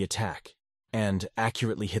direction of the attack, and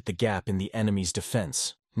accurately hit the gap in the enemy's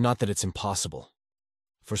defense. Not that it's impossible,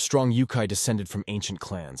 for strong yokai descended from ancient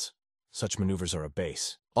clans. Such maneuvers are a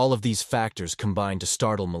base. All of these factors combined to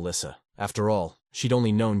startle Melissa. After all, she'd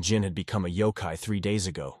only known Jin had become a yokai 3 days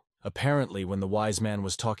ago. Apparently, when the wise man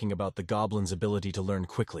was talking about the goblin's ability to learn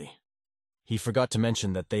quickly, he forgot to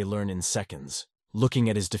mention that they learn in seconds. Looking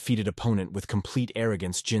at his defeated opponent with complete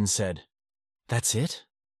arrogance, Jin said, "That's it?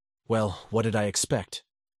 Well, what did I expect?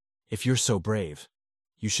 If you're so brave,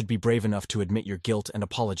 you should be brave enough to admit your guilt and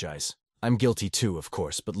apologize. I'm guilty too, of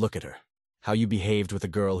course, but look at her. How you behaved with a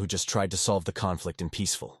girl who just tried to solve the conflict in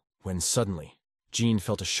peaceful." When suddenly, Jin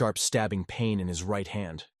felt a sharp stabbing pain in his right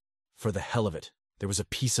hand. For the hell of it, there was a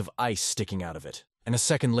piece of ice sticking out of it. And a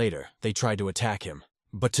second later, they tried to attack him.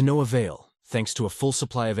 But to no avail. Thanks to a full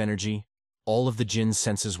supply of energy, all of the Jin's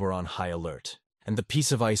senses were on high alert. And the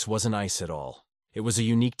piece of ice wasn't ice at all. It was a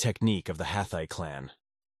unique technique of the Hathai clan.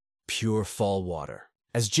 Pure fall water.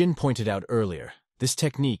 As Jin pointed out earlier, this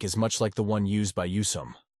technique is much like the one used by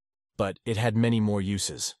Yusum. But it had many more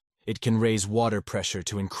uses. It can raise water pressure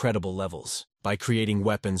to incredible levels by creating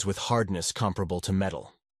weapons with hardness comparable to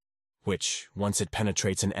metal, which, once it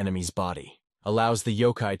penetrates an enemy's body, allows the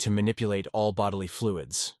yokai to manipulate all bodily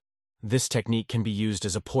fluids. This technique can be used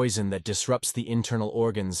as a poison that disrupts the internal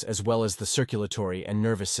organs as well as the circulatory and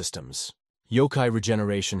nervous systems. Yokai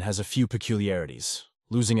regeneration has a few peculiarities.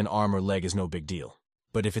 Losing an arm or leg is no big deal.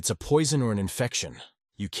 But if it's a poison or an infection,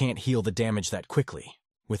 you can't heal the damage that quickly.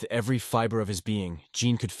 With every fiber of his being,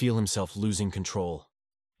 Jin could feel himself losing control.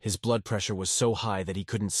 His blood pressure was so high that he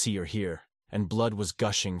couldn't see or hear, and blood was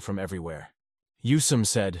gushing from everywhere. Yusum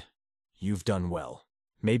said, "You've done well.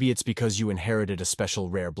 Maybe it's because you inherited a special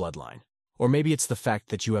rare bloodline. Or maybe it's the fact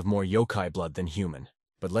that you have more yokai blood than human.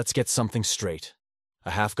 But let's get something straight.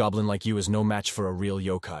 A half-goblin like you is no match for a real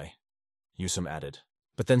yokai," Yusum added.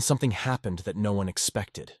 But then something happened that no one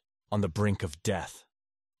expected. On the brink of death,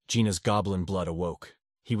 Gina's goblin blood awoke.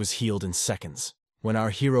 He was healed in seconds. When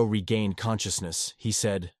our hero regained consciousness, he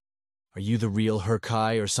said, "Are you the real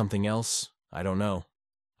Herkai or something else? I don't know.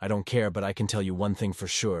 I don't care, but I can tell you one thing for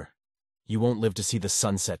sure. You won't live to see the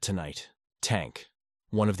sunset tonight." Tank,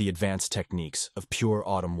 one of the advanced techniques of pure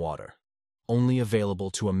autumn water, only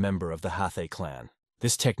available to a member of the Hathay clan.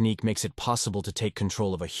 This technique makes it possible to take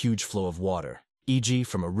control of a huge flow of water, e.g.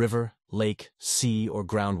 from a river, lake, sea, or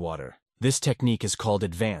groundwater. This technique is called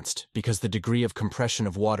advanced because the degree of compression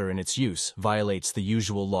of water in its use violates the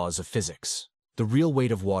usual laws of physics. The real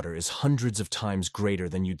weight of water is hundreds of times greater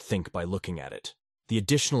than you'd think by looking at it. The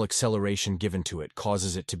additional acceleration given to it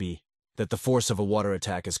causes it to be that the force of a water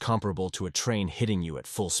attack is comparable to a train hitting you at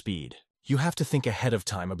full speed. You have to think ahead of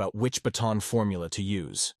time about which baton formula to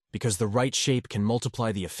use, because the right shape can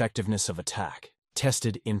multiply the effectiveness of attack,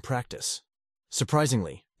 tested in practice.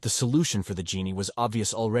 Surprisingly, the solution for the genie was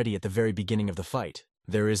obvious already at the very beginning of the fight.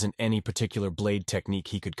 There isn't any particular blade technique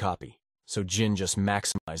he could copy, so Jin just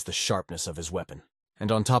maximized the sharpness of his weapon.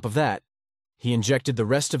 And on top of that, he injected the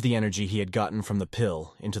rest of the energy he had gotten from the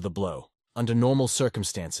pill into the blow. Under normal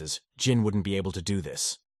circumstances, Jin wouldn't be able to do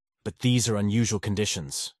this. But these are unusual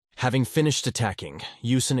conditions. Having finished attacking,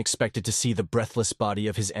 Yusun expected to see the breathless body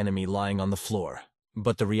of his enemy lying on the floor.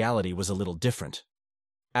 But the reality was a little different.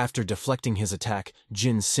 After deflecting his attack,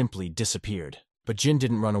 Jin simply disappeared. But Jin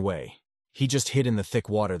didn't run away. He just hid in the thick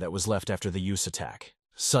water that was left after the Yus attack.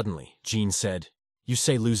 Suddenly, Jin said, "You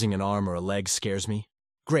say losing an arm or a leg scares me?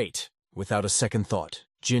 Great." Without a second thought,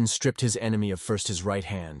 Jin stripped his enemy of first his right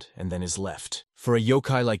hand and then his left. For a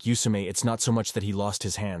yokai like Yusume, it's not so much that he lost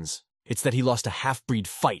his hands. It's that he lost a half-breed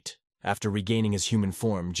fight. After regaining his human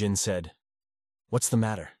form, Jin said, "What's the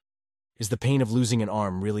matter? Is the pain of losing an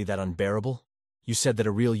arm really that unbearable? You said that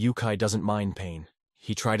a real yokai doesn't mind pain."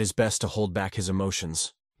 He tried his best to hold back his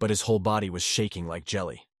emotions, but his whole body was shaking like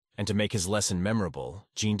jelly. And to make his lesson memorable,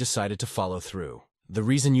 Jin decided to follow through. The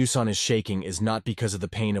reason Yusan is shaking is not because of the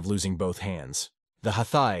pain of losing both hands. The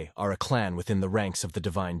Hathay are a clan within the ranks of the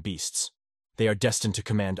divine beasts. They are destined to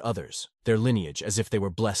command others, their lineage as if they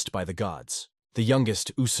were blessed by the gods. The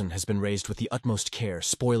youngest, Usun, has been raised with the utmost care,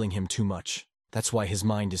 spoiling him too much. That's why his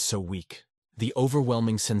mind is so weak. The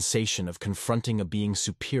overwhelming sensation of confronting a being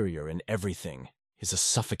superior in everything is a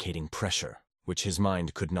suffocating pressure, which his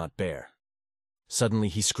mind could not bear. Suddenly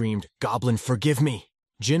he screamed, "Goblin, forgive me!"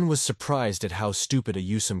 Jin was surprised at how stupid a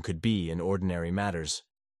Yusum could be in ordinary matters.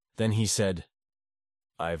 Then he said,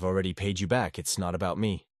 "I've already paid you back, it's not about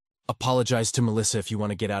me." "Apologize to Melissa if you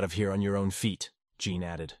want to get out of here on your own feet," Jin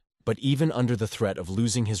added. But even under the threat of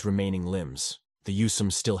losing his remaining limbs, the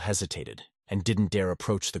Yusum still hesitated and didn't dare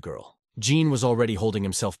approach the girl. Jin was already holding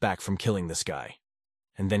himself back from killing this guy.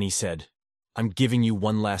 And then he said, "I'm giving you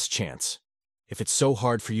one last chance. If it's so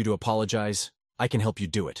hard for you to apologize, I can help you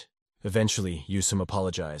do it." Eventually, Yusum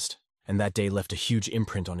apologized, and that day left a huge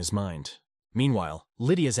imprint on his mind. Meanwhile,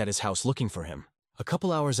 Lydia's at his house looking for him. A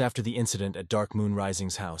couple hours after the incident at Dark Moon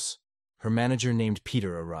Rising's house, her manager named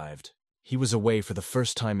Peter arrived. He was away for the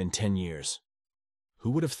first time in 10 years.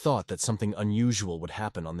 Who would have thought that something unusual would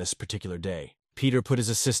happen on this particular day? Peter put his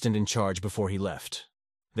assistant in charge before he left.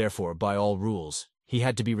 Therefore, by all rules, he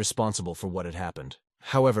had to be responsible for what had happened.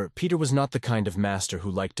 However, Peter was not the kind of master who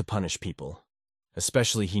liked to punish people.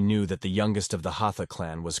 Especially he knew that the youngest of the Hatha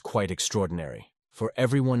clan was quite extraordinary, for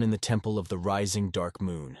everyone in the temple of the rising dark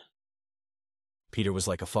moon. Peter was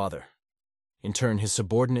like a father. In turn, his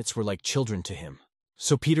subordinates were like children to him.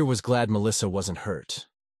 So Peter was glad Melissa wasn't hurt.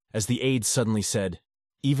 As the aide suddenly said,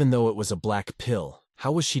 even though it was a black pill,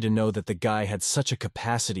 how was she to know that the guy had such a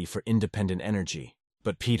capacity for independent energy?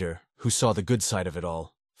 But Peter, who saw the good side of it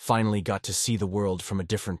all, finally got to see the world from a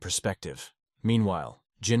different perspective. Meanwhile,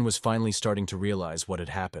 Jin was finally starting to realize what had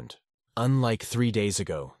happened. Unlike 3 days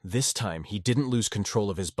ago, this time he didn't lose control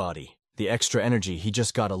of his body. The extra energy, he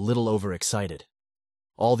just got a little overexcited.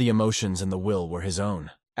 All the emotions and the will were his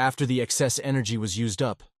own. After the excess energy was used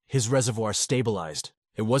up, his reservoir stabilized,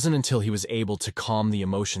 It wasn't until he was able to calm the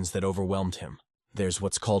emotions that overwhelmed him. There's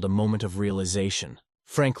what's called a moment of realization.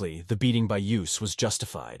 Frankly, the beating by use was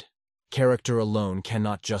justified. Character alone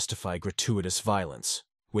cannot justify gratuitous violence,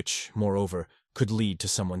 which, moreover, could lead to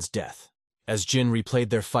someone's death. As Jin replayed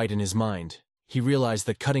their fight in his mind, he realized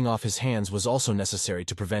that cutting off his hands was also necessary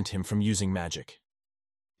to prevent him from using magic.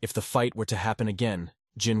 If the fight were to happen again,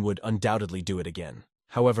 Jin would undoubtedly do it again.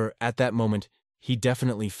 However, at that moment, he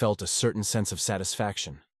definitely felt a certain sense of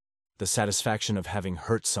satisfaction. The satisfaction of having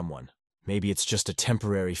hurt someone. Maybe it's just a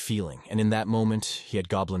temporary feeling, and in that moment, he had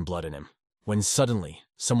goblin blood in him. When suddenly,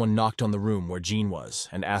 someone knocked on the room where Jean was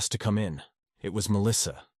and asked to come in. It was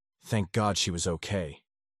Melissa. Thank God she was okay.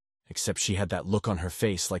 Except she had that look on her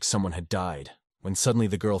face like someone had died, when suddenly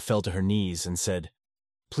the girl fell to her knees and said,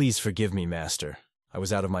 "Please forgive me, master. I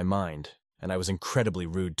was out of my mind, and I was incredibly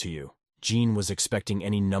rude to you." Jean was expecting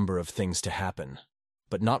any number of things to happen,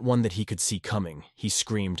 but not one that he could see coming. He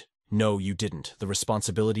screamed, "No, you didn't. The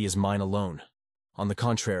responsibility is mine alone. On the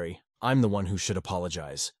contrary, I'm the one who should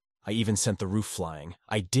apologize. I even sent the roof flying.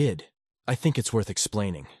 I did." I think it's worth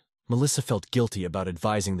explaining. Melissa felt guilty about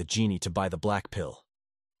advising the genie to buy the black pill.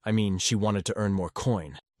 I mean, she wanted to earn more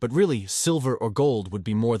coin, but really, silver or gold would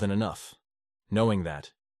be more than enough. Knowing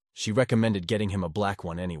that, she recommended getting him a black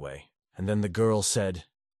one anyway. And then the girl said,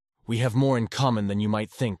 "We have more in common than you might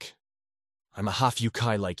think. I'm a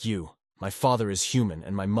half-yukai like you. My father is human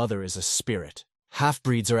and my mother is a spirit.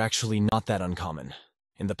 Half-breeds are actually not that uncommon.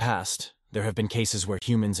 In the past, there have been cases where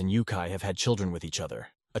humans and yukai have had children with each other.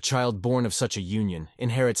 A child born of such a union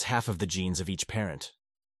inherits half of the genes of each parent.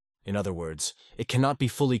 In other words, it cannot be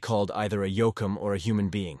fully called either a yokum or a human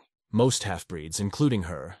being. Most half-breeds, including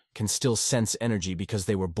her, can still sense energy because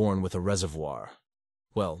they were born with a reservoir.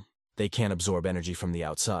 Well, they can't absorb energy from the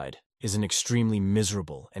outside. Is an extremely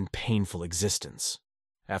miserable and painful existence.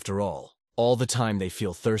 After all the time they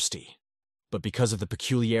feel thirsty. But because of the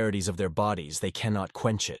peculiarities of their bodies, they cannot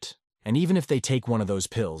quench it. And even if they take one of those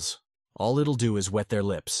pills, all it'll do is wet their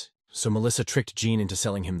lips. So Melissa tricked Jean into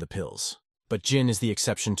selling him the pills. But Jin is the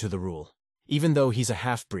exception to the rule. Even though he's a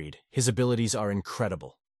half-breed, his abilities are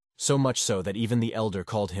incredible. So much so that even the elder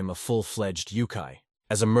called him a full-fledged yukai.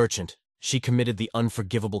 As a merchant, she committed the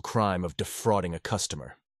unforgivable crime of defrauding a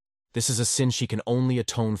customer. This is a sin she can only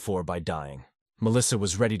atone for by dying. Melissa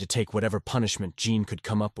was ready to take whatever punishment Jean could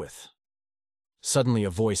come up with. Suddenly a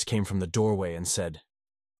voice came from the doorway and said,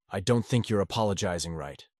 "I don't think you're apologizing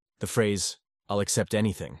right." The phrase, "I'll accept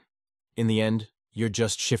anything." In the end, you're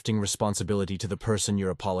just shifting responsibility to the person you're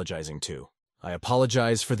apologizing to. I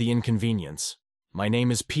apologize for the inconvenience. My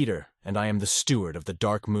name is Peter, and I am the steward of the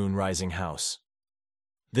Dark Moon Rising House.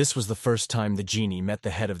 This was the first time the genie met the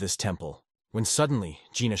head of this temple, when suddenly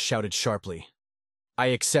Gina shouted sharply, "I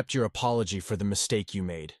accept your apology for the mistake you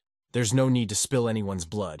made. There's no need to spill anyone's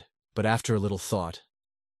blood." But after a little thought,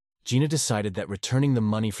 Gina decided that returning the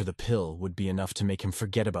money for the pill would be enough to make him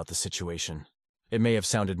forget about the situation. It may have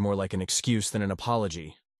sounded more like an excuse than an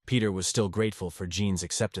apology. Peter was still grateful for Jean's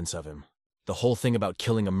acceptance of him. The whole thing about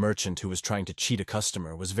killing a merchant who was trying to cheat a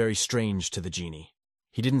customer was very strange to the genie.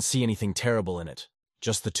 He didn't see anything terrible in it,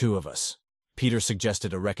 just the two of us. Peter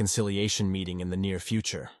suggested a reconciliation meeting in the near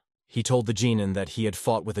future. He told the Genin that he had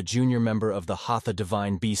fought with a junior member of the Hatha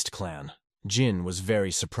Divine Beast clan. Jin was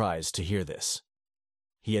very surprised to hear this.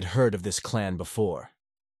 He had heard of this clan before.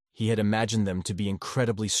 He had imagined them to be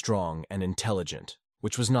incredibly strong and intelligent,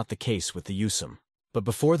 which was not the case with the Yusum. But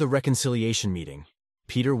before the reconciliation meeting,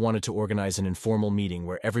 Peter wanted to organize an informal meeting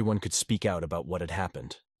where everyone could speak out about what had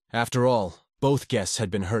happened. After all, both guests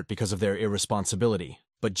had been hurt because of their irresponsibility,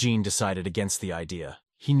 but Jean decided against the idea.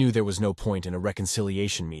 He knew there was no point in a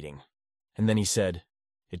reconciliation meeting. And then he said,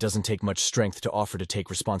 "It doesn't take much strength to offer to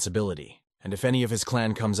take responsibility, and if any of his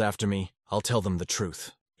clan comes after me, I'll tell them the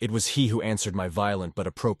truth. It was he who answered my violent but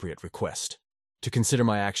appropriate request, to consider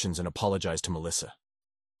my actions and apologize to Melissa.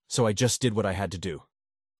 So I just did what I had to do,"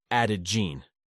 added Jean.